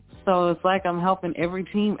 So it's like I'm helping every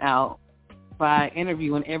team out by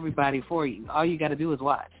interviewing everybody for you. All you got to do is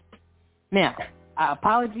watch. Now,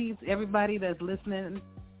 apologies to everybody that's listening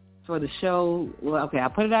for the show. Well, okay, I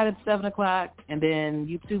put it out at 7 o'clock, and then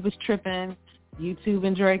YouTube was tripping. YouTube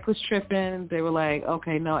and Drake was tripping. They were like,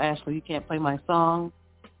 okay, no, Ashley, you can't play my song.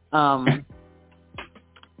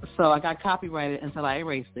 So I got copyrighted until I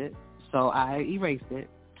erased it. So I erased it.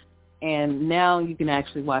 And now you can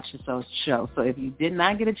actually watch the show. So if you did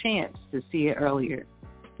not get a chance to see it earlier,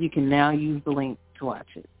 you can now use the link to watch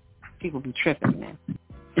it. People be tripping, man.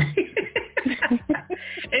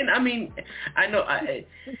 And I mean, I know,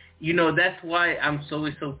 that's why I'm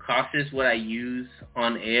always so cautious what I use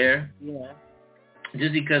on air. Yeah.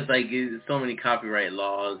 Just because, like, there's so many copyright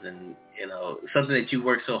laws, and, something that you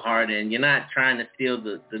work so hard in. You're not trying to steal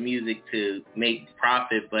the music to make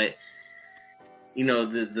profit, but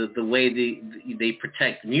the way they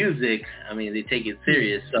protect music, I mean, they take it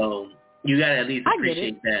serious. So you gotta at least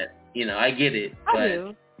appreciate that. I get it.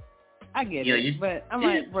 I get it. But I'm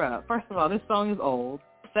like, bruh, first of all, this song is old.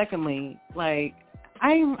 Secondly, like,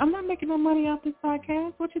 I'm not making no money off this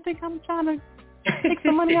podcast. What you think I'm trying to take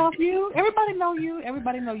some money off you? Everybody know you.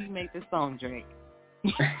 Everybody know you make this song, Drake.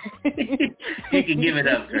 You can give it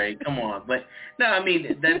up, Drake. Come on. But no, I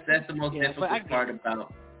mean, that's the most difficult part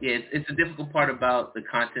about. Yeah, it's the difficult part about the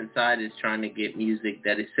content side, is trying to get music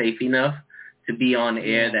that is safe enough to be on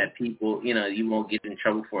air that people, you won't get in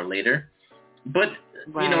trouble for later. But,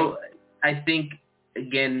 I think,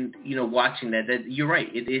 again, watching that you're right.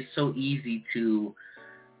 It is so easy to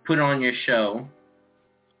put on your show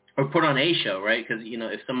or put on a show, right? Because,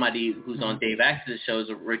 if somebody who's on Dave Axe's show is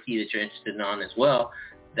a rookie that you're interested in as well,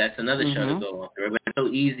 that's another show to go on through. But it's so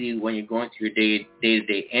easy when you're going through your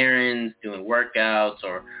day-to-day errands, doing workouts,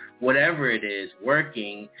 or whatever it is,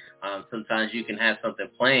 working. Sometimes you can have something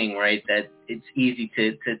playing, right, that it's easy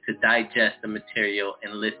to digest the material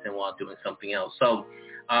and listen while doing something else. So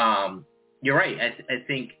you're right. I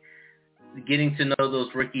think getting to know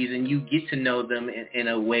those rookies, and you get to know them in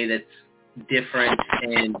a way that's different,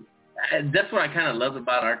 and that's what I kind of love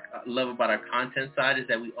about our content side, is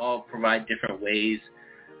that we all provide different ways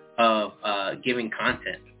of giving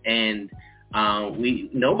content, and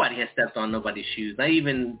nobody has stepped on nobody's shoes. Not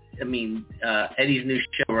even, Eddie's new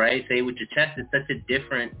show, right? Say It With Your Chest, is such a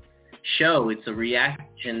different show. It's a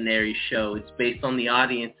reactionary show. It's based on the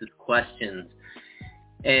audience's questions.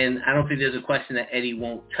 And I don't think there's a question that Eddie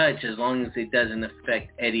won't touch, as long as it doesn't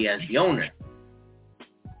affect Eddie as the owner.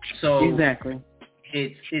 So exactly.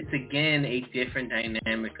 It's again a different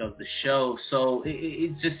dynamic of the show. So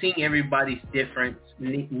it's just seeing everybody's different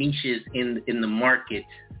niches in the market,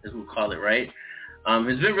 as we'll call it, right?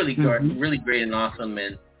 It's been really really great and awesome.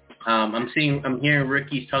 And I'm hearing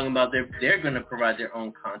rookies talking about they're going to provide their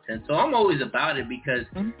own content. So I'm always about it, because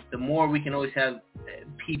the more we can always have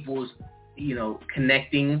people's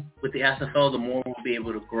connecting with the SFL, the more we'll be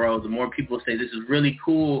able to grow. The more people say this is really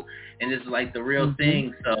cool and this is like the real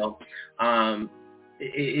thing. So I'm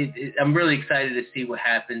really excited to see what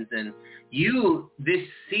happens. And you this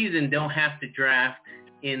season don't have to draft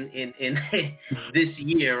in this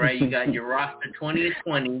year, right? You got your roster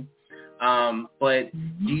 2020. But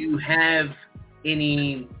do you have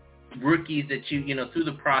any rookies that you through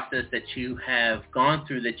the process that you have gone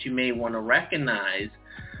through that you may want to recognize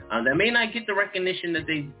that may not get the recognition that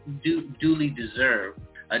they duly deserve.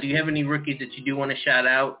 Do you have any rookies that you do want to shout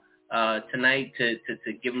out tonight to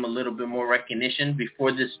give them a little bit more recognition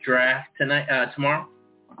before this draft tomorrow?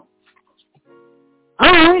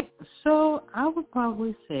 All right. So I would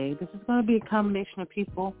probably say this is going to be a combination of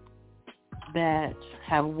people that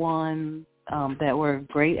have won, that were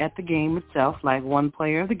great at the game itself, like one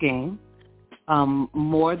player of the game,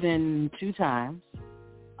 more than 2 times,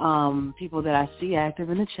 people that I see active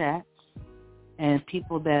in the chats, and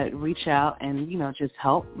people that reach out and, just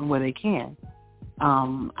help where they can.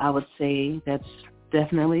 I would say that's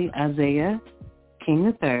definitely Isaiah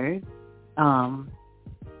King III,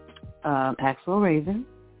 Axel Raven,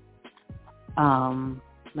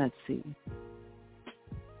 let's see,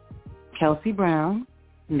 Kelsey Brown,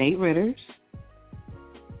 Nate Ritters,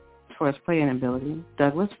 for his playing ability,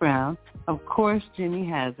 Douglas Brown, of course Jimmy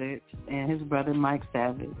Hazard, and his brother Mike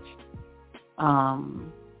Savage.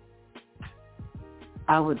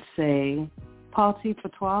 I would say Paul T.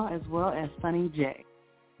 Patois as well as Sonny J.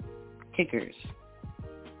 Kickers.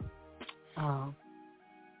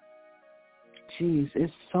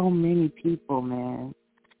 It's so many people, man.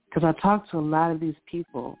 Because I talk to a lot of these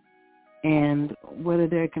people, and whether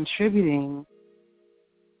they're contributing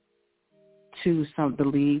to the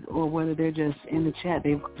league or whether they're just in the chat,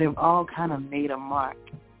 they've all kind of made a mark.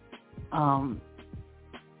 Oh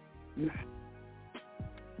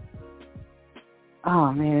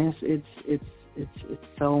man, it's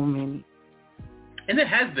so many. And it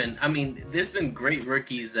has been. I mean, there's been great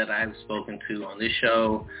rookies that I've spoken to on this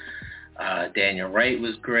show. Daniel Wright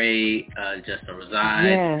was great. Justin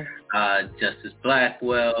Rosai, Justice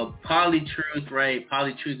Blackwell, Polytruth, right?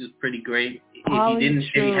 Polytruth is pretty great.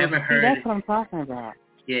 If you haven't heard, that's what I'm talking about.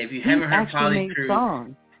 Yeah, if you haven't heard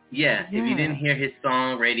Polytruth, yeah, if you didn't hear his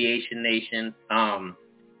song Radiation Nation,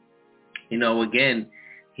 again,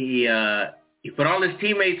 he put all his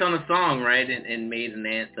teammates on a song, right, and made an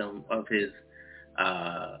anthem of his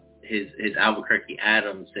Albuquerque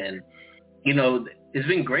Adams, and it's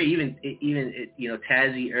been great. Even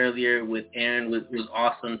Tazzy earlier with Aaron was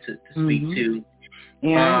awesome to speak to.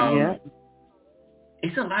 Yeah,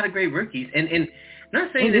 it's a lot of great rookies, and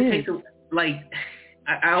not saying it takes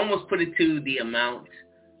I almost put it to the amount.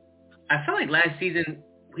 I felt like last season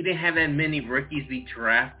we didn't have that many rookies be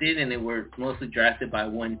drafted, and they were mostly drafted by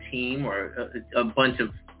one team or a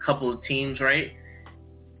couple of teams, right?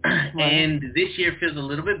 And this year feels a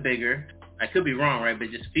little bit bigger. I could be wrong, right? But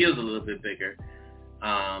it just feels a little bit bigger.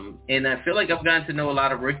 And I feel like I've gotten to know a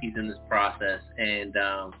lot of rookies in this process, and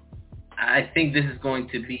I think this is going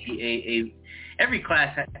to be every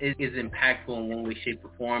class is impactful in one way, shape, or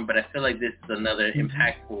form, but I feel like this is another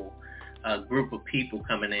impactful group of people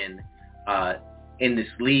coming in this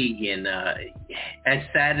league, and as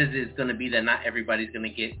sad as it's going to be that not everybody's going to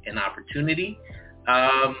get an opportunity,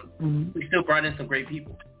 we still brought in some great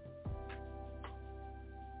people.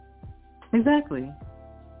 Exactly.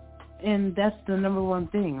 And that's the number one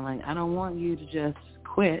thing. Like, I don't want you to just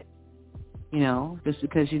quit, just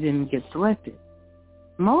because you didn't get selected.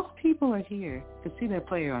 Most people are here to see their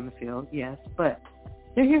player on the field, yes, but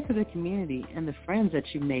they're here for the community and the friends that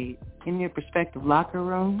you made in your respective locker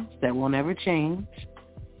rooms that will never change.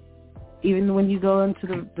 Even when you go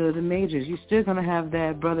into the majors, you're still going to have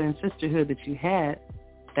that brother and sisterhood that you had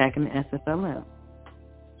back in the SFLM.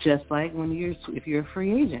 Just like if you're a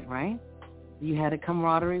free agent, right? You had a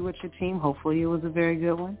camaraderie with your team. Hopefully it was a very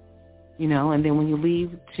good one, and then when you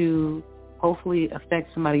leave to hopefully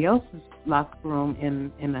affect somebody else's locker room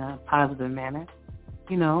in a positive manner,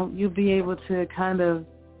 you'll be able to kind of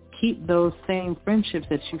keep those same friendships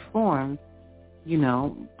that you formed,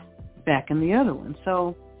 back in the other one.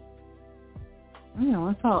 So,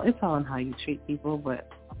 it's all in how you treat people. But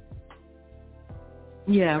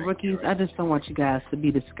yeah, rookies, I just don't want you guys to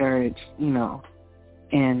be discouraged,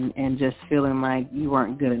 and just feeling like you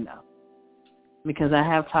weren't good enough. Because I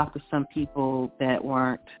have talked to some people that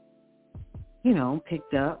weren't,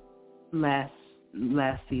 picked up last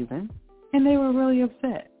season, and they were really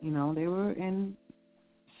upset. They were, and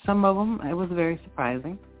some of them, it was very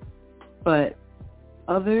surprising. But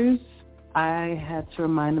others, I had to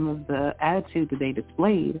remind them of the attitude that they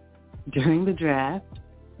displayed during the draft,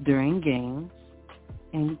 during games,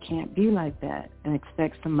 and you can't be like that and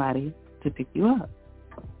expect somebody to pick you up.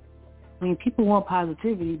 I mean, people want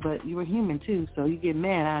positivity, but you were human too, so you get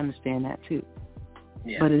mad. I understand that too.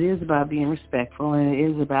 Yeah. But it is about being respectful, and it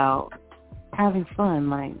is about having fun.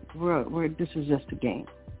 Like this is just a game,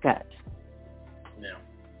 guys. Yeah.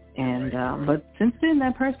 And but since then,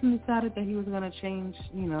 that person decided that he was going to change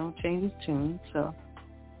his tune. So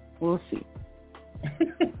we'll see.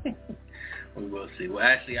 We will see. Well,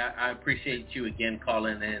 Ashley, I appreciate you again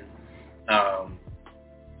calling in. I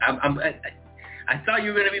thought you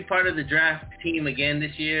were going to be part of the draft team again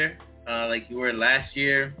this year, like you were last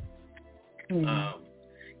year. Because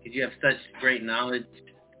you have such great knowledge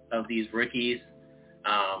of these rookies.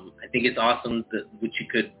 I think it's awesome what you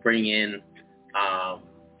could bring in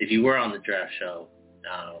if you were on the draft show.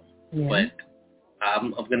 But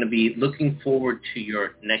I'm going to be looking forward to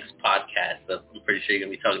your next podcast. I'm pretty sure you're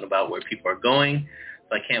going to be talking about where people are going.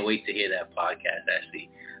 So I can't wait to hear that podcast, Ashley.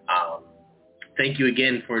 Thank you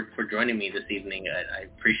again for joining me this evening. I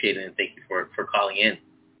appreciate it, and thank you for calling in.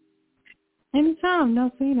 Anytime.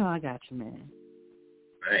 No, so you know I got you, man.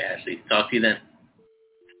 All right, Ashley. Talk to you then.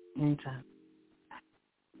 Anytime.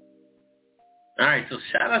 All right, so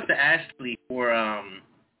shout out to Ashley for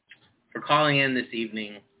calling in this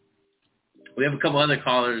evening. We have a couple other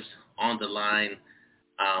callers on the line,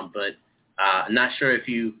 but I'm not sure if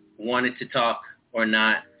you wanted to talk or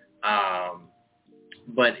not.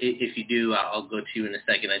 But if you do, I'll go to you in a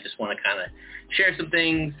second. I just want to kind of share some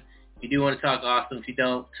things. If you do want to talk, awesome. If you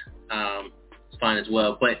don't, it's fine as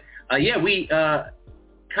well. But, we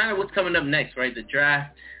kind of what's coming up next, right? The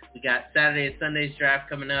draft. We got Saturday and Sunday's draft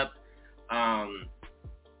coming up. I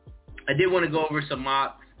did want to go over some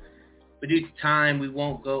mocks. But due to time, we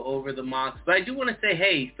won't go over the mocks. But I do want to say,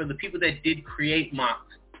 hey, for the people that did create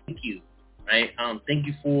mocks, thank you, right? Thank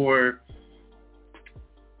you for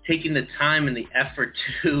taking the time and the effort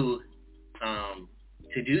to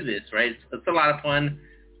do this, right? It's a lot of fun.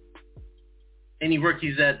 Any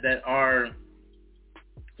rookies that are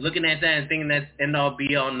looking at that and thinking that's end all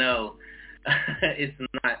be all, no, it's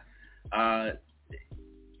not.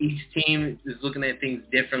 Each team is looking at things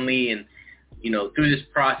differently, and through this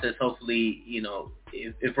process, hopefully,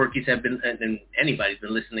 if rookies have been, and anybody's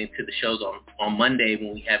been listening to the shows on Monday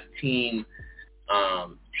when we have team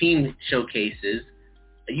showcases,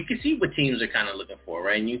 you can see what teams are kind of looking for,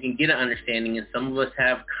 right? And you can get an understanding, and some of us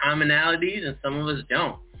have commonalities and some of us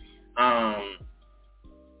don't.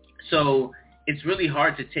 So it's really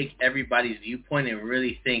hard to take everybody's viewpoint and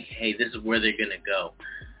really think, hey, this is where they're going to go.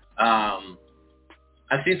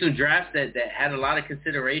 I've seen some drafts that had a lot of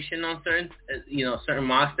consideration on certain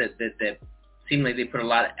mocks that seemed like they put a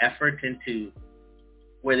lot of effort into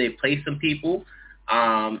where they placed some people,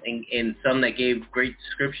 and some that gave great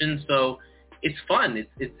descriptions. So it's fun.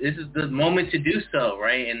 This is the moment to do so,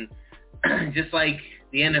 right? And just like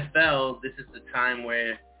the NFL, this is the time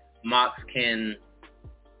where mocks can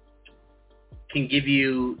give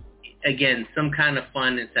you, again, some kind of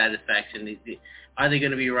fun and satisfaction. Are they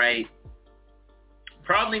going to be right?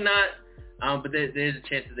 Probably not, but there's a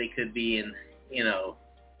chance that they could be, and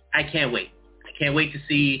I can't wait. I can't wait to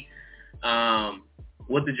see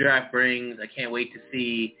what the draft brings. I can't wait to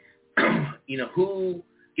see who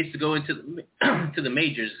gets to go into to the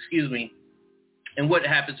majors, and what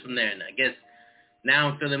happens from there. And I guess now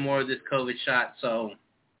I'm feeling more of this COVID shot, so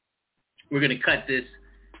we're gonna cut this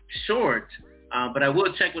short. But I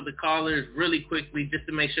will check with the callers really quickly just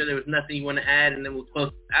to make sure there was nothing you want to add, and then we'll close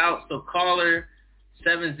it out. So caller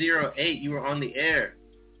 708, you were on the air.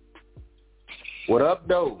 What up,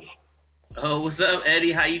 though? Oh, what's up,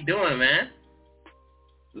 Eddie? How you doing, man?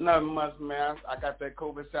 Nothing much, man. I got that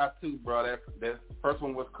COVID shot too, bro. That first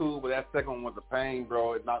one was cool, but that second one was a pain,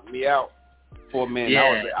 bro. It knocked me out for a minute.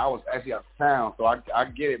 Yeah. I was actually out of town, so I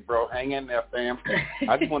get it, bro. Hang in there, fam.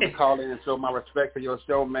 I just wanted to call in and show my respect for your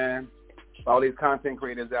show, man. All these content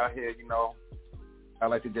creators out here, I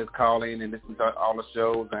like to just call in and listen to all the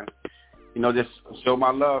shows and just show my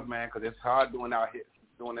love, man, because it's hard doing out here,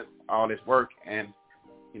 all this work, and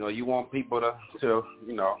you want people to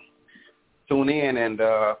tune in and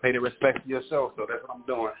pay the respect to your show. So that's what I'm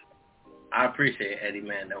doing. I appreciate it, Eddie,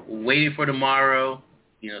 man. Waiting for tomorrow.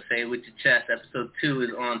 Say it with your chest. Episode 2 is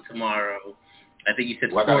on tomorrow. I think you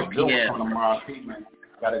said 4 p.m. I got a good one coming tomorrow, man.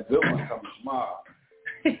 Got a good one coming tomorrow.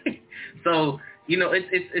 So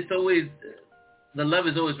it's always. The love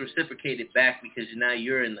is always reciprocated back because now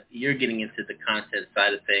you're getting into the content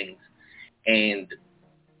side of things, and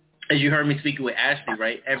as you heard me speaking with Ashley,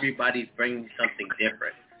 right? Everybody's bringing something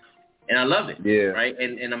different, and I love it. Yeah. Right.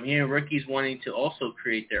 And I'm hearing rookies wanting to also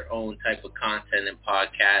create their own type of content and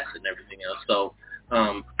podcasts and everything else. So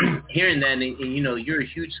hearing that, and you're a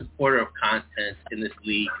huge supporter of content in this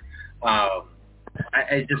league.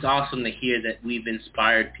 It's just awesome to hear that we've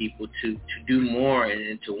inspired people to do more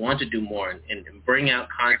and to want to do more and bring out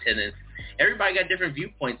content. And everybody got different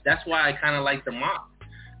viewpoints. That's why I kind of like the mock,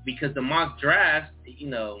 because the mock draft,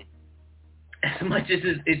 as much as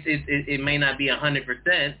it may not be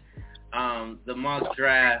 100%, the mock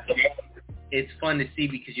draft it's fun to see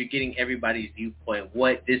because you're getting everybody's viewpoint,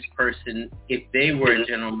 what this person, if they were a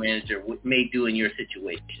general manager, may do in your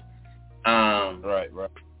situation. Right.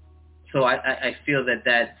 So I feel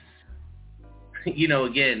that's,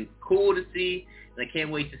 again, cool to see, and I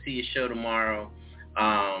can't wait to see your show tomorrow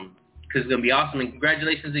because it's going to be awesome. And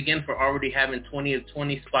congratulations again for already having 20 of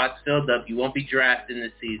 20 spots filled up. You won't be drafted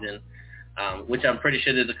this season, which I'm pretty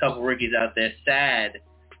sure there's a couple rookies out there sad,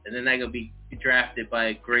 and they're not going to be drafted by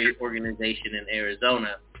a great organization in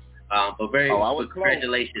Arizona. But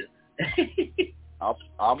congratulations. I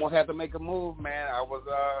almost had to make a move, man.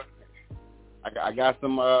 I got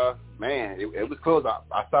some, man, it was close.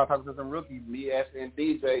 I started talking to some rookies, me, Ashley, and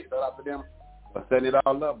DJ. Shout out to them for setting it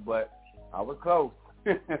all up, but I was close.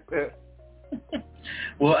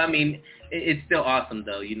 Well, I mean, it's still awesome,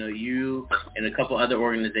 though. You and a couple other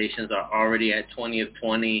organizations are already at 20 of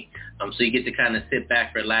 20, so you get to kind of sit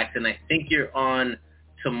back, relax, and I think you're on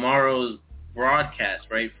tomorrow's broadcast,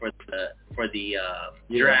 right, for the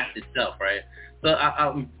draft itself, right? So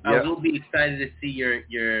I will be excited to see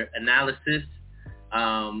your analysis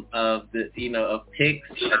of the of picks.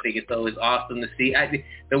 I think it's always awesome to see.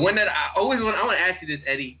 The one that I want to ask you this,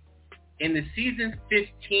 Eddie. In the season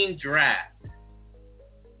 15 draft,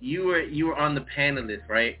 you were on the panelist,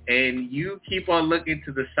 right? And you keep on looking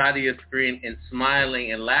to the side of your screen and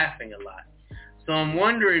smiling and laughing a lot. So I'm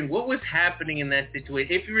wondering what was happening in that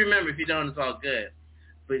situation. If you remember, if you don't, it's all good.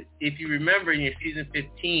 But if you remember in your season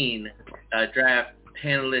 15 draft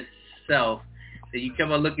panelist self, that you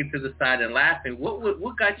kept on looking to the side and laughing,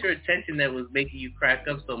 what got your attention that was making you crack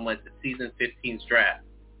up so much at season 15's draft?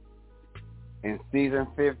 In season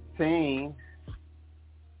 15,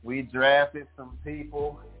 we drafted some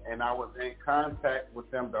people, and I was in contact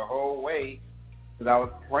with them the whole way because I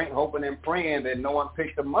was hoping and praying that no one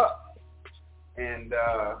picked them up. And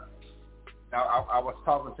I was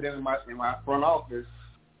talking to them in my front office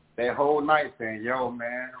that whole night saying, yo,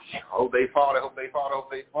 man, hope they fall.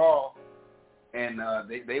 And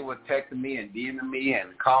they were texting me and DMing me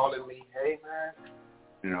and calling me, hey,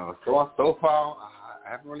 man, so far,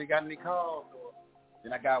 I haven't really got any calls.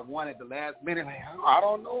 Then I got one at the last minute, like, I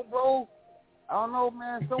don't know, bro. I don't know,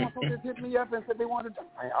 man. So-and-so just hit me up and said they wanted to.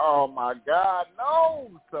 Like, oh, my God, no.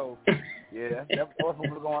 So, yeah, that's what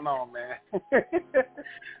was going on, man.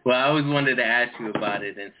 Well, I always wanted to ask you about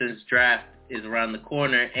it. And since draft is around the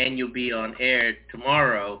corner and you'll be on air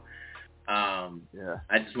tomorrow,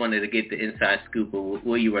 I just wanted to get the inside scoop of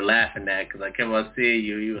what you were laughing at because I kept on seeing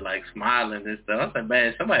you were like smiling and stuff. I was like,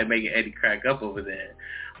 man, somebody making Eddie crack up over there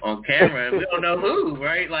on camera. We don't know who,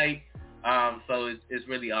 right? Like, so it's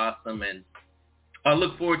really awesome, and I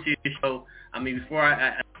look forward to your show. I mean, before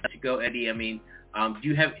I let you go, Eddie, I mean, do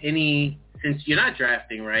you have any, since you're not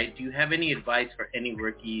drafting, right, do you have any advice for any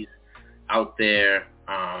rookies out there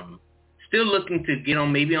still looking to get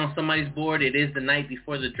on maybe on somebody's board? It is the night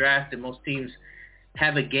before the draft, and most teams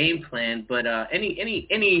have a game plan. But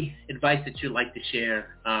any advice that you'd like to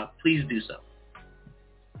share, please do so.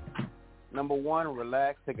 Number one,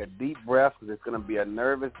 relax, take a deep breath because it's going to be a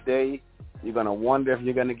nervous day. You're going to wonder if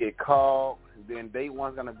you're going to get called. Then day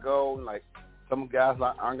one's going to go. Like some guys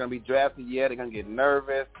aren't going to be drafted yet. They're going to get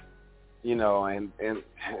nervous. And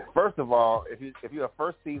first of all, if you're a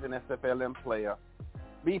first season SFLM player,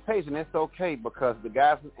 be patient. It's okay because the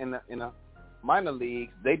guys in the minor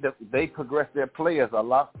leagues, they progress their players a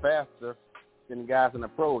lot faster than the guys in the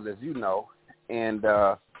pros, as you know. And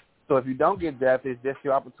so if you don't get drafted, it's just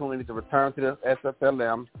your opportunity to return to the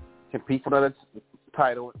SFLM, compete for another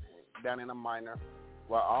title down in a minor,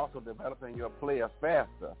 while also developing your player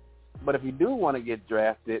faster. But if you do want to get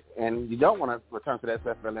drafted and you don't want to return to the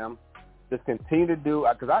SFLM, just continue to do.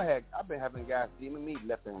 Because I've been having guys DMing me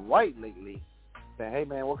left and right lately, saying, hey,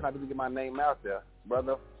 man, what can I do to get my name out there?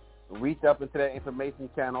 Brother, reach up into that information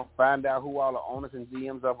channel, find out who all the owners and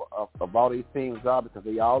GMs of all these teams are because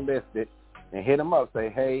they all listed, and hit them up. Say,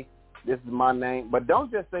 hey, this is my name. But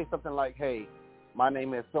don't just say something like, hey, my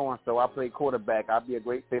name is so-and-so. I play quarterback. I'll be a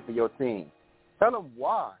great fit for your team. Tell them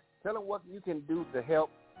why. Tell them what you can do to help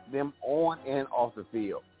them on and off the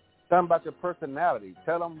field. Tell them about your personality.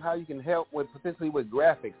 Tell them how you can help potentially with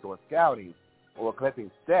graphics or scouting or collecting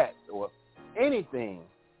stats or anything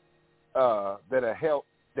that'll help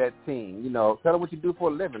that team. Tell them what you do for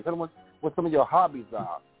a living. Tell them what some of your hobbies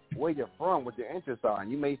are, where you're from, what your interests are.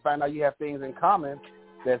 And you may find out you have things in common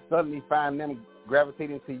that suddenly find them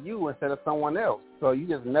gravitating to you instead of someone else. So you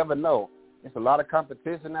just never know. There's a lot of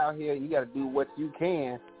competition out here. You got to do what you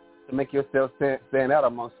can to make yourself stand out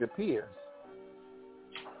amongst your peers.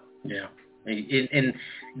 Yeah. And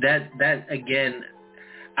that again,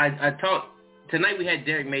 I talked, tonight we had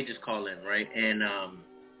Derek Majors call in, right? And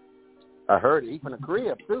I heard it. He's from the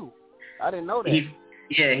crib, too. I didn't know that. He's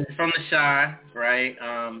from the Shire, right?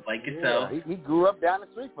 Like yourself. Yeah, he grew up down the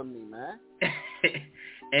street from me, man.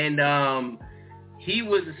 And he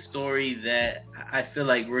was a story that I feel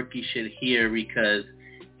like rookies should hear because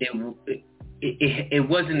it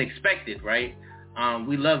wasn't expected, right?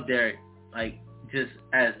 We love Derek, like just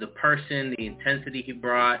as the person, the intensity he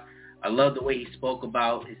brought. I love the way he spoke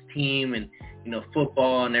about his team and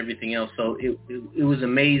football and everything else. So it was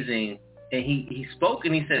amazing. And he spoke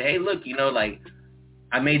and he said, "Hey, look, like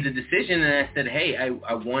I made the decision and I said, hey, I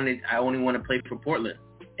only want to play for Portland."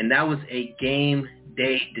 And that was a game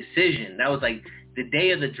day decision. That was like the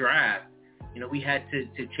day of the draft. We had to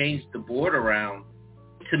change the board around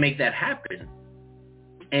to make that happen.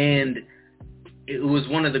 And it was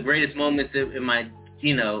one of the greatest moments in my,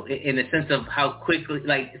 in the sense of how quickly,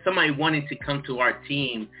 like somebody wanted to come to our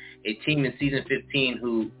team, a team in season 15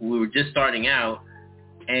 who we were just starting out.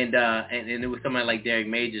 And it was somebody like Derek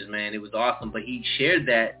Majors, man. It was awesome. But he shared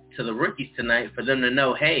that to the rookies tonight for them to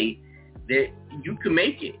know, hey, you can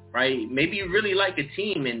make it, right? Maybe you really like a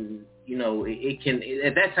team, and it can.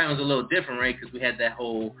 At that time, it was a little different, right? Because we had that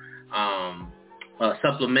whole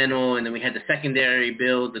supplemental, and then we had the secondary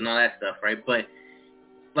builds and all that stuff, right? But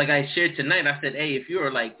like I shared tonight, I said, hey, if you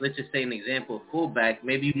were like, let's just say an example of fullback,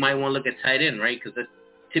 maybe you might want to look at tight end, right? Because that's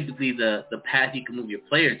typically the path you can move your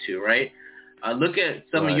player to, right? Look at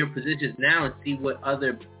some of your positions now and see what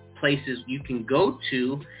other places you can go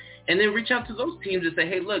to, and then reach out to those teams and say,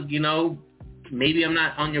 hey, look, maybe I'm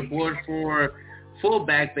not on your board for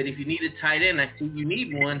fullback, but if you need a tight end, I see you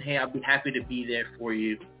need one. Hey, I'll be happy to be there for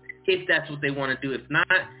you if that's what they want to do. If not,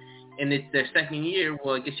 and it's their second year,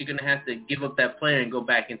 well, I guess you're going to have to give up that player and go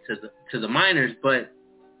back into the minors, but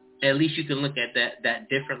at least you can look at that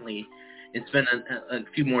differently and spend a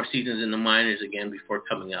few more seasons in the minors again before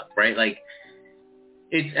coming up, right? Like,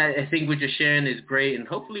 I think what you're sharing is great, and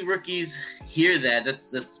hopefully rookies hear that.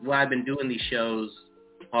 That's why I've been doing these shows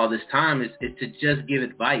all this time, is to just give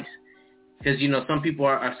advice. Because, some people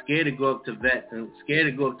are scared to go up to vets and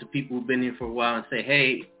scared to go up to people who've been here for a while and say,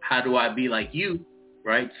 hey, how do I be like you,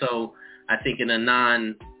 right? So I think in a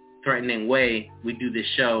non-threatening way, we do this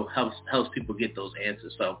show, helps people get those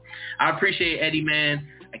answers. So I appreciate Eddie, man.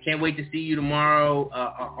 I can't wait to see you tomorrow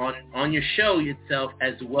on your show itself,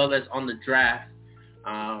 as well as on the draft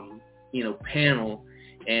panel,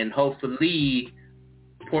 and hopefully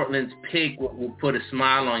Portland's pick will put a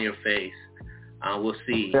smile on your face. We'll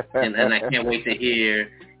see, and I can't wait to hear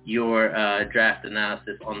your draft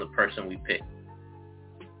analysis on the person we picked.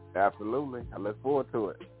 Absolutely, I look forward to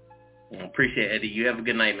it. Appreciate it, Eddie. You have a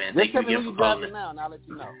good night, man. Just Thank you again for calling. Now, and I'll let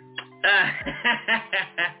you know.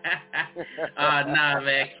 Nah,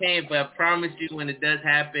 man, I can't. But I promise you, when it does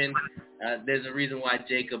happen, there's a reason why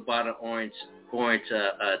Jacob bought an orange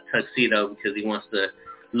tuxedo, because he wants to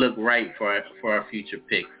look right for our future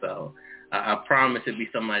pick. So I promise it'll be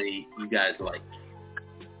somebody you guys like.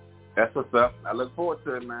 That's what's up. I look forward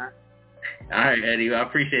to it, man. All right, Eddie. I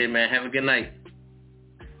appreciate it, man. Have a good night.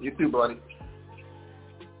 You too, buddy.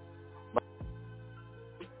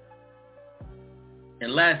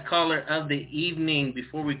 And last caller of the evening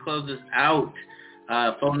before we close this out,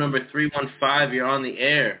 phone number 315. You're on the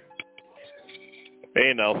air.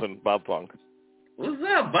 Hey, Nelson. Bob Funk. What's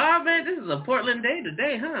up, Bob, man? This is a Portland day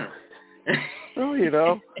today, huh?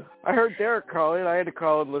 Well, I heard Derek call in. I had to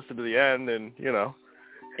call and listen to the end and,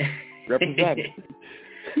 represent.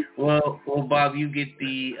 Well, Bob, you get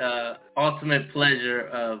the ultimate pleasure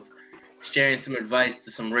of sharing some advice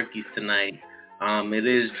to some rookies tonight. It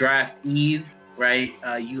is draft eve, right?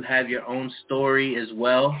 You have your own story as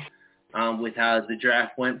well with how the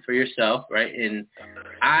draft went for yourself, right? And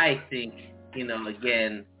I think,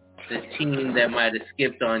 again, the team that might have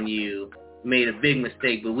skipped on you made a big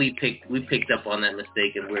mistake, but we picked up on that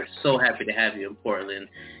mistake, and we're so happy to have you in Portland.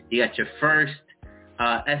 You got your first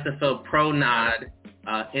SFL Pro nod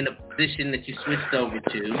in a position that you switched over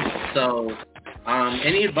to. So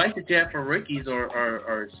any advice that you have for rookies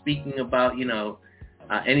or speaking about,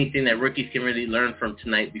 anything that rookies can really learn from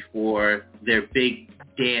tonight before their big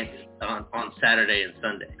dance on Saturday and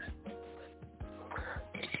Sunday?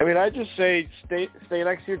 I mean, I just say stay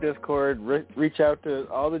next to your Discord, reach out to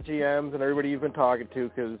all the GMs and everybody you've been talking to,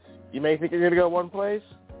 because you may think you're going to go one place,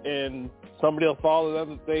 and somebody will follow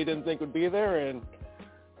them that they didn't think would be there, and,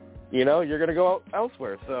 you're going to go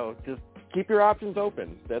elsewhere. So just keep your options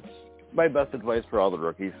open. That's my best advice for all the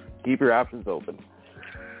rookies. Keep your options open.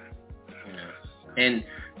 Yeah. And,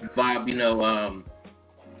 Bob, your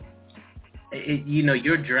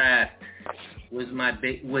draft was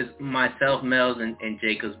myself, Mel's, and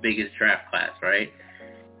Jacob's biggest draft class, right?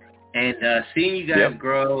 And seeing you guys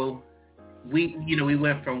grow we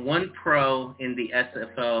went from one pro in the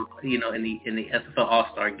SFL, in the SFL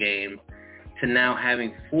All-Star game, to now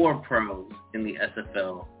having 4 pros in the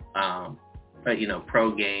SFL,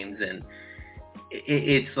 pro games, and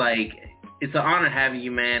it's like, it's an honor having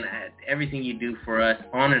you, man. Everything you do for us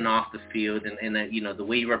on and off the field, and the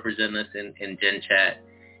way you represent us in Gen Chat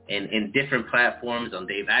and in different platforms on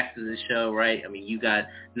Dave Axe's show, right? I mean, you got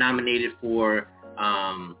nominated for,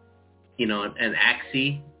 an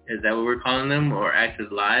AXE, is that what we're calling them, or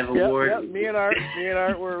Axe's Live Award? Yep. Me and Art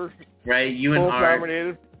were right. You and Art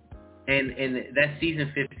nominated. And that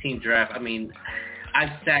season 15 draft. I mean, I've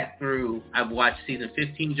watched season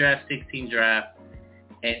 15 draft, 16 draft,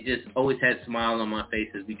 and just always had smiles on my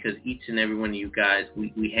faces because each and every one of you guys,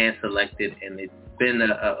 we hand selected, and it's been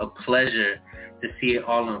a pleasure to see it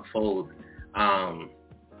all unfold.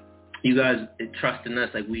 You guys trust in us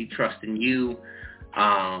like we trust in you,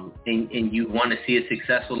 and you want to see it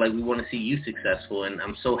successful like we want to see you successful. And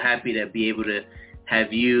I'm so happy to be able to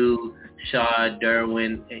have you, Shaw,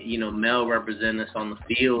 Derwin, Mel represent us on the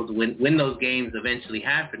field when those games eventually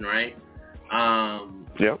happen, right?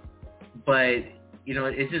 Yep. But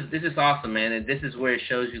it's just awesome, man. And this is where it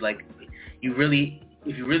shows you, like,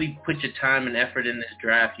 if you really put your time and effort in this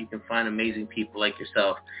draft, you can find amazing people like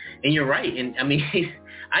yourself. And you're right. And I mean,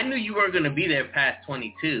 I knew you weren't going to be there past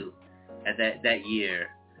 22 at that year.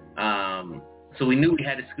 So we knew we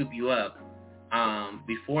had to scoop you up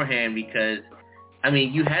beforehand because, I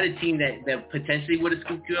mean, you had a team that potentially would have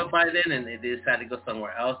scooped you up by then, and they decided to go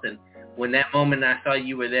somewhere else. And when that moment I saw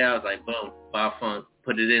you were there, I was like, boom, Bob Funk,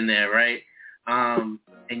 put it in there, right?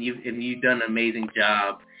 And you've done an amazing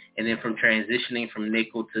job. And then from transitioning from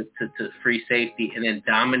nickel to free safety and then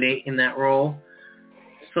dominate in that role,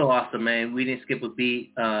 so awesome, man. We didn't skip a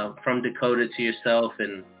beat from Dakota to yourself,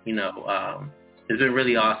 and it's been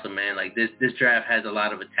really awesome, man. Like this draft has a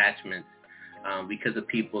lot of attachments because of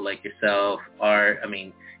people like yourself.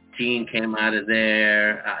 Gene came out of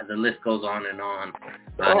there. The list goes on and on.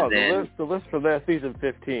 The list for that season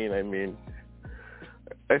 15. I mean,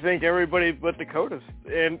 I think everybody but Dakota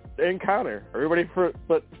and Connor,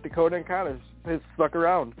 but Dakota and Connor has stuck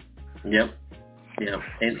around. Yep.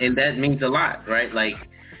 And that means a lot, right? Like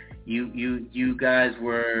you guys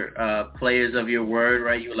were players of your word,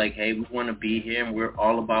 right? You were like, hey, we want to be here, and we're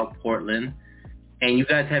all about Portland. And you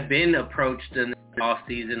guys have been approached in the off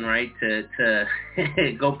season, right, to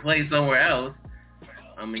go play somewhere else.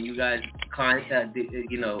 I mean, you guys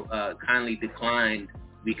kindly declined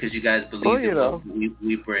because you guys believe in what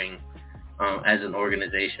we bring as an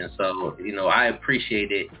organization. So, I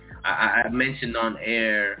appreciate it. I mentioned on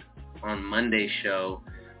air on Monday's show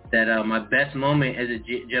that my best moment as a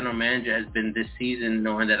general manager has been this season,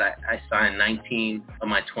 knowing that I signed 19 of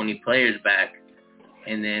my 20 players back.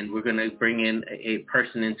 And then we're going to bring in a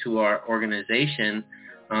person into our organization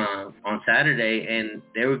on Saturday, and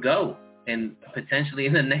there we go. And potentially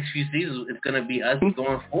in the next few seasons, it's going to be us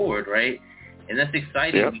going forward, right? And that's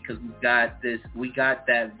exciting because we got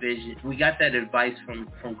that vision, we got that advice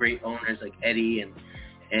from great owners like Eddie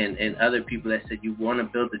and other people that said you want to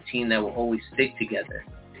build a team that will always stick together.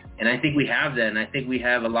 And I think we have that, and I think we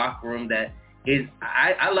have a locker room that is.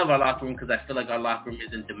 I love our locker room because I feel like our locker room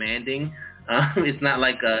isn't demanding. It's not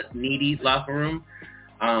like a needy locker room,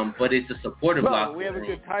 but it's a supportive locker room. We have a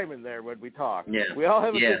good time in there when we talk. Yeah. We all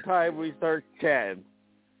have a good time when we start chatting.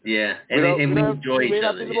 Yeah, and we enjoy each other. We may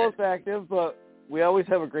not be the most active, but we always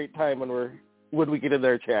have a great time when we get in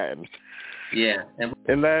there chatting. Yeah.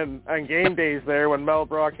 And then on game days there, when Mel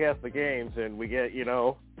broadcasts the games and we get,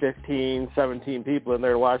 15, 17 people in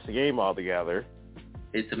there to watch the game all together.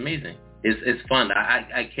 It's amazing. It's fun.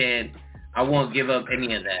 I won't give up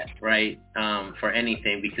any of that, right, for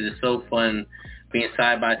anything, because it's so fun being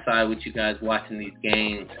side by side with you guys watching these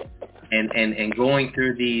games and going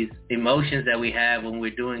through these emotions that we have when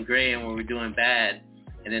we're doing great and when we're doing bad,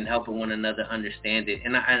 and then helping one another understand it.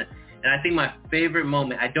 And I think my favorite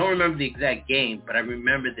moment, I don't remember the exact game, but I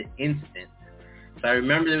remember the instant. So I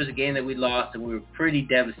remember there was a game that we lost and we were pretty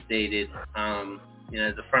devastated.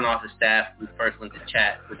 As the front office staff, we first went to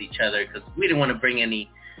chat with each other because we didn't want to bring any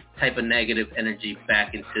type of negative energy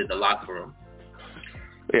back into the locker room.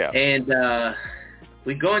 Yeah. And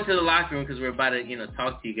we go into the locker room because we're about to,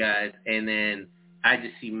 talk to you guys, and then I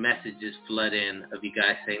just see messages flood in of you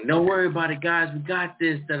guys saying, "Don't worry about it, guys. We got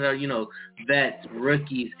this." That are, vets,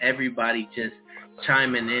 rookies, everybody just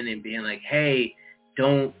chiming in and being like, "Hey,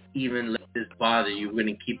 don't even let this bother you. We're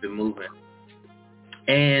going to keep it moving."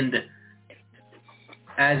 And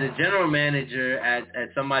as a general manager, as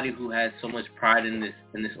somebody who has so much pride in this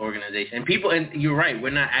organization, and people, and you're right,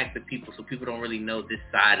 we're not active people, so people don't really know this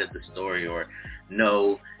side of the story or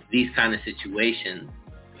know these kind of situations.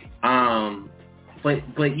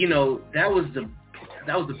 But you know, that was the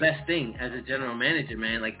best thing as a general manager,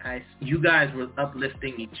 man. Like you guys were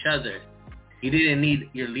uplifting each other. You didn't need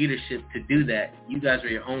your leadership to do that. You guys were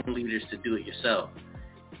your own leaders to do it yourself.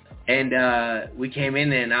 And we came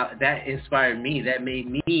in there, and that inspired me. That made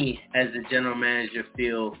me, as the general manager,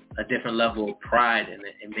 feel a different level of pride, and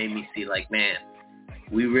it made me see, like, man,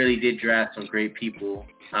 we really did draft some great people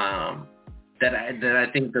that I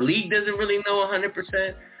think the league doesn't really know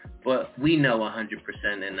 100%, but we know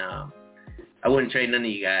 100%. And I wouldn't trade none of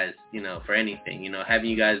you guys, you know, for anything. You know,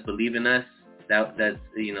 having you guys believe in us, that's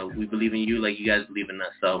you know, we believe in you like you guys believe in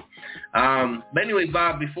us. So, but anyway,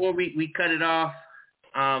 Bob, before we cut it off.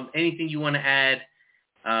 Anything you want to add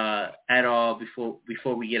at all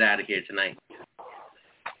before we get out of here tonight?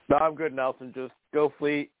 No, I'm good, Nelson. Just go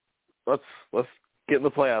Fleet. Let's get in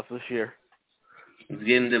the playoffs this year. Let's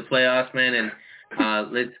get into the playoffs, man, and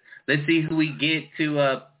let's see who we get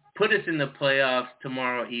to put us in the playoffs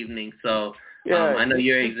tomorrow evening. So I know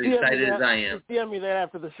you're as excited as I am. DM me that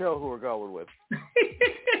after the show who we're going with.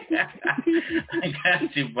 I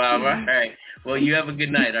got you, Bob. All right. Well, you have a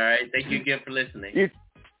good night, all right? Thank you again for listening.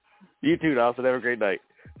 You too, Nelson. Have a great night.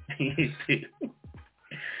 You too.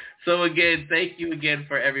 So, again, thank you again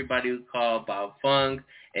for everybody who called. Bob Fung,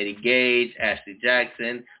 Eddie Gage, Ashley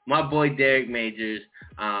Jackson, my boy Derek Majors.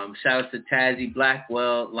 Shout out to Tazzy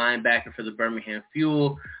Blackwell, linebacker for the Birmingham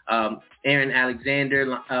Fuel. Aaron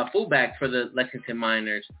Alexander, fullback for the Lexington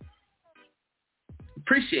Miners.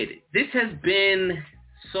 Appreciate it. This has been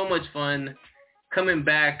so much fun coming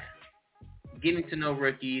back, getting to know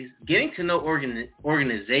rookies, getting to know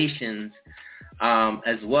organizations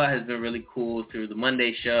as well has been really cool through the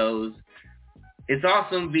Monday shows. It's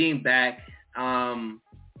awesome being back.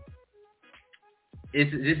 This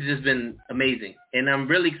has just been amazing. And I'm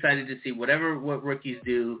really excited to see what rookies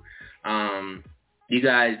do. You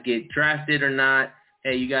guys get drafted or not.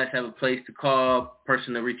 Hey, you guys have a place to call,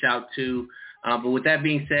 person to reach out to. But with that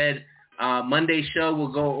being said, Monday's show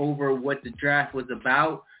will go over what the draft was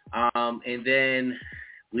about, and then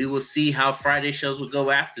we will see how Friday shows will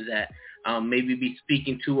go after that. Maybe be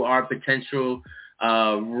speaking to our potential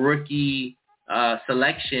rookie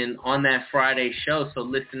selection on that Friday show, so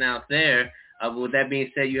listen out there. But with that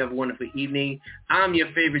being said, you have a wonderful evening. I'm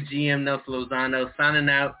your favorite GM, Nelson Lozano, signing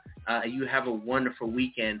out. You have a wonderful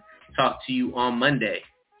weekend. Talk to you on Monday.